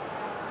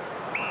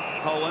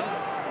 Holland.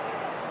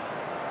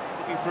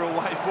 Looking for a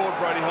way forward,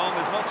 Brody Holland.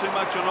 There's not too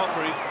much on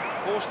offer. He's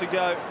forced to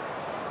go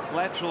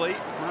laterally.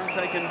 Run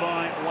taken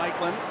by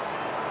Wakeland.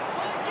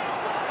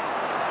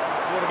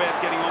 Thought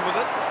about getting on with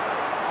it.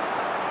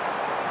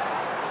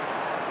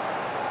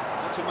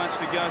 Not too much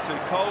to go to.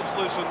 Cole's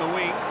loose on the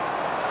wing.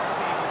 I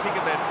think he can kick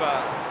it that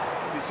far.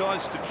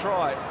 Decides to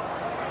try.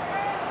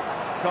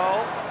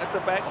 Cole at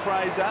the back,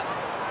 Fraser.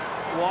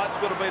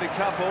 White's got to beat a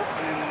couple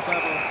and is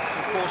able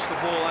to force the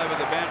ball over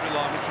the boundary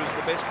line, which was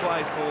the best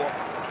play for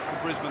the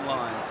Brisbane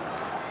Lions.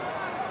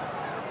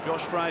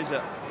 Josh Fraser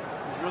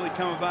has really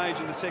come of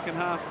age in the second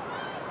half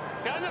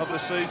of the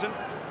season.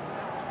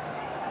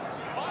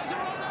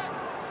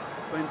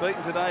 Been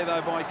beaten today, though,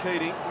 by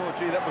Keating. Oh,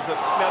 gee, that was a...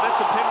 Now, that's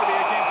a penalty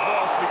against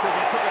Voss because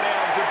he took it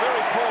out. It was a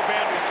very poor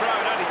boundary throw.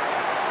 It only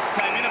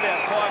came in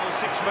about 5 or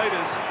 6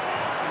 metres.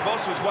 And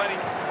Voss was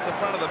waiting at the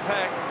front of the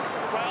pack.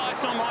 Well,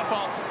 it's not my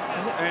fault.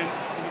 And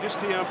you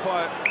just hear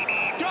umpire...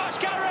 Josh,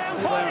 go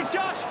around, please,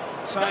 Josh!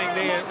 Saying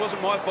there, it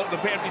wasn't my fault. The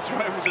boundary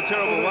throw was a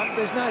terrible one.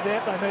 There's no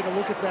doubt they need to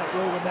look at that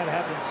rule when that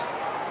happens.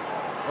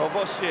 Well,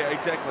 Voss, yeah,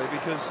 exactly,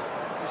 because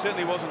he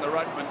certainly wasn't the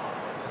ruckman.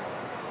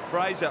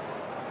 Fraser.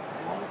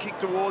 Long kick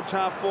towards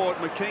half forward.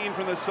 McKean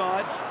from the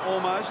side,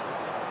 almost.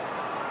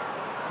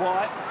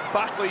 White,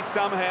 Buckley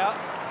somehow.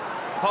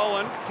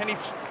 Holland, can he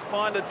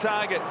find a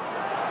target?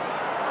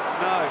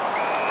 No.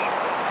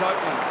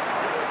 Copeland.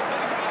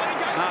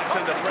 Marks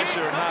under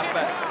pressure at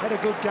half-back. Had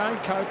a good game,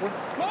 Copeland.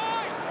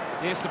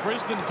 Yes, the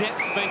Brisbane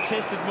depth's been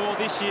tested more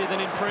this year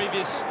than in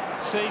previous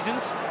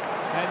seasons.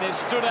 And they've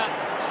stood up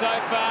so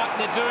far,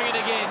 and they're doing it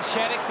again.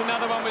 Shattuck's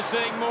another one we're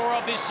seeing more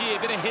of this year. A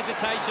bit of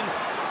hesitation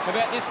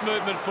about this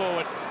movement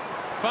forward.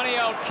 Funny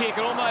old kick.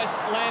 It almost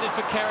landed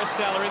for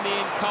Carousella. In the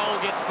end, Cole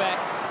gets back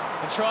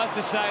and tries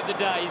to save the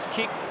day. His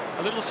kick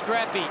a little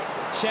scrappy.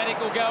 Shattuck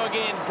will go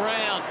again.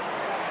 Brown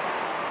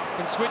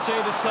can switch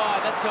either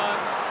side. That time,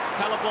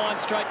 colourblind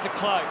straight to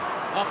Cloak.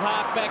 Off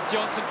half-back,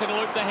 Johnson can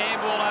loop the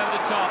handball over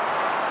the top.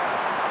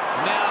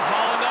 Now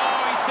Holland,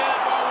 oh, he's set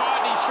up well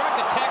wide, and he struck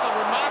the tackle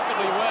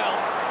remarkably well.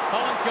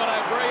 Holland's got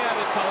O'Brien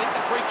over the top. I think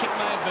the free kick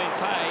may have been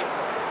paid.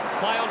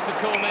 Play on's the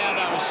call now,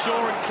 though, as Shaw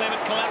and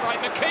Clement collaborate.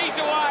 McKee's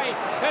away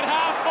at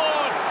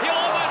half-forward. He'll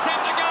almost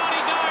have to go on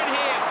his own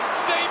here.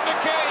 Steve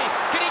McKee,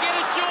 can he get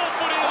a sure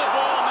foot into the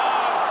ball? No.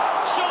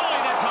 Surely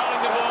that's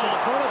holding the ball. That's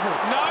incredible.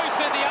 No,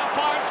 said the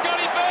umpire, and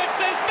Scotty Burst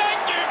says,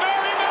 thank you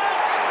very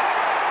much.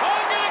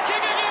 I'm going to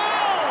kick a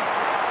goal.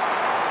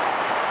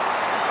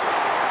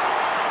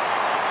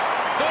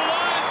 The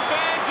Lions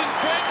fans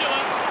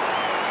incredulous.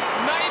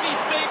 Maybe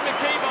Steve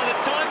McKee, by the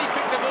time he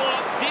picked the ball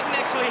up, didn't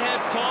actually have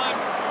time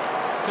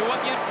to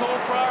what you'd call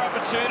prior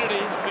opportunity,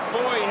 but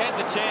boy, he had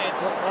the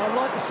chance. Well, I'd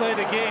like to see it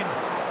again.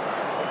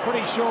 I'm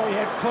pretty sure he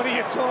had plenty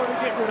of time to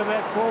get rid of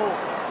that ball.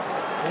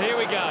 Here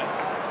we go.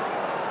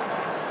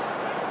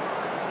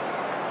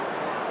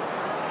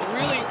 It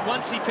really,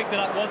 once he picked it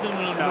up, wasn't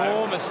an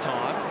enormous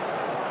time,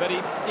 but he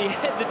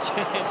had the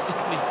chance,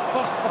 didn't he?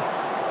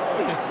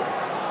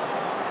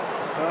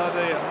 Oh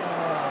dear.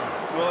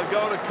 Well, a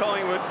goal to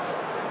Collingwood.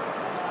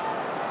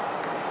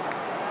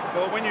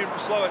 Well, when you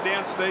slow it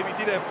down, Steve, he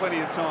did have plenty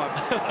of time.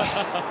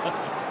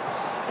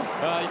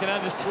 You can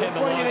understand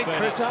the What do you Lions think, being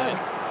Chris? upset.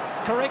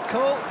 Correct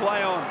call? Play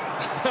on.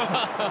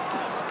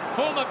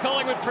 Former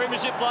Collingwood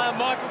Premiership player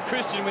Michael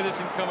Christian with us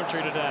in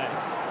commentary today.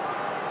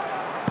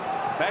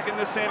 Back in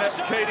the centre,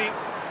 Keating.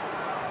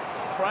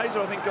 Fraser,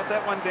 I think, got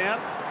that one down.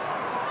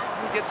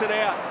 He gets it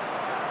out.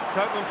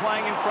 Copeland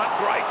playing in front.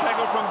 Great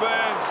tackle from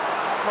Burns.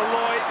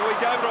 Malloy, he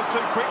gave it off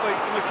too quickly.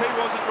 McKee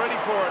wasn't ready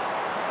for it.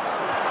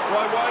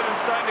 Woden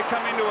starting to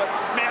come into it.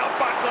 Now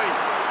Buckley.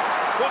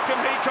 What can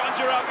he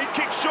conjure up? He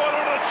kicks short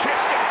onto the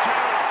chest of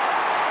Tarrant.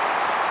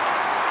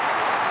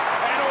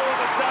 And all of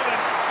a sudden,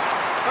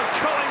 the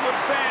Collingwood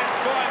fans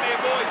find their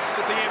voice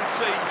at the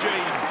MCG.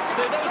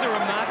 Steve, that was a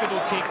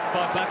remarkable kick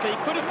by Buckley. He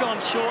could have gone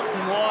short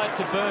and wide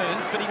to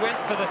Burns, but he went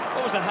for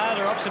what was a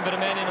harder option, but a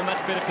man in a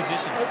much better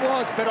position. It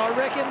was, but I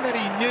reckon that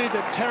he knew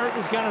that Tarrant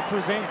was going to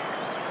present.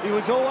 He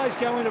was always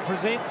going to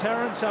present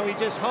Tarrant, so he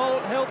just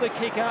held the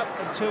kick up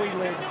until he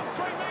led.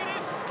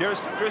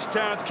 Chris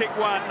Tarrant's kick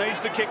one, needs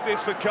to kick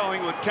this for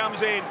Collingwood.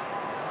 Comes in,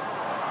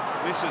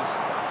 misses.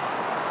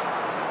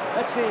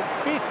 That's their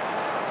fifth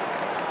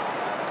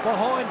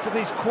behind for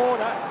this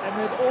quarter, and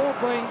they've all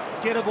been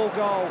gettable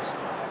goals.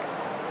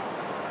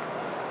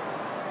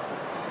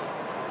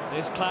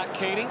 There's Clark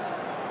Keating.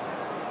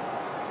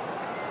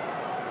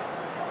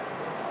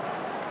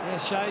 Yeah,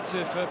 shades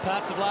of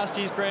parts of last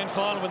year's grand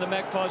final when the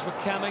Magpies were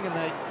coming and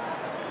they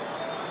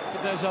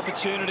had those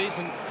opportunities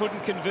and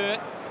couldn't convert.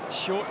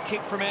 Short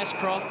kick from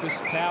Ashcroft as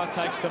Power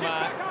takes the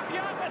mark.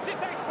 It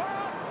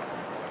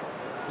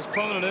was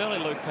prominent early,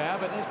 Luke Power,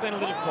 but has been a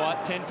little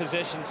quiet. 10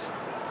 possessions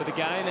for the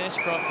game.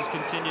 Ashcroft has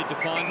continued to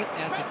find it.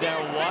 Out to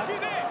Darryl White.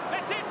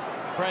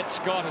 Brad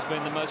Scott has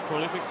been the most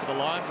prolific for the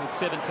Lions with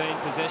 17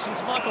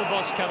 possessions. Michael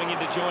Voss coming in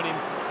to join him.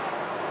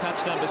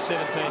 Touch number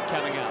 17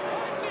 coming up.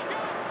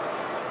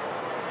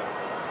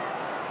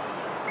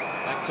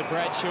 Back to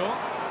Bradshaw.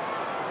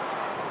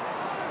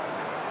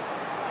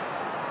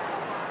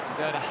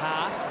 Go to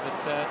Hart,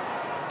 but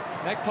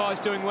Magpies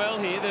doing well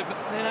here. They've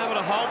been able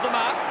to hold them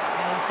up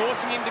and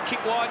forcing him to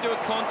kick wide to a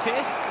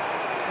contest.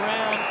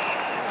 Brown,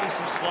 there's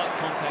some slight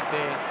contact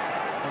there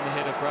on the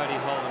head of Brody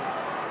Holland.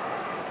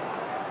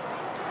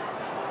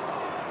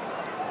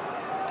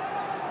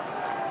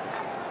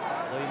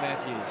 Lee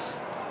Matthews.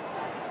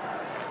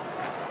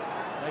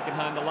 Taking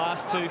home the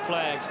last two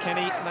flags. Can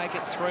he make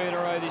it 3 in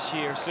a row this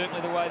year? Certainly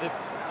the way they've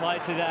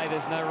played today,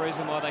 there's no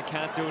reason why they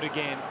can't do it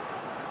again.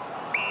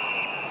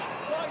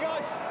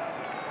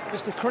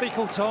 Just a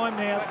critical time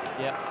now.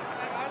 Yep.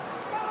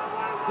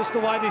 Just the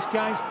way this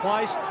game's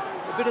placed.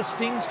 A bit of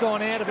sting's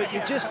gone out of it.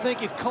 You just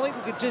think if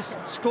Collingwood could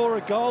just score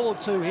a goal or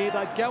two here,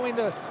 they'd go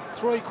into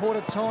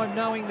three-quarter time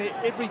knowing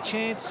that every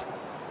chance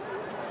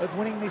of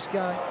winning this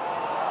game.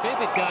 A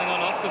bit going on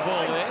off the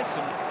ball there.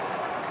 Some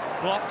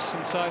blocks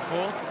and so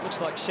forth. It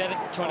looks like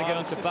Shattuck trying to get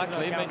onto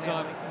Buckley.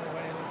 Meantime,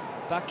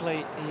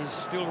 Buckley is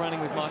still running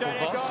with Michael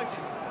Voss.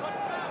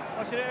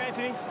 Watch it there,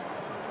 Anthony.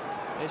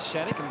 There's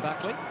Shattuck and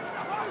Buckley.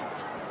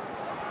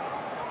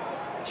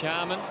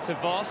 Charman to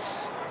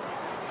Voss.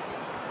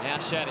 Now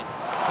Shattuck.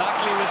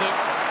 Buckley with a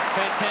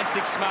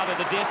fantastic smother.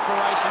 The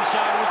desperation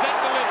shown. Was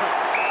that deliberate?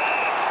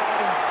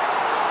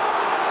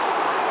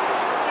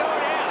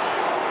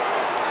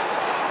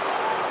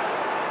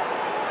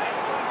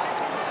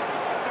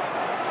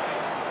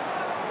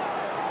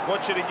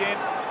 Watch it again.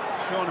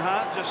 Sean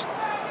Hart just...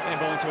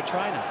 Handball into a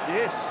trainer.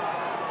 Yes.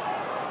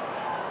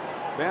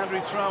 Boundary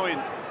throw in.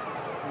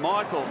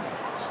 Michael.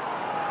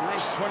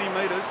 Nice 20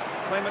 metres.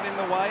 Clement in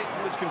the way.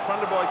 He was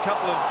confronted by a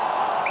couple of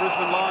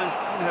Brisbane Lions.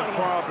 Didn't have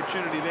prior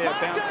opportunity there.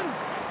 Bounce.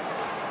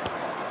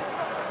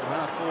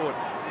 Half forward.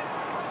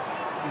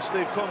 And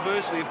Steve,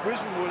 conversely, if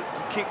Brisbane were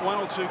to kick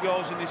 1 or 2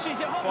 goals in this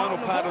final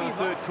part of the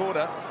third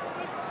quarter,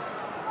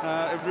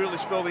 it would really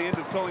spell the end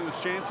of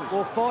Collingwood's chances.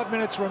 Well, 5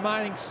 minutes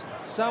remaining.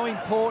 So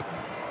important,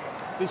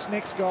 this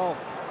next goal.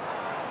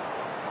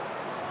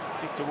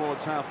 Kick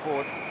towards half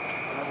forward,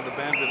 over the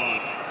boundary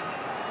lines.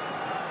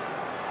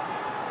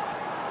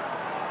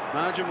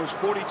 Margin was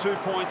 42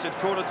 points at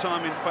quarter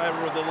time in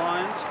favour of the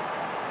Lions.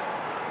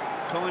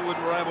 Collingwood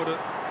were able to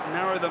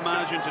narrow the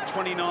margin to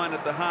 29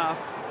 at the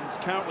half. It's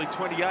currently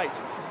 28.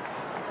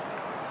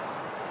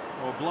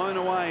 Well, blown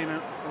away in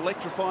an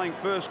electrifying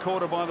first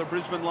quarter by the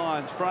Brisbane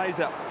Lions.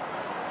 Fraser.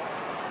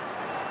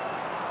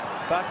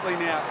 Buckley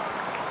now.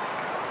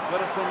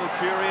 Got it from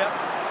Lucuria.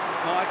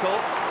 Michael.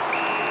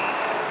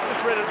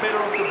 Just read it better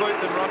off the boot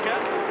than Rocker.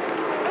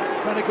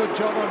 Done a good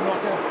job on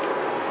Rocker.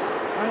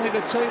 Only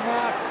the 2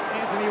 marks,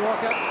 Anthony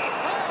Rocker.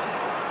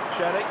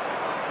 Shattuck.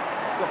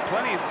 Got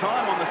plenty of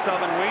time on the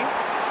southern wing.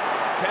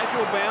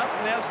 Casual bounce,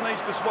 now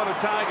needs to spot a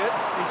target.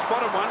 He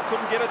spotted one,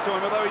 couldn't get it to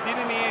him, although he did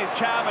in the end.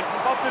 Charman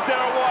off to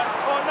Darryl White.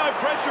 Oh, no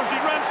pressure as he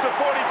runs to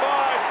 45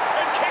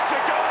 and kicks a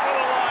goal for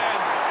the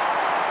Lions.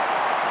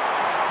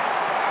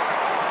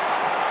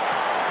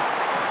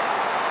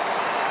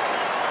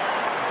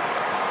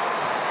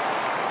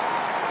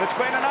 It's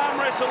been an arm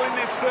wrestle in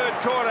this third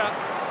quarter.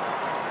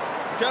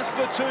 Just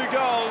the 2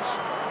 goals.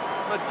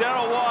 But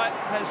Darryl White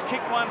has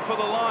kicked one for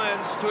the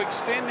Lions to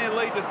extend their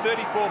lead to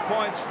 34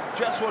 points,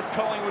 just what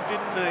Collingwood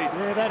didn't need.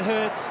 Yeah, that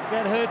hurts.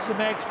 That hurts the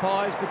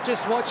Magpies. But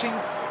just watching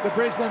the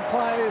Brisbane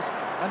players,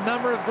 a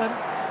number of them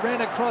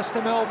ran across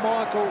to Mel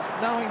Michael,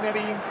 knowing that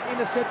he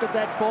intercepted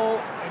that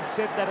ball and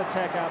set that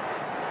attack up.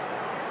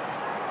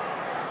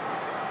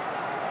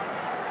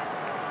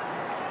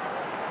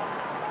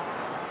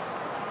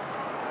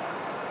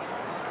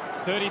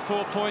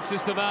 .34 points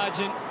is the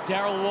margin.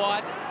 Darryl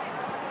White.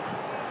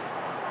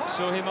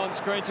 Saw him on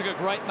screen, took a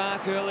great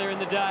mark earlier in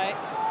the day.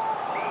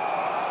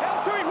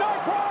 Held to him, no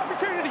prior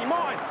opportunity,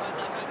 mine.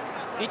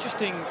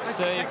 Interesting,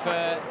 Steve,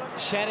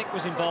 Shattuck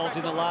was involved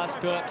in the last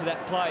build-up to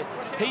that play.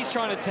 He's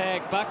trying to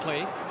tag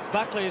Buckley.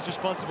 Buckley is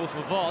responsible for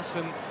Voss,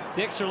 and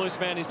the extra loose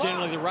man is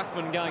generally the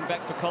ruckman going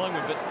back for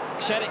Collingwood. But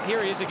Shattuck,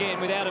 here he is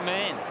again without a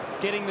man,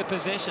 getting the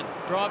possession,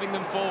 driving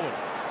them forward.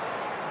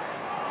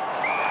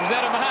 Was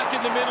that a mark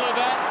in the middle of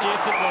that?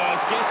 Yes, it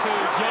was. Guess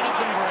who?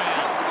 Jonathan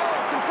Brown.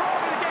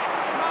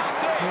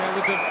 Yeah,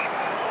 with a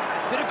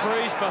bit of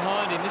breeze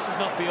behind him, this is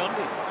not beyond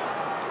him.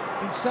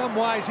 In some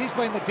ways, he's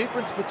been the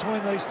difference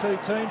between these 2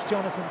 teams,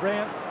 Jonathan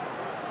Brown.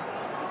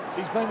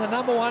 He's been the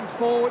 #1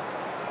 forward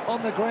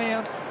on the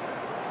ground,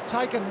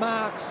 taken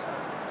marks.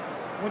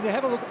 When you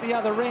have a look at the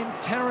other end,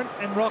 Tarrant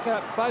and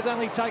Rocker both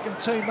only taken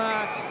 2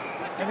 marks.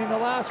 And in the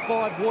last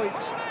 5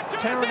 weeks,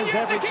 Tarrant has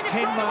averaged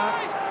 10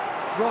 marks.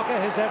 Rocker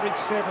has averaged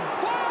 7.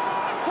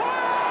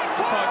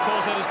 Umpire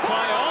calls that as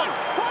play on.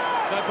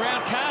 So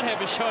Brown can't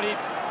have a shot.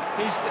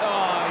 His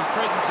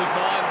presence of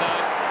mind,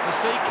 though, to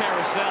see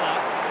Carousella.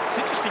 It's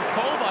an interesting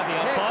call by the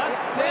umpire.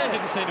 Brown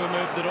didn't seem to have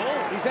moved at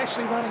all. He's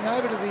actually running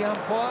over to the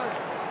umpire.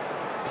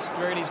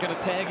 He's going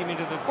to tag him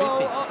into the 50.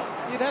 Well,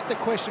 you'd have to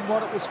question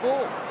what it was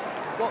for,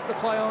 what the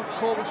play on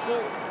call was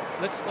for.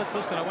 Let's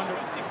listen. I wonder.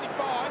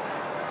 65.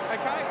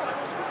 Okay.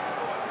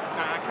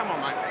 Nah, come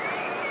on, mate.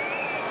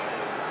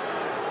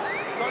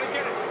 Got to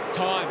get it.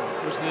 Time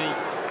was the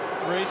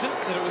reason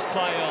that it was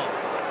play on.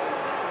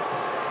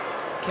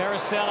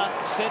 Carousella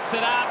sets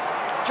it up,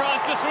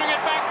 tries to swing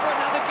it back for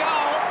another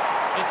goal.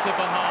 It's a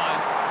behind.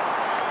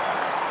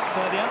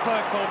 So the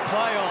umpire called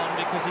play on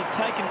because he'd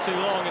taken too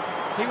long, and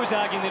he was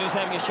arguing that he was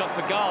having a shot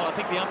for goal. I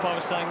think the umpire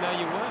was saying, no,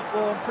 you weren't.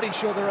 Well, I'm pretty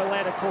sure they're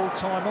allowed to call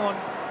time on.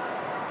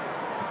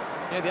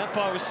 Yeah, the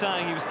umpire was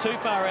saying he was too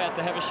far out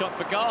to have a shot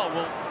for goal.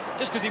 Well,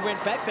 just because he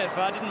went back that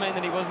far didn't mean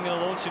that he wasn't going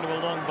to launch into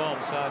a long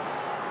bomb. So,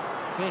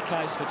 fair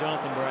case for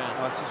Jonathan Brown.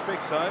 I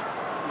suspect so.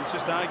 He was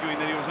just arguing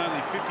that he was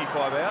only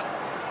 55 out.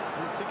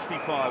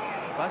 65.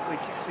 Buckley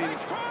kicks in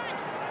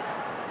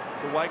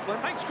to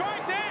Wakeland. Thanks,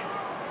 Craig, there.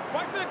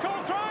 Wait for the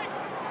call, Craig.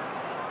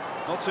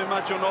 Not too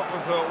much on offer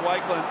for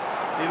Wakeland.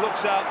 He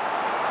looks up.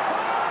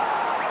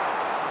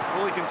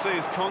 All he can see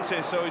is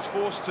contest, so he's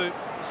forced to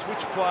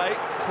switch play.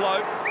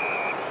 Cloak,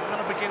 run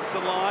up against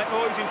the line.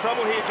 Oh, he's in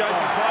trouble here,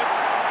 Jason Cloak.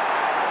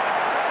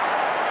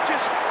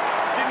 Just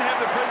didn't have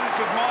the presence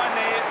of mind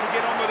there to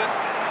get on with it.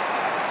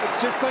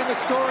 It's just been the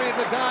story of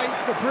the day.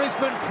 The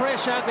Brisbane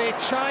pressure, their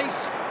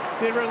chase,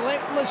 their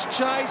relentless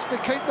chase to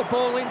keep the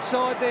ball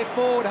inside their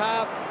forward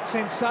half.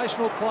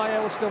 Sensational play,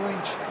 Alistair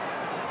Lynch.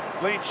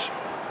 Lynch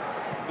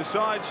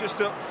decides just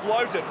to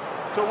float it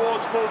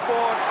towards full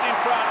forward in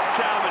front of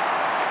Charman.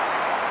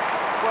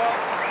 Well,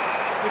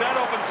 you don't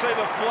often see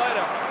the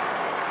floater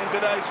in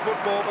today's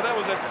football, but that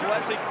was a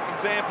classic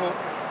example.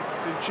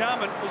 And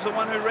Charman was the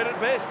one who read it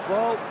best.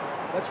 Well,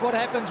 That's what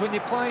happens when you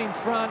play in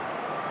front.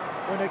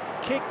 When a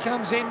kick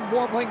comes in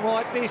wobbling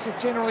like this, it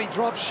generally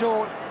drops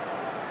short.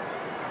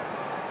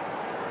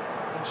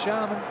 And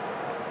Sharman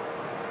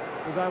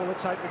was able to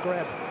take the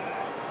grab.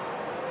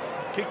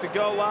 Kicked a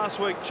goal last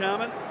week,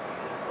 Sharman,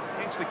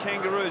 against the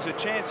Kangaroos. A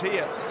chance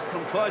here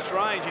from close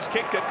range. He's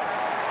kicked it.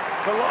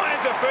 The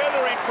Lions are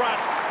further in front.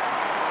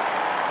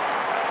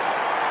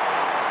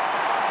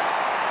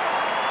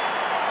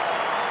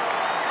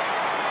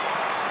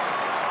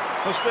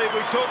 Well, Steve,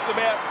 we talked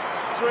about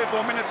 3 or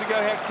 4 minutes ago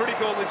how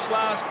critical this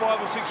last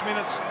 5 or 6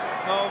 minutes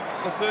of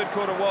the third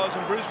quarter was,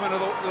 and Brisbane are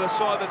the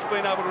side that's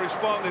been able to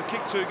respond. They've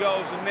kicked 2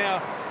 goals, and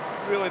now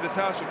really the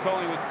task of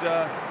Collingwood,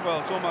 well,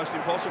 it's almost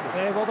impossible.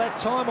 Yeah, well, that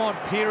time on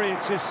period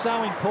is just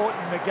so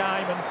important in the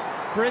game, and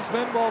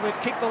Brisbane, while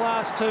they've kicked the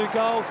last 2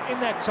 goals in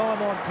that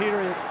time on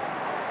period,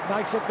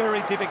 makes it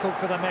very difficult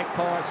for the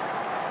Magpies.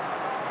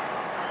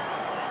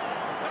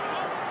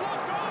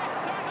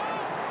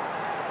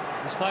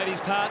 He's played his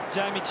part,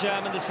 Jamie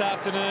Sharman, this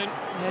afternoon,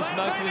 as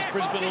most of this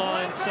Brisbane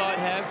Lions side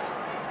have.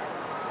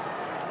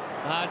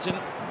 Margin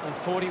of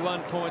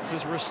 41 points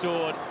is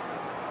restored.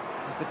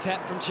 As the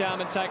tap from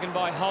Sharman taken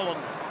by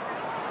Holland.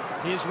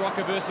 Here's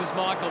Rocker versus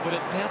Michael, but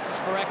it bounces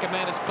for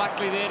Ackermanis.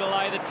 Buckley there to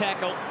lay the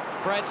tackle.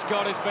 Brad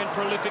Scott has been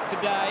prolific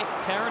today.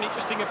 Tarrant,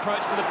 interesting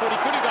approach to the foot. He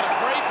could have got a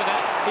free for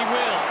that. He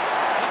will.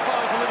 That guy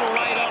was a little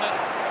late on it.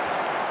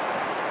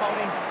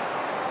 Holding.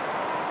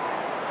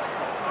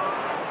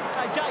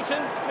 Hey,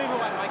 Jason, move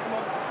away, mate. Come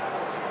on.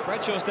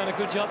 Bradshaw's done a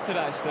good job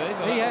today, Steve.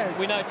 He has.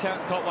 We know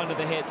Tarrant caught one to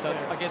the head, so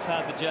it's, I guess,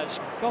 hard to judge.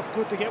 Not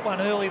good to get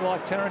one early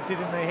like Tarrant did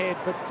in the head,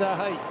 but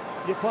hey,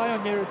 you play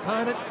on your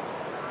opponent,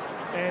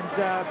 and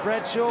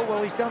Bradshaw,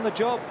 well, he's done the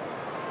job.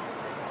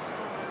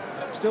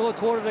 Still a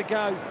quarter to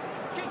go.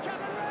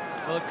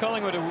 Well, if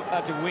Collingwood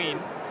are to win,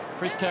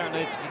 Chris Tarrant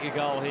needs to kick a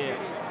goal here.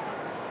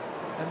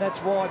 And that's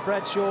why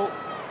Bradshaw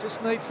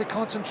just needs to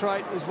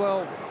concentrate as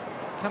well,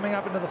 coming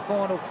up into the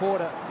final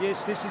quarter.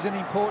 Yes, this is an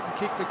important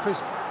kick for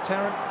Chris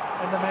Tarrant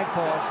and the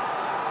Magpies.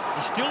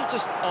 He's still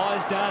just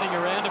eyes darting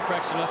around a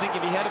fraction. I think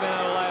if he had been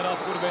able to lay it off,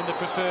 it would have been the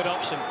preferred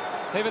option.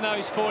 Even though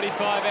he's 45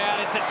 out,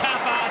 it's a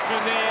tough ask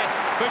from there.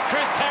 But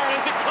Chris Tarrant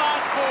is a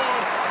class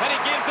forward, and he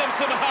gives them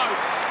some hope.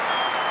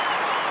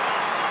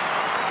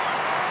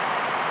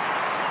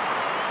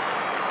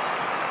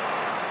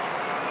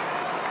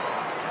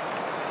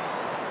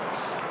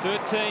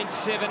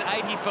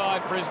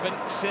 13-7-85 Brisbane,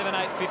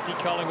 7-8-50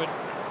 Collingwood.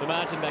 The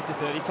margin back to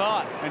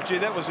 35. And gee,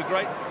 that was a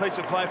great piece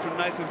of play from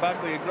Nathan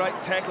Buckley, a great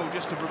tackle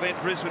just to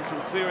prevent Brisbane from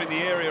clearing the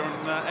area,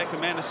 and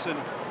Ackermanis was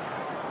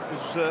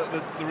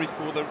the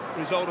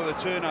result of the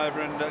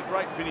turnover, and a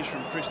great finish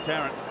from Chris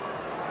Tarrant.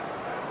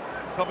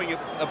 Popping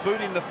a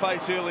boot in the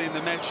face early in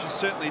the match is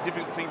certainly a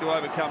difficult thing to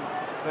overcome,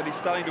 but he's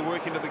starting to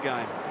work into the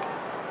game.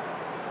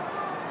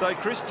 So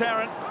Chris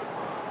Tarrant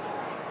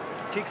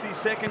kicks his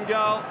second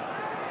goal.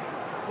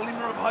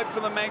 Glimmer of hope for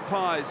the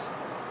Magpies.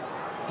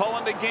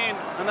 Holland again,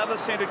 another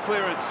centre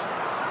clearance.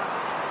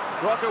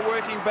 Rocker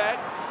working back.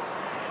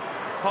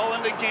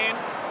 Holland again,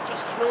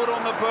 just threw it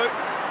on the boot.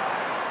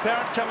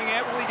 Tarrant coming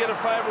out, will he get a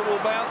favourable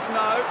bounce?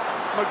 No.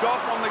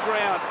 McGough on the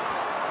ground.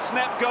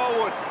 Snap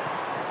goalward.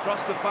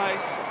 Across the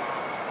face.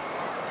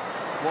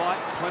 White,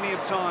 plenty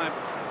of time.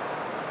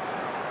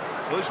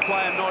 Loose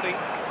player nodding.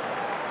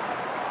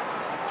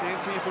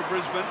 Chance here for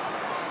Brisbane.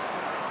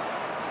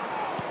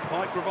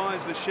 Mike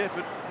provides the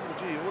Shepherd. Oh,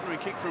 gee, ordinary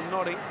kick from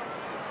Notting.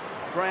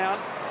 Brown,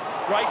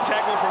 great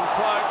tackle from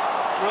Cloak,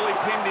 really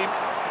pinned him.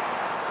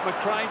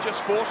 McCrane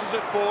just forces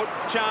it forward.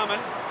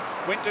 Sharman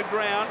went to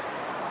ground.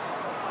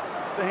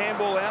 The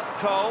handball out.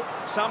 Cole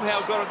somehow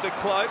got it to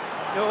Cloak.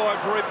 Oh,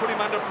 Brew put him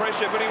under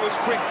pressure, but he was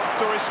quick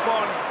to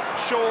respond.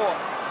 Shaw.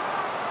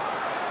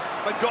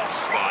 McGough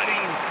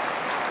sliding.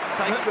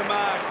 Takes the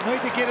mark.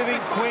 Need to get it in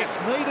quick.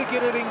 Need to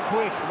get it in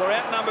quick. They're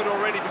outnumbered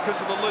already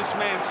because of the loose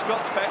man.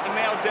 Scott's back, and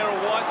now Darryl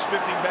White's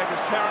drifting back as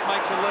Tarrant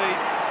makes a lead.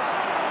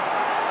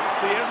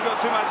 So he hasn't got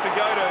too much to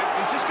go to.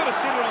 He's just got to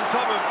sit it on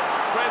top of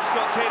Brad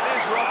Scott's head.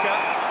 There's Rocker.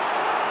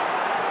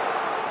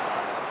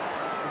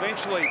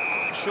 Eventually,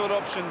 short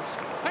options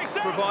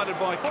provided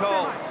by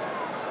Cole.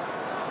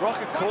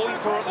 Rocker calling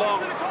for it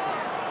long. Wait for the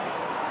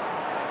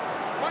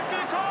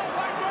call.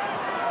 Wait for it.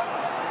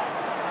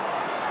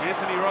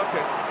 Anthony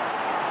Rocker.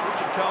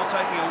 Richard Cole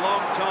taking a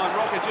long time.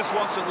 Rocker just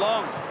wants it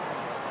long.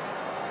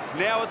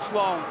 Now it's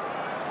long.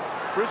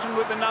 Brisbane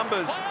with the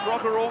numbers.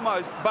 Rocker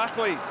almost.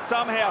 Buckley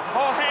somehow.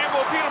 Oh,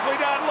 handball beautifully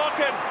done.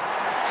 Locken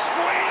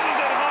squeezes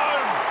it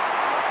home.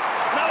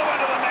 Another one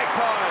to the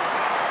Magpies.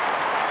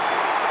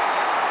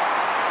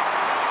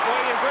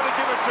 Well, you've got to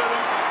give it to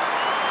them.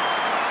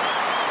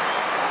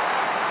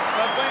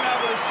 They've been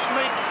able to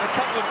sneak a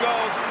couple of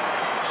goals in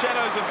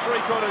shadows of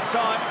three-quarter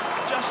time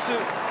just to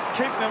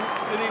keep them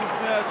within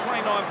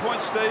 29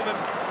 points, Steve. And,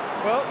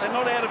 well, they're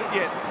not out of it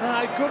yet.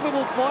 No, good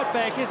little fight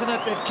back, isn't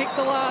it? They've kicked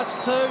the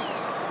last 2.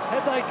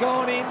 Had they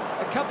gone in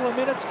a couple of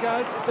minutes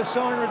ago, if the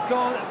siren had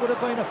gone, it would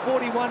have been a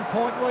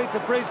 41-point lead to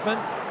Brisbane.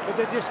 But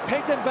they've just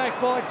pegged them back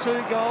by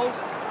 2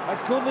 goals. A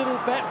good little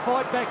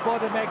fight back by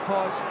the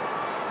Magpies.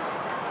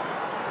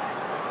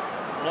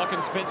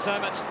 Lockin spent so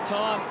much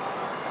time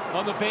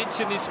on the bench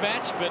in this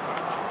match, but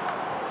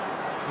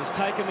has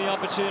taken the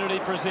opportunity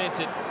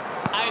presented.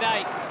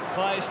 8-8,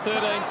 plays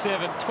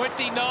 13-7,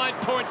 29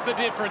 points the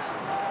difference.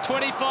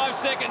 25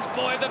 seconds,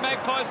 boy, the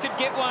Magpies could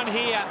get one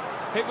here.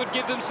 It would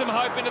give them some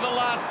hope into the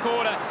last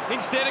quarter.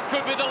 Instead, it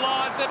could be the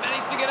Lions that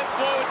managed to get it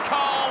forward.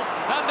 Cole,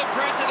 under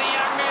pressure, the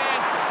young man.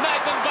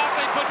 Nathan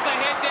Buckley puts the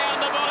head down,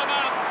 the bottom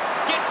up.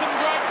 Gets some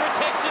great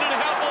protection and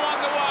help along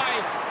the way.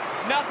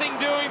 Nothing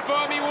doing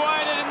for him, he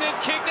waited and then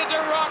kicked it to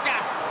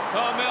Rocker.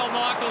 Oh, Mel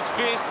Michaels'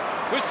 fist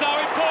was so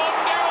important.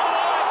 Darryl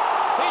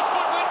White, his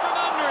foot went from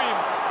under him.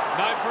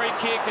 No free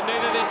kick, and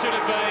neither there should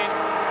have been.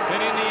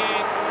 And in the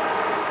end,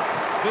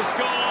 the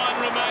scoreline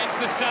remains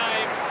the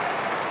same.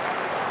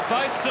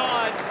 Both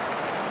sides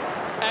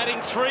adding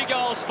 3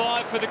 goals,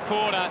 5 for the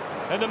quarter,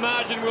 and the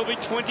margin will be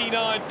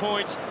 29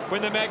 points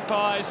when the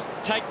Magpies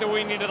take the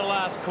win into the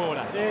last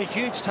quarter. Yeah,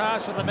 huge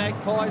task for the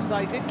Magpies.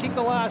 They did kick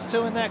the last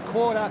 2 in that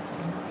quarter.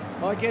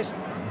 I guess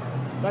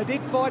they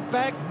did fight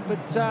back, but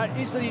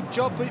is the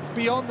job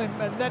beyond them?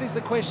 And that is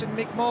the question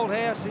Mick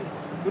Malthouse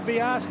would be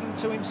asking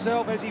to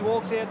himself as he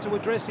walks out to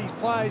address these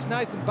players.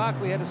 Nathan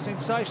Buckley had a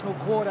sensational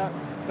quarter,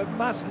 but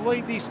must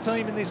lead this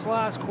team in this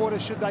last quarter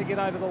should they get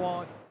over the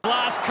line.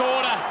 Last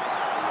quarter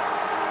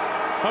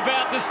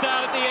about to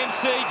start at the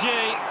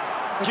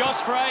MCG. Josh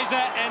Fraser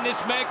and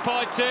this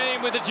Magpie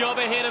team with a job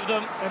ahead of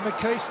them. And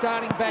McKee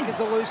starting back as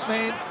a loose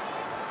man.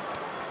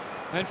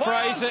 And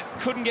Fraser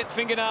couldn't get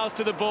fingernails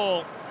to the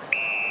ball.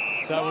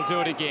 So we'll do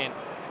it again.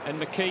 And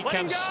McKee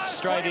comes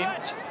straight in.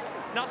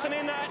 Nothing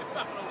in that.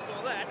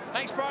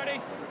 Thanks,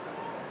 Brody.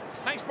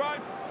 Thanks, bro.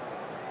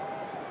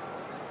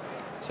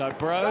 So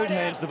Brode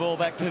hands the ball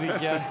back to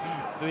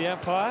the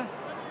umpire.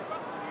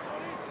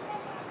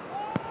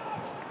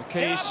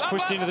 McKee's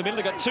pushed into the middle.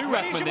 They've got 2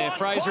 ruckmen there,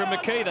 Fraser and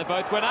McKee. They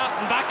both went up,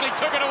 and Buckley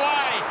took it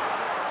away.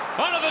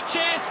 Onto the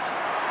chest.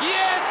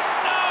 Yes!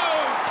 No!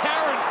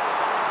 Tarrant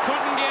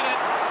couldn't get it.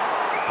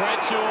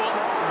 Bradshaw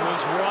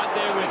was right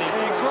there with him.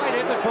 Yeah, great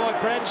effort by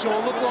Bradshaw.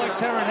 Looked like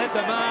Tarrant had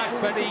the mark,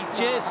 but he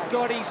just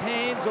got his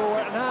hands or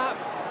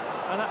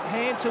a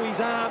hand to his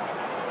arm.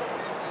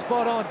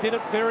 Spot on. Did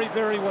it very,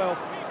 very well.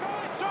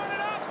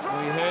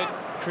 Well, you heard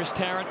Chris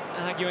Tarrant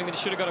arguing that he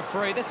should have got a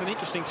free. That's an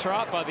interesting throw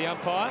up by the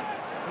umpire.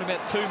 And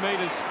about 2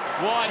 metres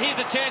wide. Here's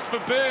a chance for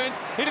Burns.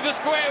 Into the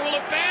square. Will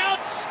it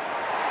bounce?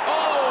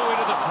 Oh,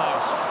 into the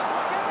post.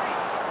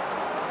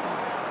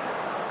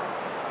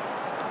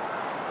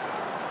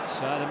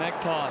 So the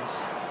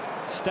Magpies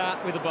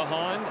start with a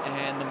behind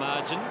and the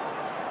margin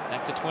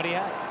back to 28.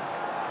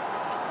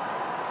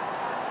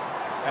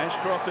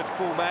 Ashcroft at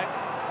fullback.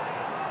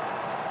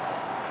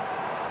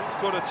 This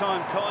quarter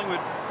time, Collingwood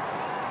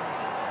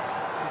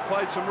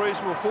played some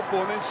reasonable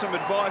football, and then some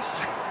advice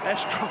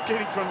Ashcroft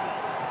getting from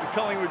the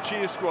Collingwood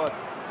cheer squad.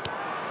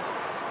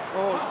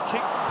 Oh,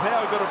 kick.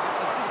 Power got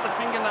just a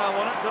fingernail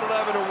on it, got it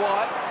over to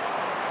White.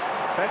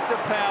 Back to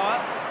Power.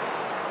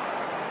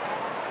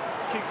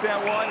 Kicks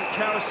out wide and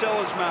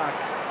Carousella's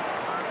marked.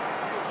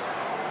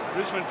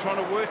 Brisbane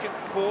trying to work it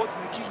forward.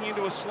 They're kicking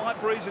into a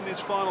slight breeze in this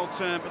final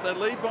term, but they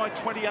lead by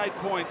 28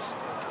 points.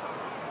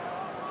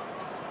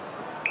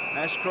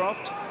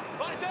 Ashcroft.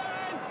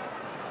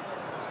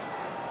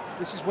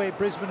 This is where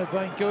Brisbane have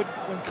been good.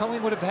 When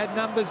Collingwood have had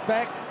numbers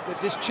back, they've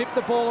just chipped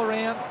the ball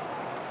around.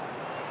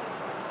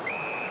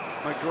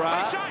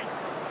 McGrath.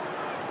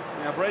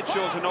 Now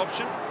Bradshaw's an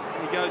option.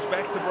 He goes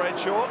back to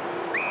Bradshaw.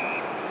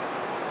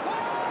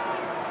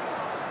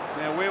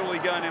 Now where will he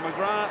go? Now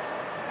McGrath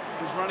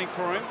is running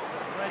for him.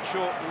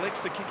 Bradshaw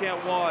elects to kick out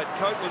wide.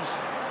 Copeland's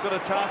got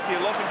a task here.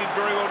 Lockin did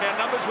very well. Now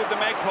numbers with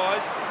the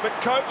Magpies, but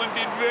Copeland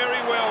did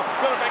very well.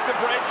 Got it back to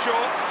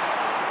Bradshaw.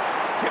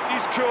 Kept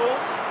his cool.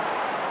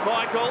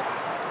 Michael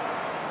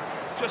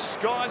just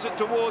skies it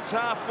towards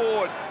half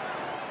forward.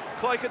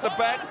 Cloak at the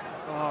back.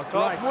 Oh,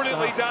 great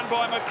brilliantly stuff done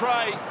by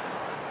McRae.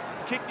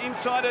 Kicked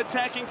inside,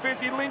 attacking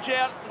 50. Lynch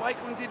out.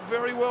 Wakeland did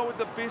very well with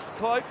the fist.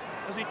 Cloak,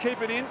 does he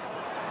keep it in?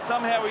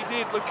 Somehow he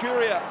did.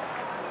 Lucuria.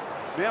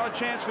 Now a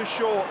chance for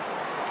Shaw.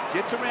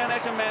 Gets around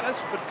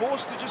Ackermanis, but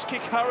forced to just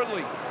kick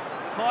hurriedly.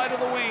 High to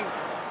the wing.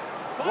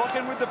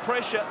 Locking with the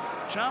pressure.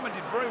 Charman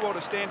did very well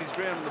to stand his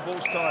ground and the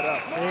ball's tied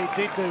up. Yeah,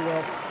 he did do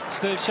well.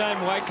 Steve, Shane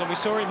Wakeland, we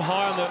saw him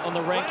high on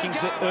the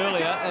rankings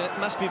earlier, and it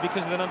must be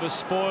because of the number of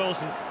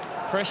spoils and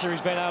pressure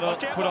he's been able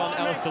to put on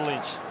Alistair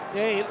Lynch.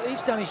 Yeah,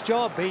 he's done his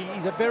job.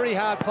 He's a very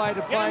hard player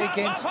to play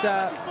against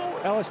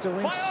Alistair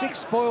Lynch. 6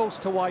 spoils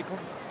to Wakeland.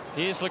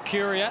 Here's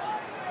Lucuria.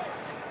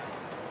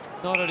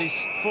 Not at his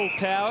full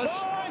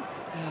powers.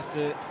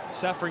 After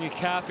suffering a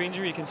calf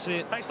injury, you can see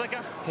it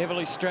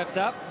heavily strapped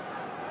up.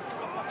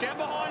 Jab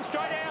behind,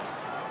 straight out.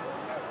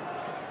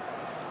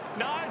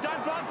 No,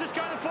 don't bump, just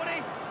go to the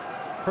footy.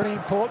 Pretty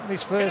important,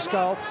 this first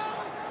goal.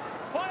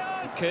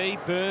 Key,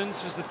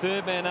 Burns was the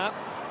 3rd man up.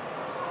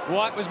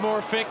 White was more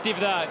effective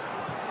though.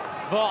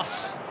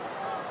 Voss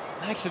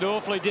makes it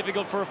awfully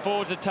difficult for a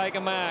forward to take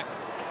a mark.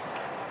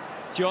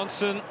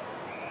 Johnson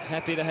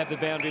happy to have the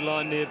boundary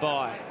line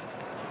nearby.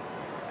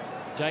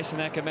 Jason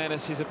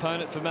Ackermanis, his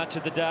opponent for much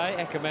of the day.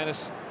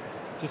 Ackermanis,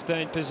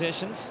 15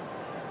 possessions.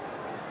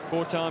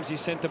 4 times he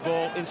sent the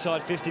ball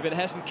inside 50, but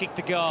hasn't kicked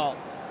a goal.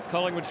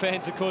 Collingwood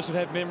fans, of course, would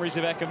have memories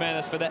of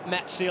Ackermanis for that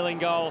match-sealing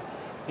goal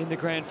in the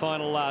grand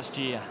final last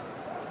year.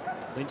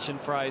 Lynch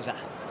and Fraser.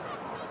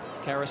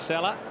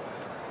 Carosella.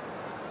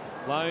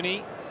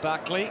 Loney.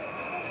 Buckley.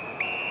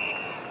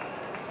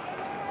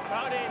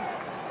 Out in.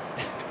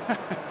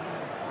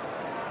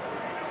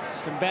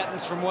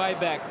 Combatants from way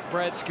back,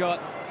 Brad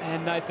Scott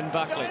and Nathan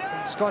Buckley.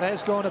 Scott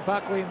has gone to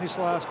Buckley in this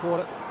last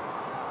quarter.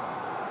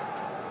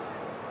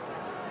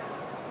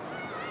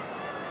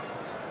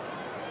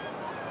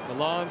 The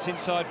Lions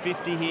inside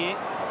 50 here.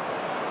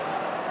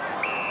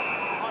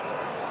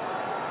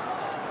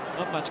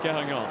 Not much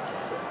going on.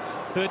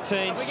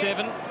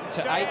 13-7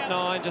 to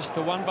 8-9, just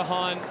the one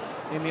behind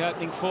in the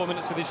opening 4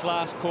 minutes of this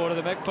last quarter.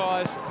 The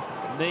Magpies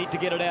need to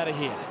get it out of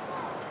here.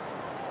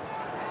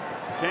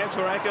 Chance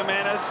for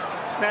Ackermanis.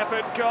 Snap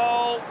it.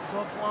 Goal. It's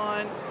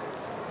offline.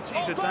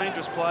 He's a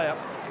dangerous player.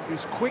 He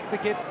was quick to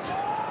get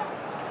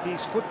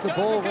his foot to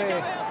ball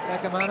there,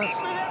 Ackermanis.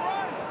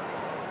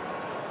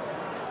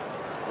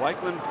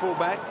 Wakeland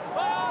fullback.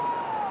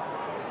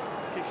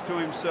 Kicks to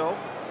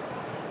himself.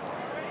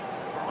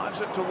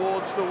 Drives it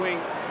towards the wing.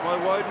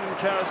 Woden and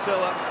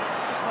Carosella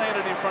just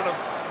landed in front of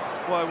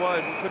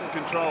Woden. Couldn't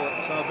control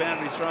it, so a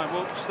boundary thrown.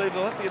 Well, Steve,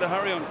 they'll have to get a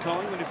hurry on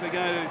Collingwood if they're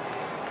going to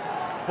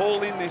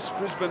haul in this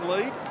Brisbane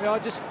lead. Yeah, I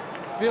just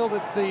feel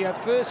that the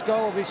first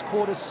goal of this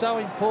quarter is so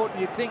important.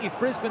 You'd think if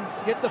Brisbane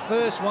get the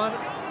first one,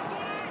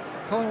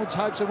 Collingwood's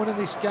hopes of winning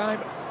this game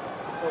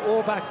are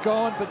all but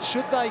gone. But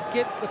should they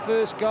get the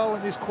first goal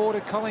in this quarter,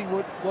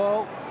 Collingwood,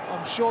 well,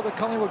 I'm sure the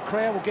Collingwood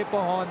crowd will get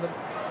behind them.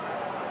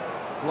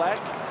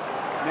 Black,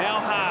 now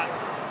Hart.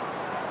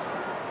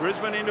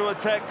 Brisbane into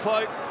attack,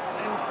 Cloak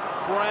and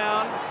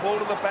Brown. Ball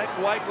to the back,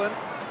 Wakeland.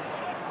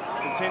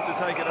 Intent to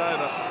take it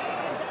over.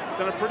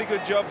 Done a pretty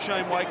good job,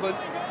 Shane Wakeland.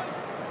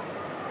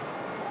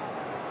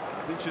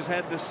 Lynch has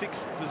had the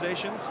 6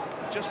 possessions,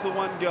 just the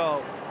 1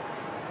 goal.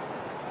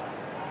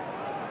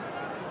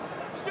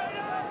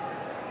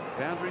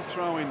 Boundaries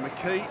throw in,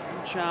 McKee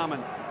and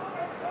Charman.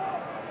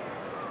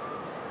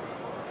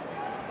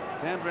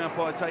 Boundary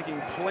umpire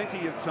taking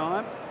plenty of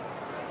time.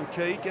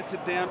 McKee gets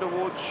it down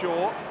towards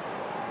Shaw.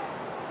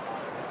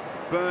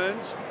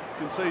 Burns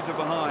concedes it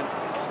behind.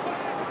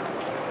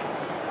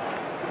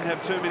 Didn't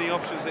have too many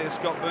options there,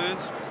 Scott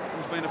Burns.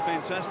 He's been a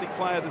fantastic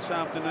player this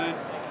afternoon.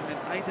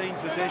 Had 18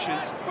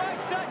 possessions.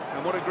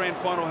 And what a grand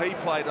final he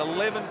played.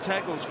 11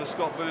 tackles for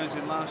Scott Burns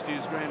in last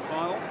year's grand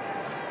final.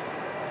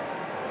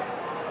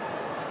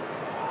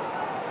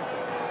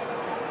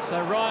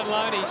 So Ryan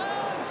Loney,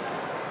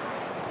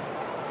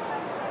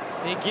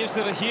 he gives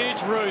it a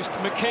huge roost.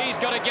 McKee's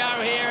got to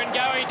go here, and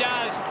go he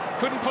does.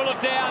 Couldn't pull it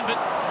down, but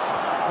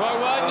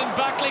Woden and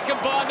Buckley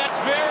combined. That's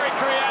very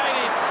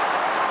creative.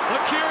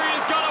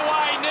 Licuria's got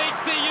away,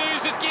 needs to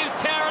use it, gives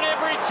Tarrant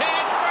every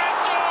chance.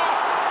 Bradshaw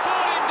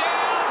brought him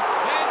down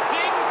and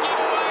didn't give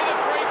away the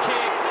free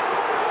kick.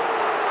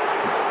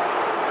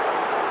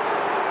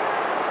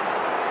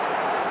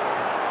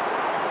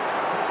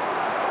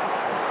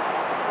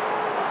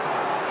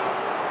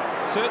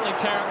 Certainly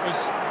Tarrant was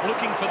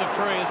looking for the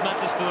free as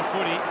much as for the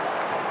footy.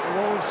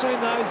 Well, we've seen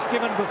those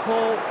given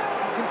before.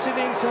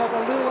 Consider himself a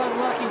little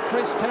unlucky,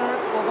 Chris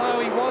Tarrant, although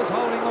he was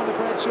holding on to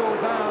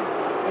Bradshaw's arm,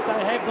 but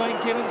they have been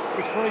given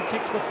the free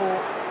kicks before.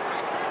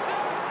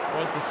 It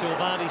was the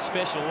Silvani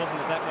special,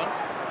 wasn't it, that one?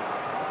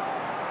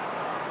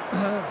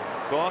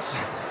 Boss.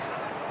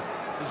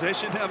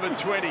 Possession number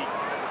 20.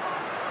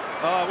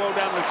 Oh, well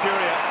done,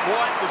 Licuria.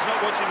 White was not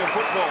watching the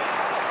football.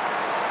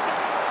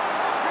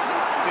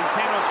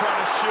 Intent on trying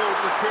to shield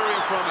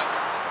Licuria from it.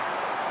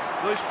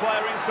 Loose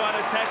player inside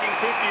attacking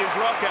 50 is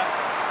Rocker.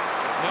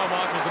 Mel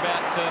Michael's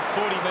about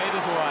 40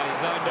 metres away,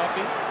 zoned off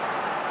him.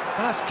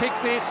 Must kick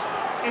this,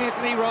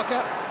 Anthony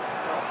Rocker.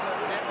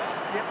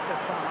 Yep,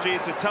 that's fine. Gee,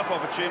 it's a tough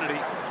opportunity.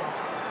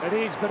 It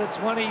is, but it's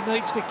one he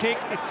needs to kick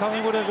if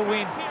Collingwood are to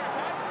win.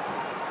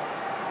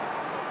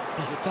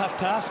 He's a tough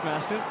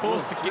taskmaster,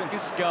 forced to kick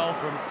this goal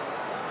from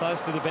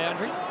close to the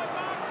boundary.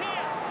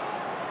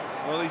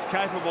 Well, he's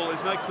capable,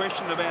 there's no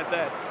question about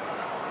that.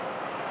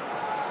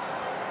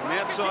 From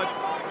outside,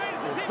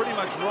 well, pretty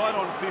much right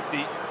on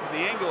 50.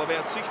 The angle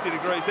about 60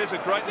 degrees. There's a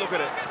great look at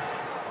it.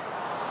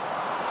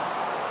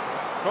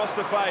 Across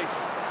the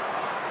face.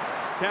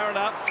 Tarrant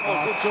up.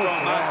 Oh, good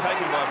strong mark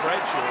taken by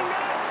Bradshaw.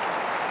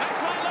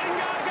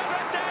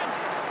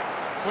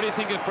 What do you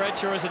think of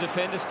Bradshaw as a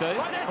defender, Steve?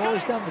 Well,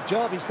 he's done the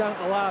job. He's done it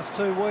the last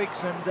 2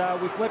 weeks, and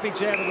with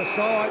Leppich out of the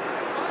side,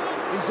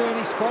 he's earned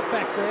his spot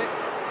back there.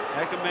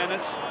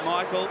 Ackermanis,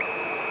 Michael.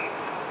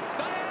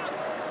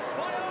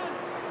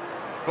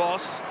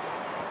 Boss.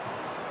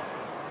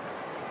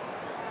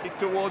 Kick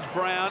towards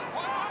Brown.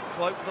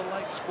 Cloak with a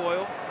late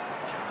spoil.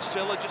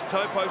 Carosella just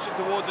toe posted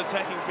towards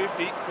attacking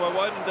 50.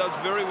 Woden does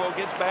very well,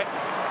 gets back.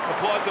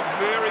 Applies a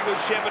very good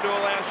shepherd to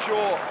allow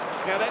Shaw.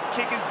 Now that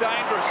kick is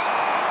dangerous.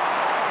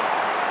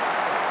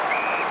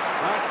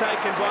 Mark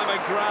taken by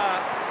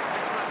McGrath.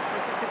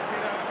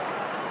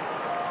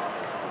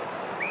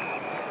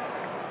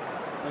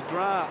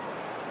 McGrath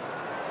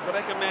Got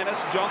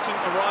Ekamanis. Johnson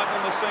arrived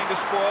on the scene to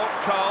spoil.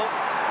 Cole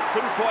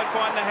couldn't quite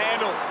find the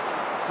handle.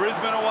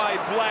 Brisbane away.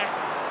 Black.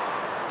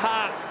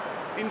 Hart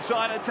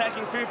inside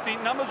attacking 50.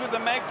 Numbers with the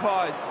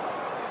Magpies.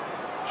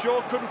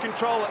 Shaw couldn't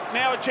control it.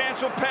 Now a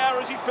chance for power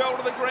as he fell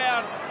to the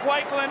ground.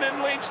 Wakeland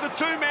and Lynch, the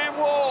two-man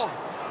wall.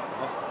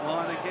 Off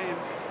line again.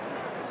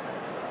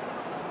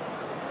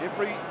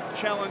 Every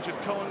challenge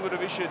that Collingwood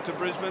have issued to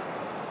Brisbane,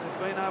 they've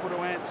been able to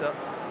answer.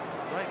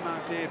 Great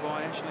mark there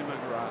by Ashley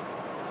McGrath.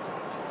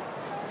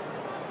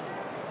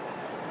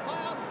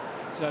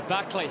 So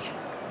Buckley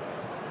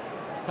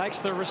takes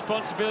the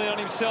responsibility on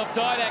himself.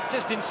 Didak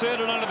just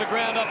inserted onto the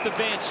ground off the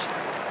bench.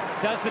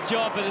 Does the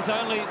job, but there's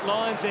only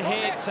lines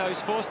ahead, so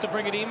he's forced to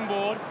bring it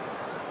inboard.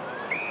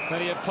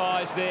 Plenty of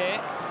pies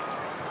there.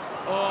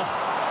 Oh,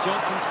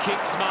 Johnson's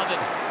kick smothered.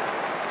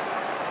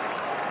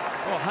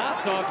 Oh,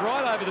 Hart dived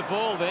right over the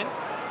ball then.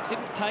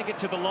 Didn't take it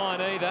to the line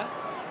either.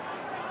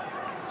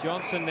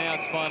 Johnson, now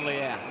it's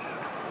finally out.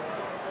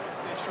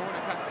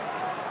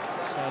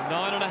 So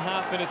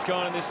 9.5 minutes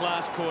gone in this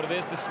last quarter.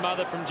 There's the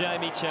smother from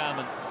Jamie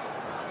Charman.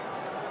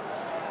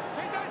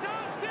 Keep those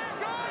arms there,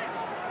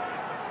 guys!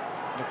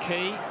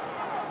 McKee.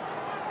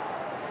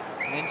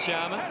 And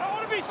Charman. Get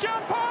hold of his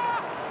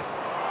jumper!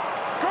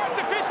 Grab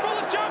the fistful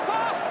of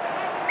jumper!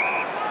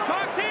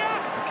 Mark's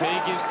here! McKee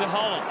gives to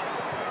Holland.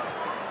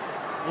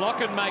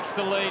 Locken makes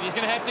the lead. He's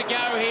going to have to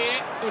go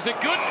here. It was a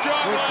good,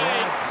 strong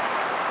lead.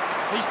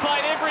 He's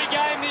played every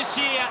game this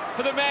year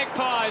for the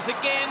Magpies.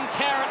 Again,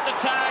 Tarrant the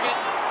target.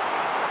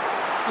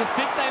 You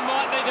think they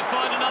might need to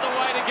find another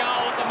way to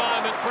goal at the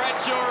moment.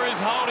 Bradshaw is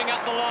holding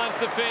up the Lions'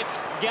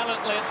 defence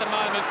gallantly at the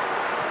moment.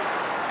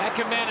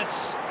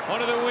 Akamanis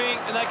onto the wing,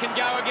 and they can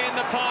go again,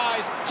 the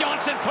Pies.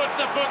 Johnson puts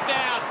the foot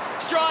down,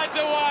 strides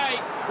away.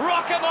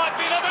 Rocker might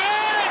be the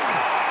man!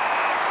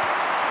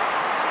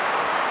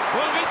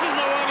 Well, this is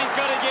the one he's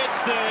got to get,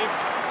 Steve.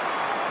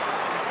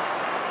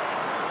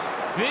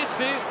 This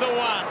is the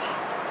one.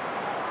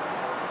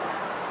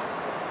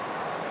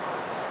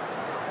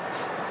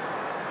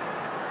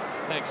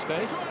 Thanks,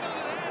 Steve.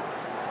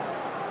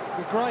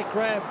 A great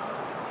grab.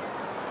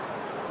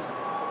 His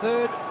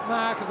third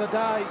mark of the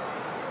day.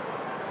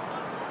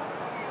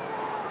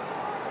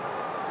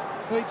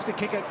 Needs to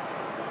kick it.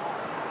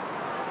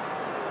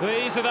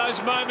 These are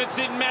those moments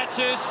in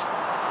matches,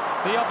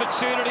 the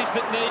opportunities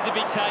that need to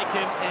be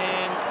taken,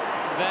 and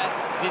that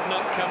did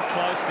not come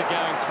close to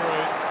going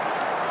through.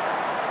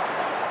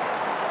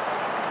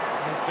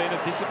 It has been a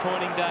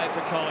disappointing day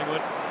for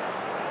Collingwood.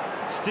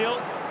 Still,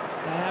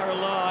 they are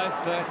alive,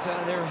 but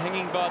they're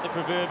hanging by the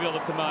proverbial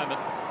at the moment.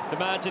 The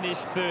margin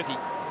is 30.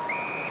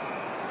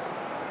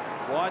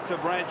 Wide to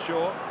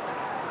Bradshaw.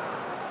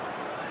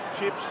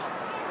 Chips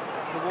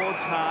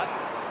towards Hart.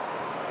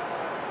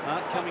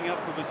 Hart coming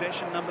up for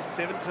possession, number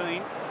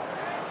 17.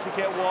 Kick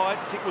out wide.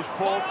 Kick was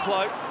Paul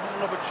Cloak. Had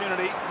an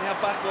opportunity. Now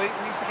Buckley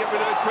needs to get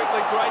rid of it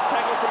quickly. Great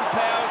tackle from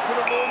Power. Could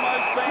have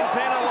almost been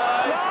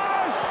penalised.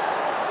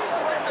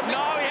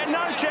 No, he had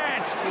no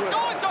chance.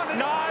 No,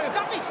 no.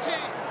 got his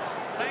chance.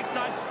 Thanks,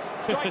 Nate.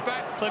 Straight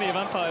back. Plenty of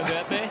umpires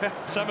out there.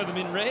 Some of them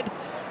in red,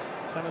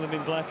 some of them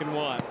in black and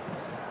white.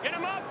 Get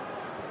him up.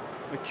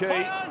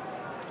 McKee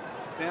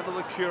down to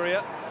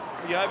Lucuria.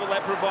 The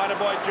overlap provided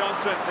by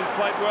Johnson has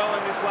played well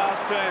in this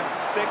last term.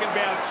 Second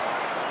bounce.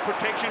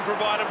 Protection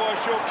provided by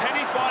Shaw. Can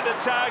he find a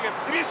target?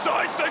 He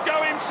decides to go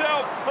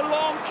himself. A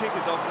long kick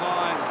is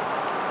offline.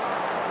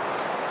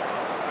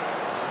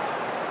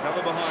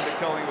 Another behind at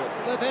Collingwood.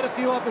 They've had a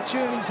few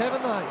opportunities,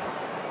 haven't they?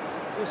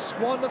 Just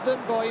squandered them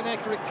by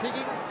inaccurate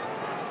kicking.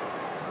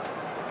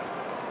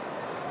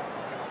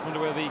 Wonder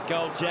where the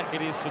gold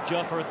jacket is for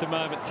Joffa at the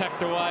moment.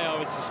 Tucked away, I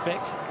would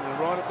suspect. And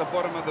right at the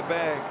bottom of the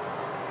bag.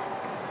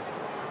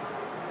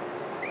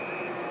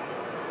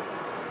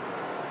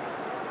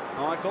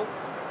 Michael.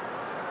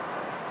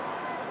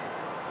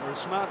 We're a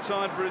smart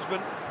side,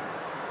 Brisbane.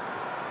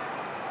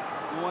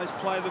 Always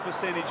play the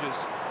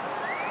percentages.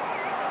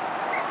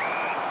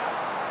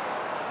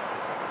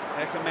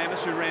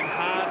 Akamanis, who ran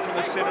hard from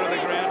the centre of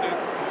the ground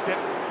to accept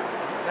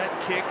that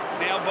kick.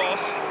 Now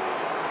Voss.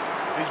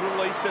 He's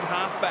released at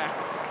half-back.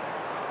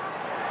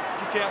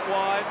 Kick out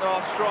wide.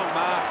 Oh, strong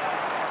mark.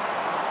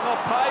 Not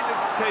paid to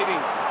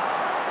Keating.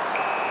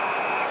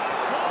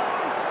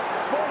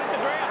 Ball hit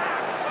the ground.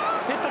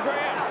 Hit the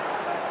ground.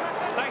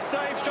 Thanks,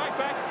 Steve. Straight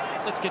back.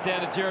 Let's get down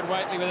to Jared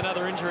Waitley with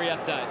another injury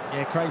update.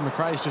 Yeah, Craig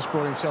McRae's just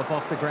brought himself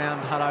off the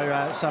ground.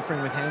 Hutto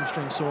suffering with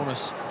hamstring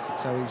soreness,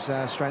 so he's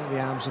straight at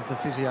the arms of the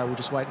physio. We'll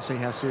just wait and see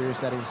how serious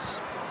that is.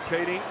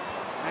 Keating.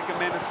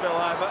 Akamanis fell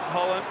over.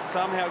 Holland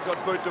somehow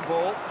got boot to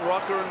ball.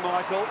 Rocker and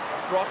Michael.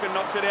 Rocker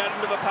knocks it out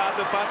into the path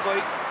of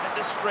Buckley. Had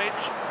to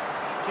stretch.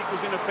 Kick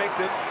was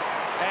ineffective.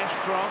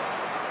 Ashcroft.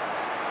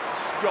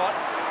 Scott.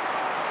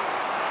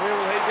 Where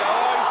will he go?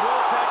 Oh, he's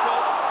well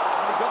tackled.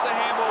 And he got the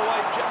handball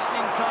away just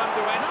in time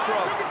to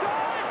Ashcroft.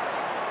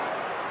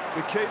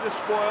 The key to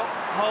spoil.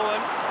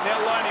 Holland. Now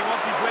Loney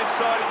wants his left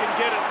side. He can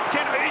get it.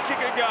 Can he kick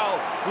a goal?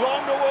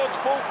 Long towards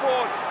full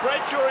forward.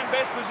 Bradshaw in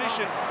best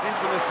position. In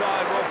from the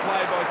side. Well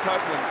played by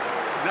Copeland.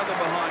 Another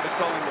behind at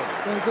Collingwood.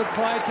 Been a good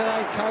play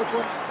today,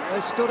 Copeland. They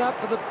stood up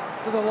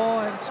for the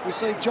Lions. We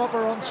see Jopper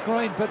on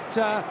screen, but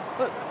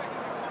look,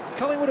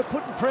 Collingwood are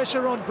putting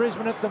pressure on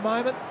Brisbane at the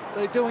moment.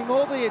 They're doing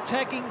all the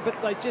attacking,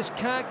 but they just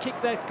can't kick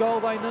that goal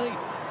they need.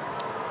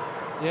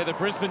 Yeah, the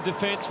Brisbane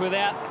defence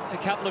without a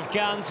couple of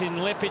guns in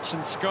Lepich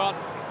and Scott.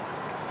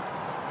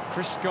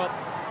 Chris Scott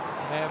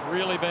have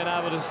really been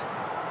able to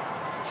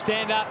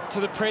stand up to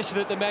the pressure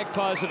that the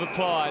Magpies have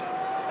applied.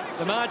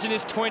 The margin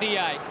is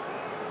 28,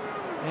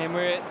 and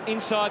we're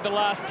inside the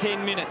last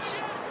 10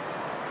 minutes.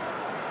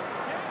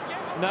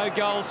 No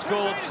goals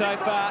scored so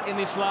far in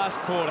this last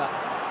quarter.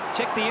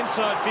 Check the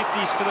inside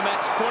 50s for the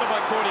match, quarter by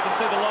quarter. You can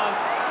see the Lions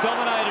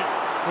dominated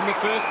in the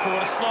first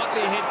quarter,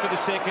 slightly ahead for the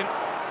second.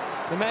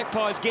 The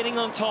Magpies getting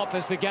on top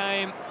as the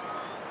game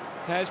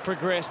has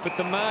progressed, but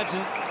the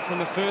margin from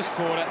the first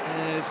quarter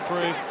has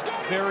proved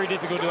very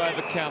difficult to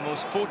overcome. It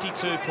was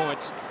 42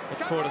 points at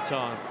quarter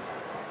time.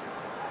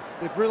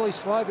 They've really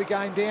slowed the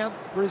game down,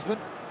 Brisbane.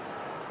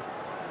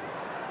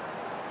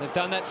 They've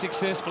done that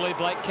successfully.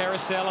 Blake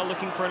Carousella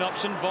looking for an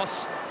option.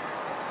 Voss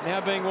now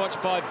being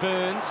watched by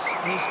Burns.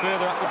 He's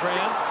further up the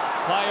ground.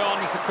 Play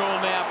on is the call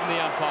now from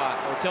the umpire.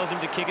 Or tells him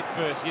to kick it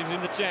first. Gives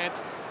him the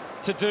chance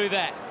to do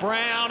that.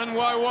 Brown and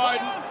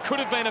Woden. Could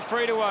have been a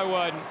free to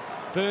Woden.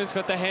 Burns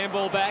got the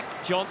handball back.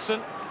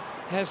 Johnson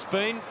has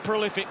been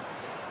prolific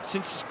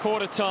since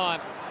quarter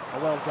time. Oh,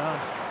 well done.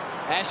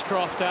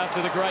 Ashcroft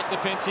after the great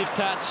defensive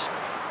touch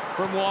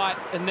from White.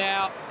 And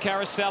now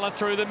Carousella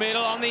through the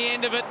middle on the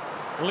end of it.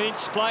 Lynch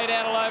splayed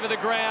out all over the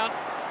ground.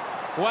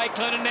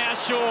 Wakeland and now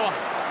Shaw.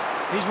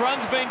 His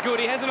run's been good.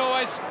 He hasn't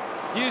always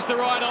used the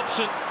right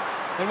option.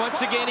 And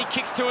once again, he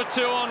kicks to a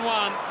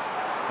 2-on-1.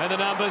 And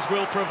the numbers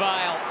will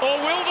prevail. Or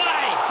will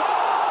they?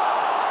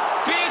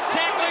 Fierce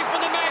tackling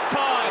from the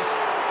Magpies.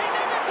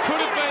 Could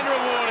have been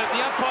rewarded.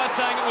 The umpire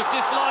saying it was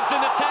dislodged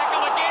in the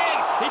tackle again.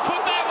 He put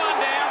that one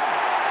down.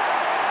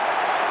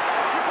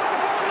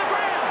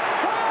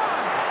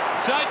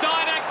 So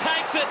Didak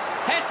takes it.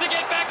 Has to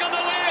get back on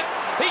the left.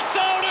 He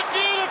sold it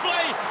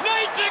beautifully.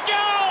 Needs a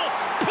goal.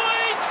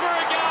 Pleads for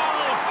a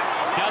goal.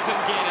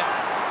 Doesn't get it.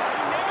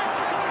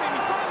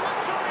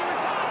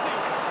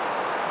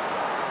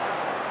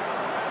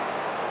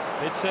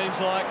 It seems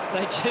like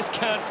they just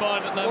can't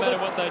find it no matter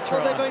what they try.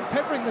 Well, they've been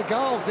peppering the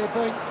goals. They've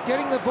been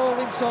getting the ball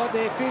inside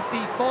their 50,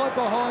 5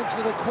 behinds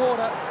for the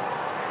quarter.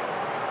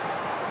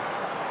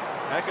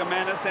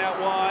 Ackermanis out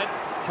wide.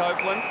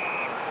 Copeland.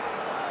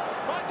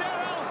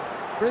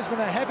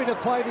 Brisbane are happy to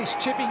play this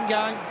chipping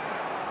game.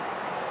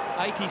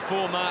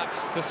 84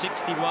 marks to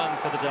 61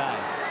 for the day.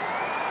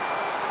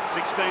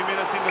 16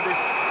 minutes into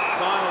this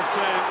final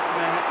term.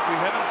 We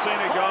haven't seen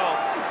a goal.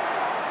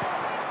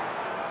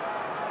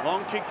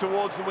 Long kick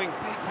towards the wing.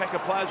 Big pack of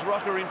players.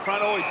 Rocker in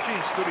front. Oh,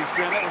 gee, stood his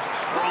ground. That was a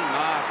strong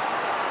mark.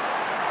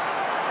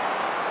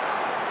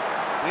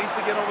 Needs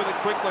to get on with it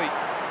quickly.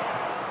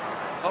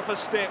 Off a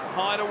step,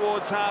 high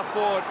towards half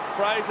forward.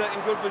 Fraser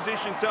in good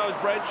position, so is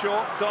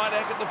Bradshaw.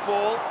 Didak at the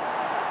fall.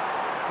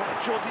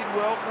 Bradshaw did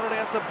well, got it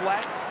out to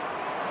Black.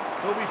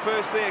 He'll be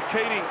first there.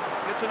 Keating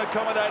gets an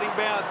accommodating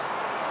bounce.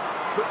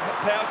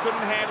 Power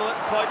couldn't handle it.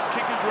 Cloak's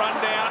kick is run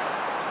down.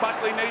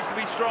 Buckley needs to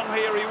be strong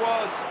here. He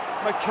was.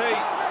 McKee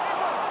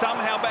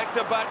somehow back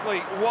to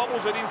Buckley.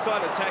 Wobbles it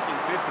inside, attacking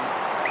 50.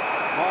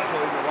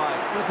 Michael in the way.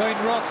 They've been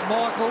rocks,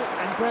 Michael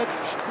and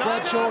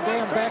Bradshaw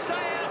down back.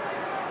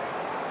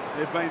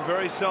 They've been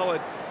very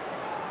solid.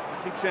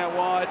 Kicks out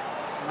wide.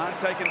 Mark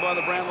taken by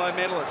the Brownlow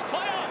medalist.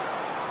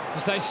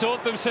 As they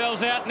sort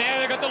themselves out, now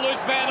they've got the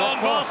loose man on.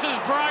 Voss is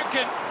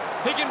broken.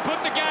 He can put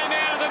the game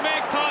out of the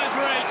Magpies'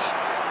 reach.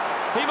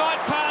 He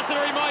might pass it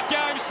or he might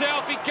go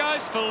himself. He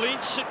goes for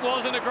Lynch. It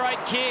wasn't a great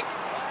kick.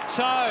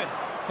 So,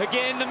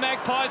 again, the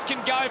Magpies can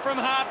go from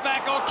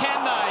half-back, or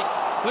can they?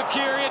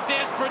 Lucuria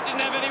desperate,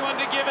 didn't have anyone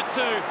to give it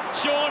to.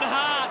 Sean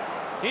Hart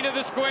into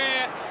the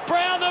square.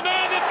 Brown, the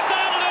man that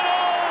started it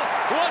all,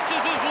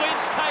 watches as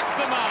Lynch takes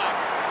the mark.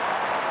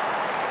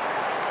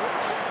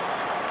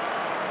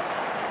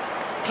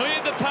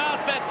 Cleared the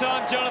path that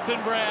time,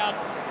 Jonathan Brown.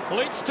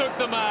 Lynch took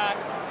the mark.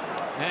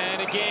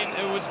 And again,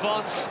 it was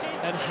Voss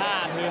and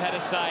Hart who had a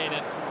say in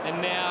it.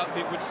 And now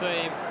it would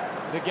seem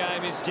the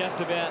game is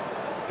just about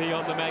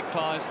beyond the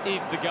Magpies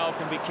if the goal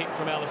can be kicked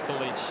from Alistair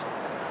Lynch.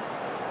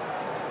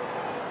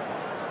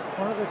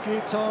 One of the few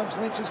times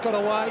Lynch has got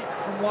away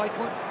from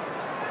Wakeland.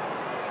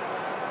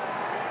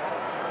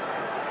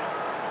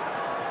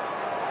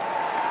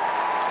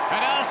 And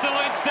Alistair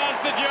Lynch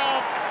does the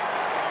job.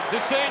 The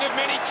scene of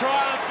many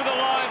triumphs for the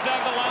Lions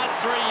over the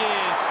last 3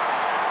 years.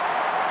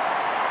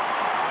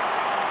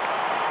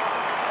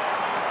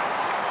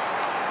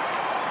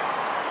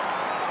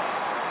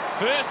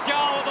 First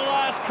goal of the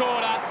last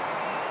quarter.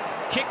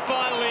 Kicked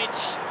by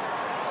Lynch.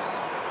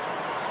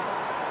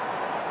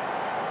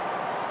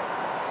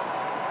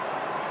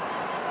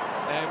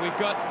 And we've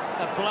got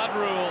a blood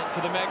rule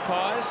for the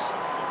Magpies,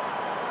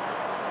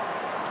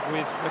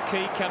 with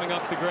McKee coming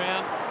off the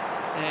ground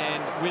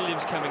and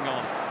Williams coming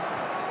on.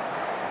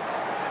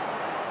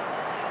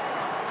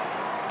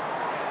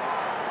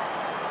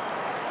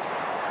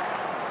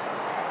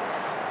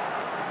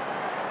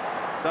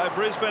 So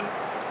Brisbane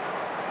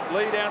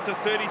lead out to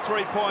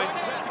 33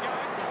 points.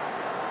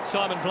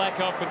 Simon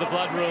Blackoff with the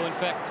blood rule, in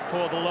fact,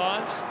 for the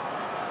Lions.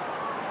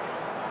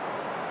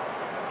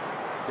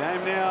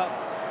 Game now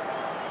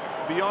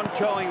beyond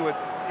Collingwood,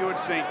 you would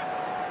think.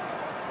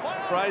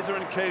 Fraser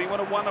and Keating, what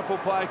a wonderful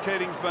player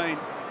Keating's been.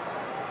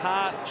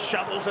 Hart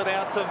shovels it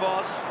out to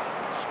Voss,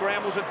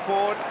 scrambles it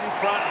forward, in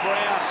front,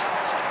 Brown.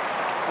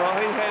 Well,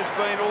 he has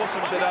been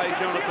awesome today,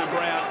 Jonathan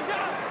Brown.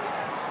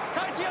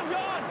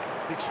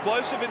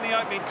 Explosive in the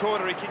opening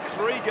quarter, he kicked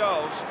 3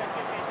 goals.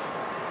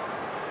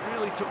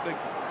 Really took the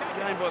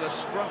game by the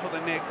scruff of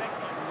the neck.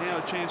 Now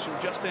a chance from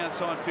just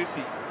outside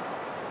 50.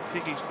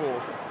 Kick his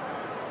 4th.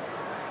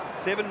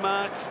 7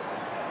 marks,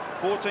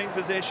 14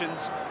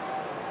 possessions.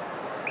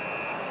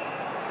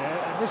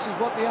 Yeah, and this is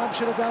what the ump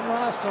should have done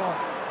last time.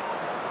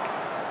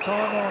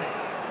 Time on.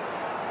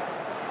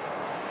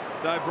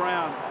 No,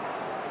 Brown.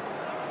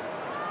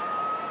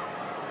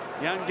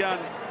 Young gun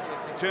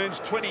turns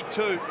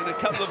 22 in a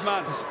couple of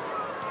months.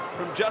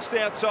 From just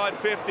outside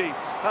 50.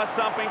 A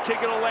thumping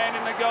kick, it'll land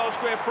in the goal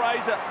square.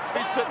 Fraser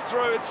fists it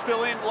through, it's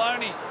still in.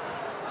 Loney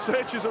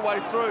searches a way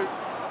through.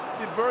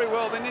 Did very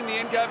well, then in the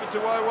end gave it to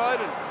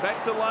Woden.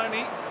 Back to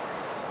Loney.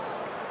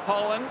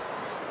 Holland.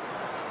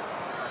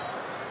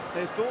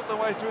 They thought their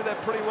way through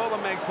that pretty well, the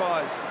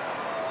Magpies.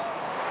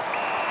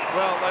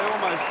 Well, they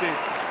almost did.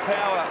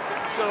 Power,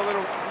 it's got a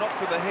little knock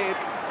to the head.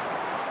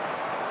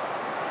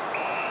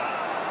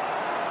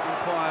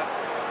 Umpire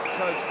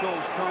coach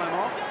calls time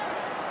off.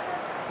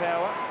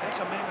 Power,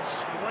 Ackerman is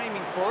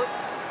screaming for it.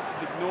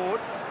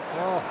 Ignored.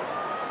 Oh.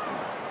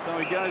 So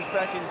he goes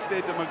back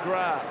instead to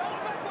McGrath.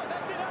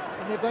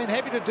 And they've been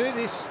happy to do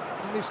this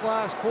in this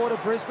last quarter,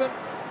 Brisbane.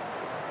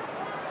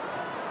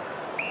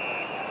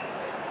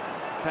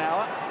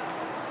 Power.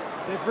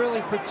 They've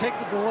really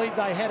protected the lead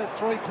they had at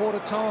 3/4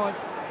 time.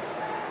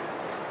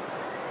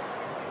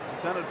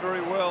 Done it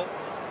very well.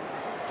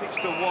 Kicks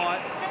to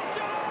White.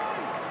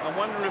 I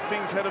wonder if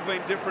things had have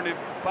been different if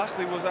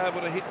Buckley was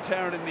able to hit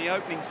Tarrant in the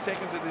opening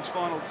seconds of this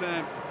final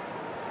term.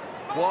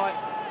 White,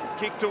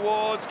 kick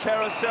towards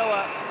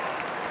Carosella.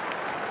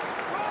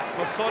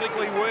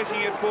 Methodically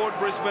working it forward,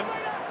 Brisbane.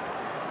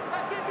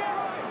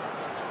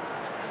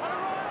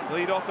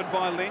 Lead offered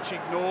by Lynch,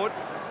 ignored.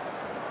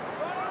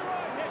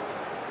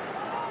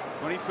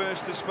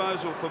 21st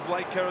disposal for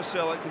Blake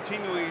Carosella,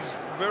 continuing his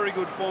very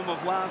good form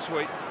of last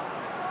week,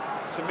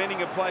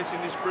 cementing a place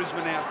in this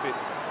Brisbane outfit.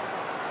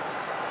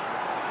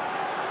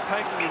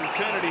 Taking an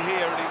eternity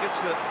here, and he gets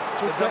the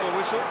double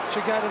whistle.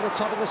 Should go to the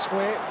top of the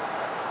square.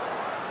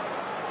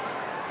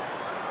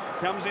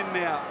 Comes in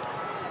now.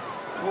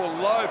 Oh,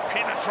 low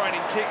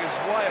penetrating kick is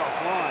way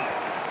offline.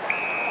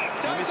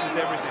 He misses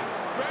everything.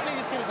 Brownie,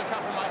 just give us a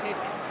couple, mate, here.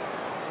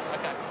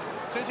 Okay.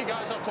 As soon as he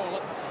goes, I'll call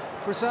it.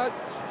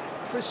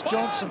 Chris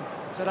Johnson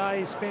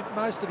today spent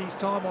most of his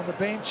time on the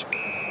bench.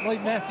 Lee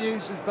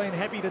Matthews has been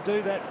happy to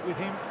do that with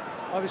him.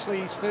 Obviously,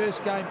 his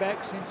first game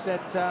back since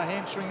that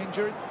hamstring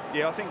injury.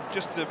 Yeah, I think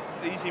just to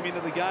ease him into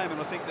the game, and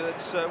I think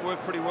that's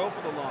worked pretty well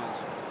for the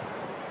Lions.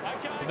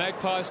 The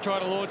Magpies try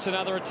to launch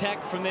another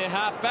attack from their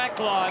half-back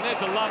line.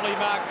 There's a lovely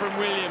mark from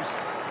Williams.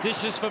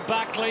 Dishes for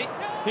Buckley.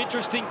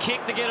 Interesting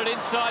kick to get it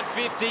inside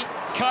 50.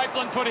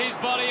 Copeland put his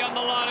body on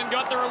the line and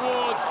got the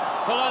rewards.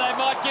 Although they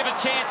might give a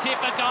chance here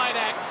for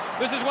Didak.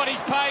 This is what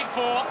he's paid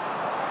for.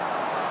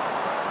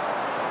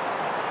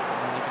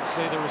 And you can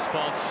see the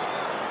response.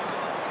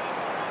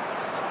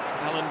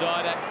 Alan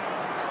Didak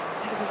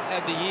hasn't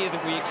had the year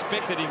that we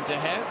expected him to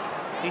have.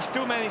 He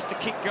still managed to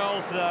kick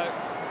goals, though.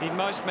 In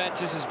most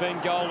matches has been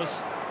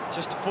goalless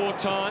just 4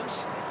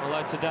 times,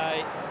 although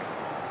today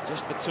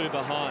just the 2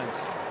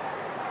 behinds.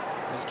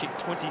 He's kicked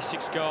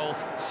 26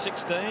 goals,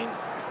 16,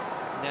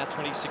 now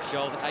 26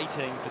 goals,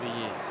 18 for the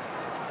year.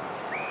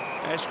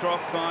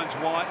 Ashcroft finds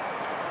White.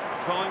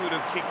 Collingwood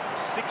have kicked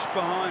 6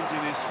 behinds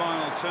in this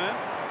final term.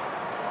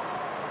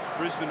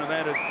 Brisbane have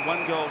added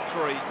 1 goal,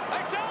 3.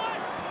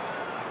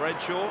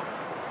 Bradshaw.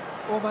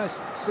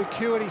 Almost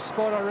security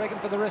spot, I reckon,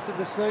 for the rest of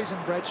the season,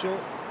 Bradshaw.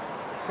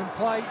 Can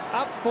play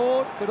up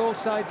forward, but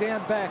also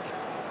down back.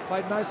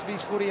 Played most of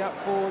his footy up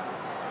forward,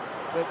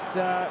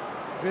 but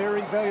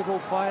very valuable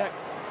player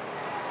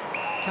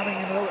coming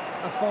into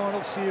a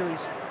final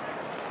series.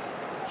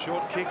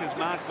 Short kick is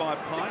marked by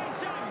Pike.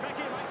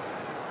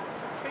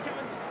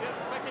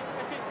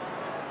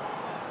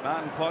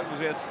 Martin Pike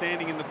was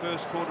outstanding in the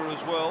first quarter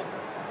as well.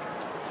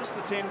 Just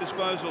the 10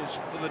 disposals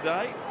for the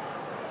day.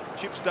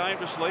 Chips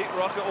dangerously.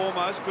 Rocker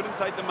almost couldn't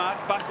take the mark.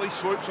 Buckley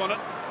swoops on it.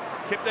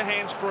 Kept the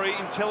hands free.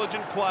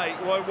 Intelligent play.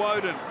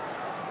 Woden.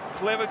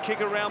 Clever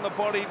kick around the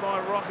body by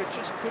Rocker.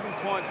 Just couldn't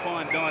quite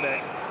find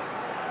Didak.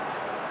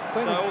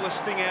 So all the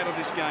sting out of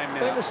this game now.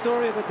 Been the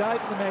story of the day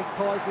for the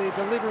Magpies. They're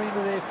delivering to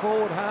their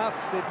forward half.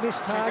 They've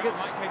missed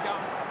targets.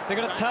 They've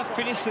got a tough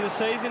finish to the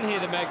season here,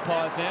 the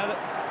Magpies now.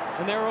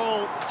 And they're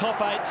all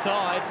top 8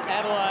 sides.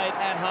 Adelaide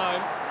at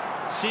home,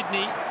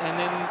 Sydney, and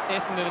then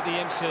Essendon at the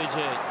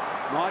MCG.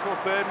 Michael,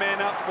 third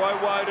man up.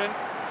 Woden.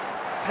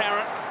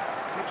 Tarrant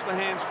keeps the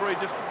hands free.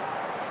 Just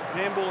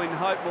handball in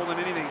hope more than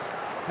anything.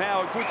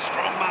 Power, good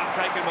strong mark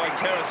taken by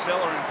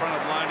Carousella in front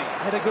of Loney.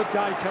 Had a good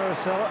day,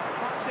 Carousella.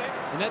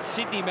 And that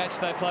Sydney match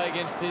they play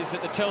against is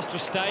at the Telstra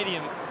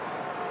Stadium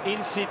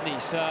in Sydney,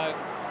 so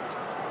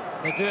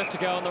they do have to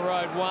go on the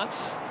road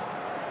once.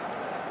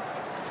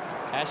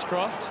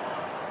 Ashcroft.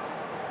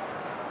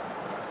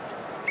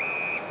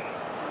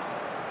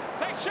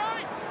 Thanks,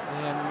 Shane.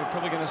 And we're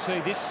probably going to see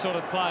this sort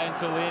of play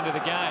until the end of the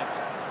game.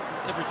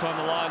 Every time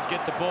the Lions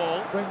get the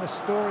ball. Bring the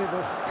story of the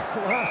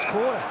last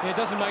quarter. Yeah, it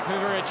doesn't make for a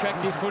very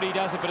attractive footy,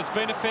 does it? But it's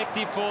been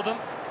effective for them.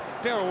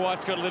 Beryl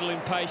White's got a little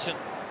impatient.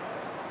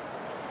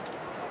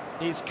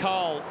 Here's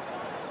Cole.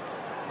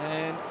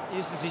 And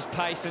uses his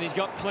pace, and he's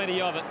got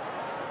plenty of it.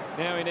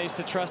 Now he needs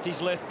to trust his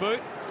left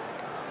boot.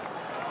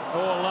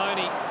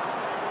 Loney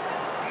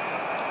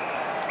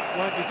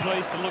won't be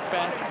pleased to look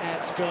back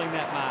at spilling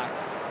that mark.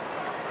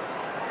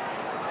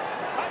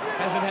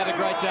 Hasn't had a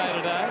great day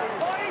today.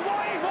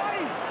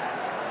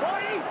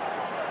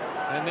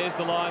 And there's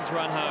the Lions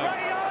run home.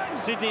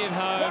 Sydney at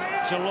home,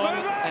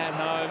 Geelong at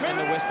home, and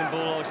the Western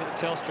Bulldogs at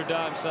the Telstra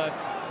Dome. So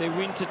they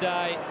win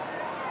today.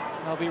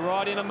 They'll be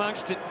right in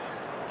amongst it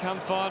come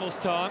finals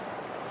time.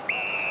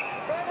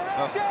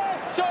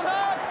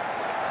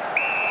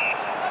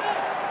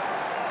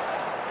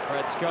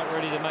 Brad Scott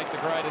ready to make the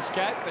great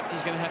escape, but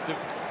he's going to have to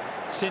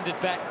send it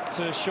back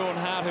to Sean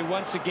Hart, who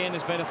once again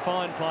has been a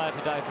fine player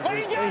today for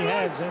Brisbane. He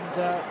has, and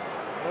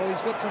well,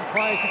 he's got some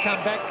players to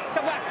come back.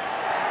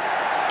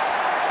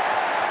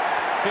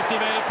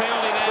 50-metre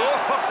penalty now.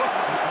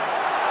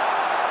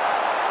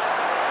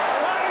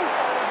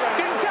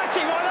 Didn't touch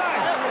him, I know.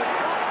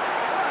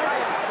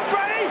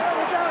 Brady!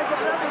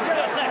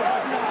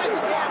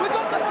 We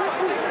got the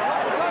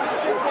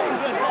he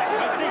did not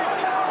touch him.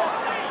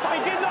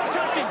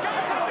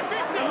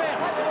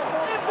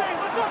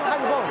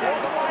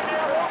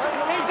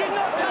 He did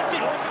not touch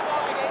him.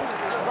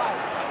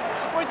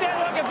 We're down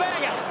like a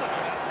bagger.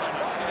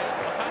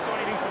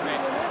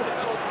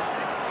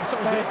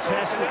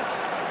 Fantastic.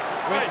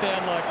 Went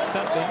down like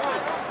something.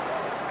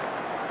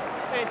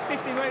 It's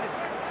 50 metres.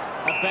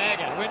 A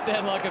bagger. Went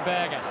down like a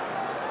bagger.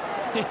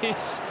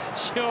 It's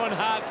Sean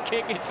Hart's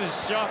kick. It's a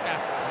shocker.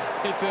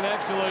 It's an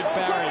absolute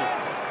barrier.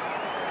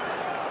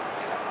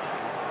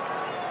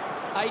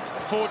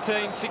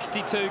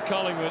 8-14-62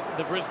 Collingwood.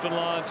 The Brisbane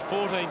Lions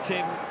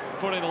 14-10,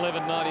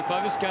 14-11,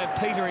 95. This game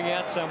petering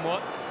out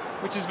somewhat,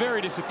 which is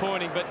very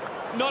disappointing, but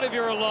not if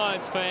you're a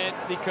Lions fan,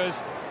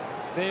 because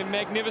their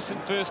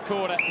magnificent first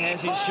quarter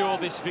has ensured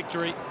this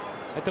victory.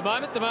 At the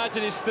moment, the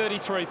margin is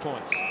 33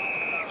 points.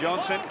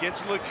 Johnson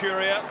gets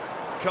Lucuria.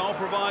 Cole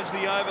provides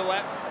the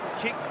overlap. The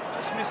kick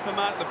just missed the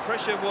mark. The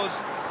pressure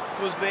was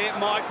there.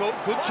 Michael,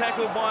 good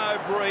tackle by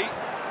O'Brien.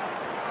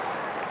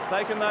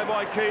 Taken though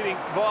by Keating.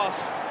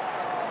 Voss.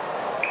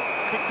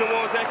 Kick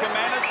towards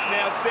Ackermanis.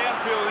 Now it's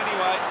downfield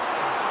anyway.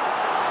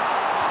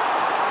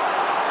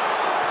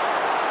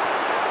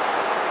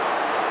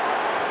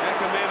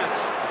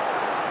 Ackermanis.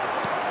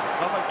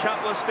 Off a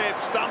couple of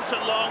steps, stumps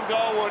it long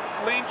goalward.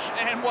 Lynch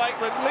and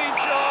Wakeland.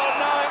 Lynch, oh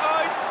no,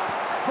 oh,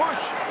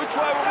 push. Which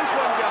way will this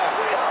one go?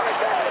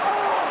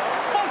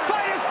 I've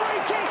played a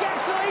free kick,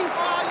 actually.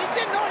 Oh, you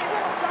did not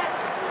even off that.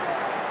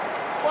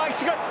 Well,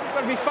 you got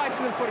to be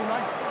facing the footy,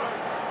 mate.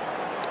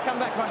 Come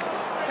back, mate.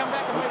 Come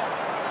back and move.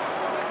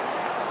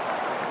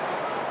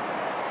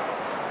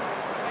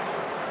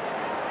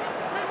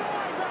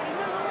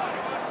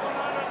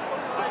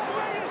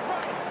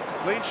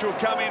 Lynch will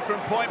come in from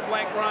point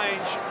blank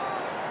range.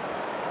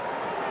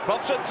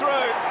 Bops it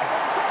through.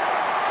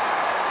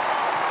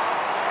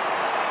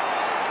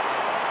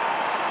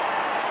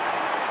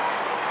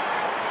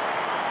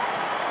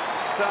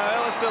 So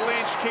Alistair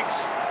Lynch kicks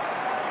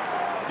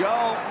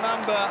goal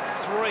number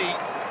 3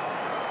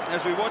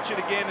 as we watch it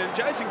again. And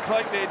Jason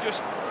Clegg there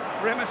just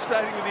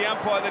remonstrating with the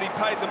umpire that he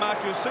paid the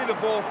mark. You'll see the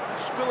ball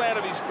spill out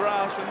of his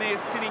grasp and they're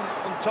sitting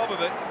on top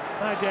of it.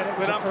 No doubt it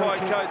was but a free umpire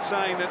kick. coach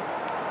saying that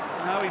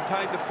no, he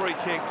paid the free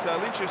kick. So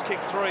Lynch has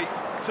kicked 3,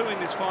 2 in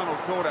this final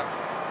quarter.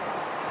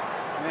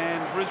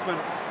 And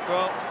Brisbane,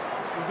 well,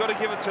 we've got to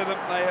give it to them.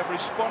 They have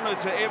responded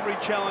to every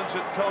challenge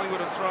that Collingwood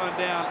have thrown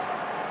down.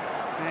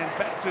 And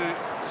back to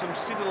some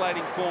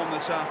scintillating form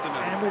this afternoon.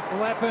 And with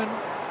Lappin,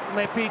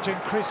 Lepage and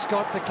Chris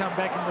Scott to come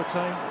back in the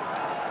team.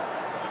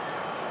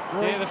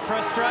 Yeah, the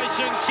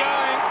frustration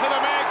showing for the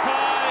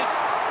Magpies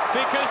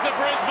because the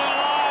Brisbane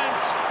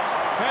Lions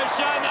have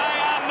shown they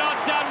are not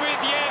done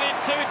with yet in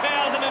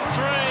 2003.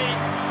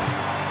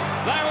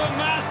 They were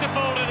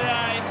masterful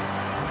today.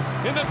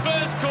 In the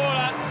first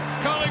quarter,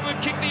 Collingwood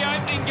kicked the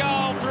opening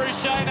goal through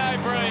Shane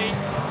O'Brien,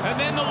 and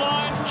then the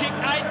Lions kicked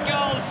 8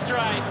 goals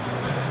straight.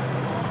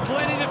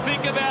 Plenty to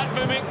think about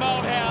for Mick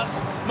Malthouse.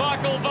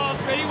 Michael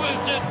Voss, he was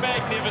just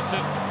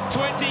magnificent.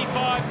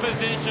 25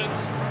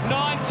 possessions,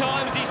 9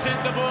 times he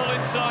sent the ball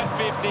inside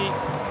 50.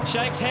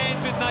 Shakes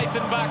hands with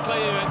Nathan Buckley,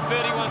 who had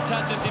 31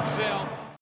 touches himself.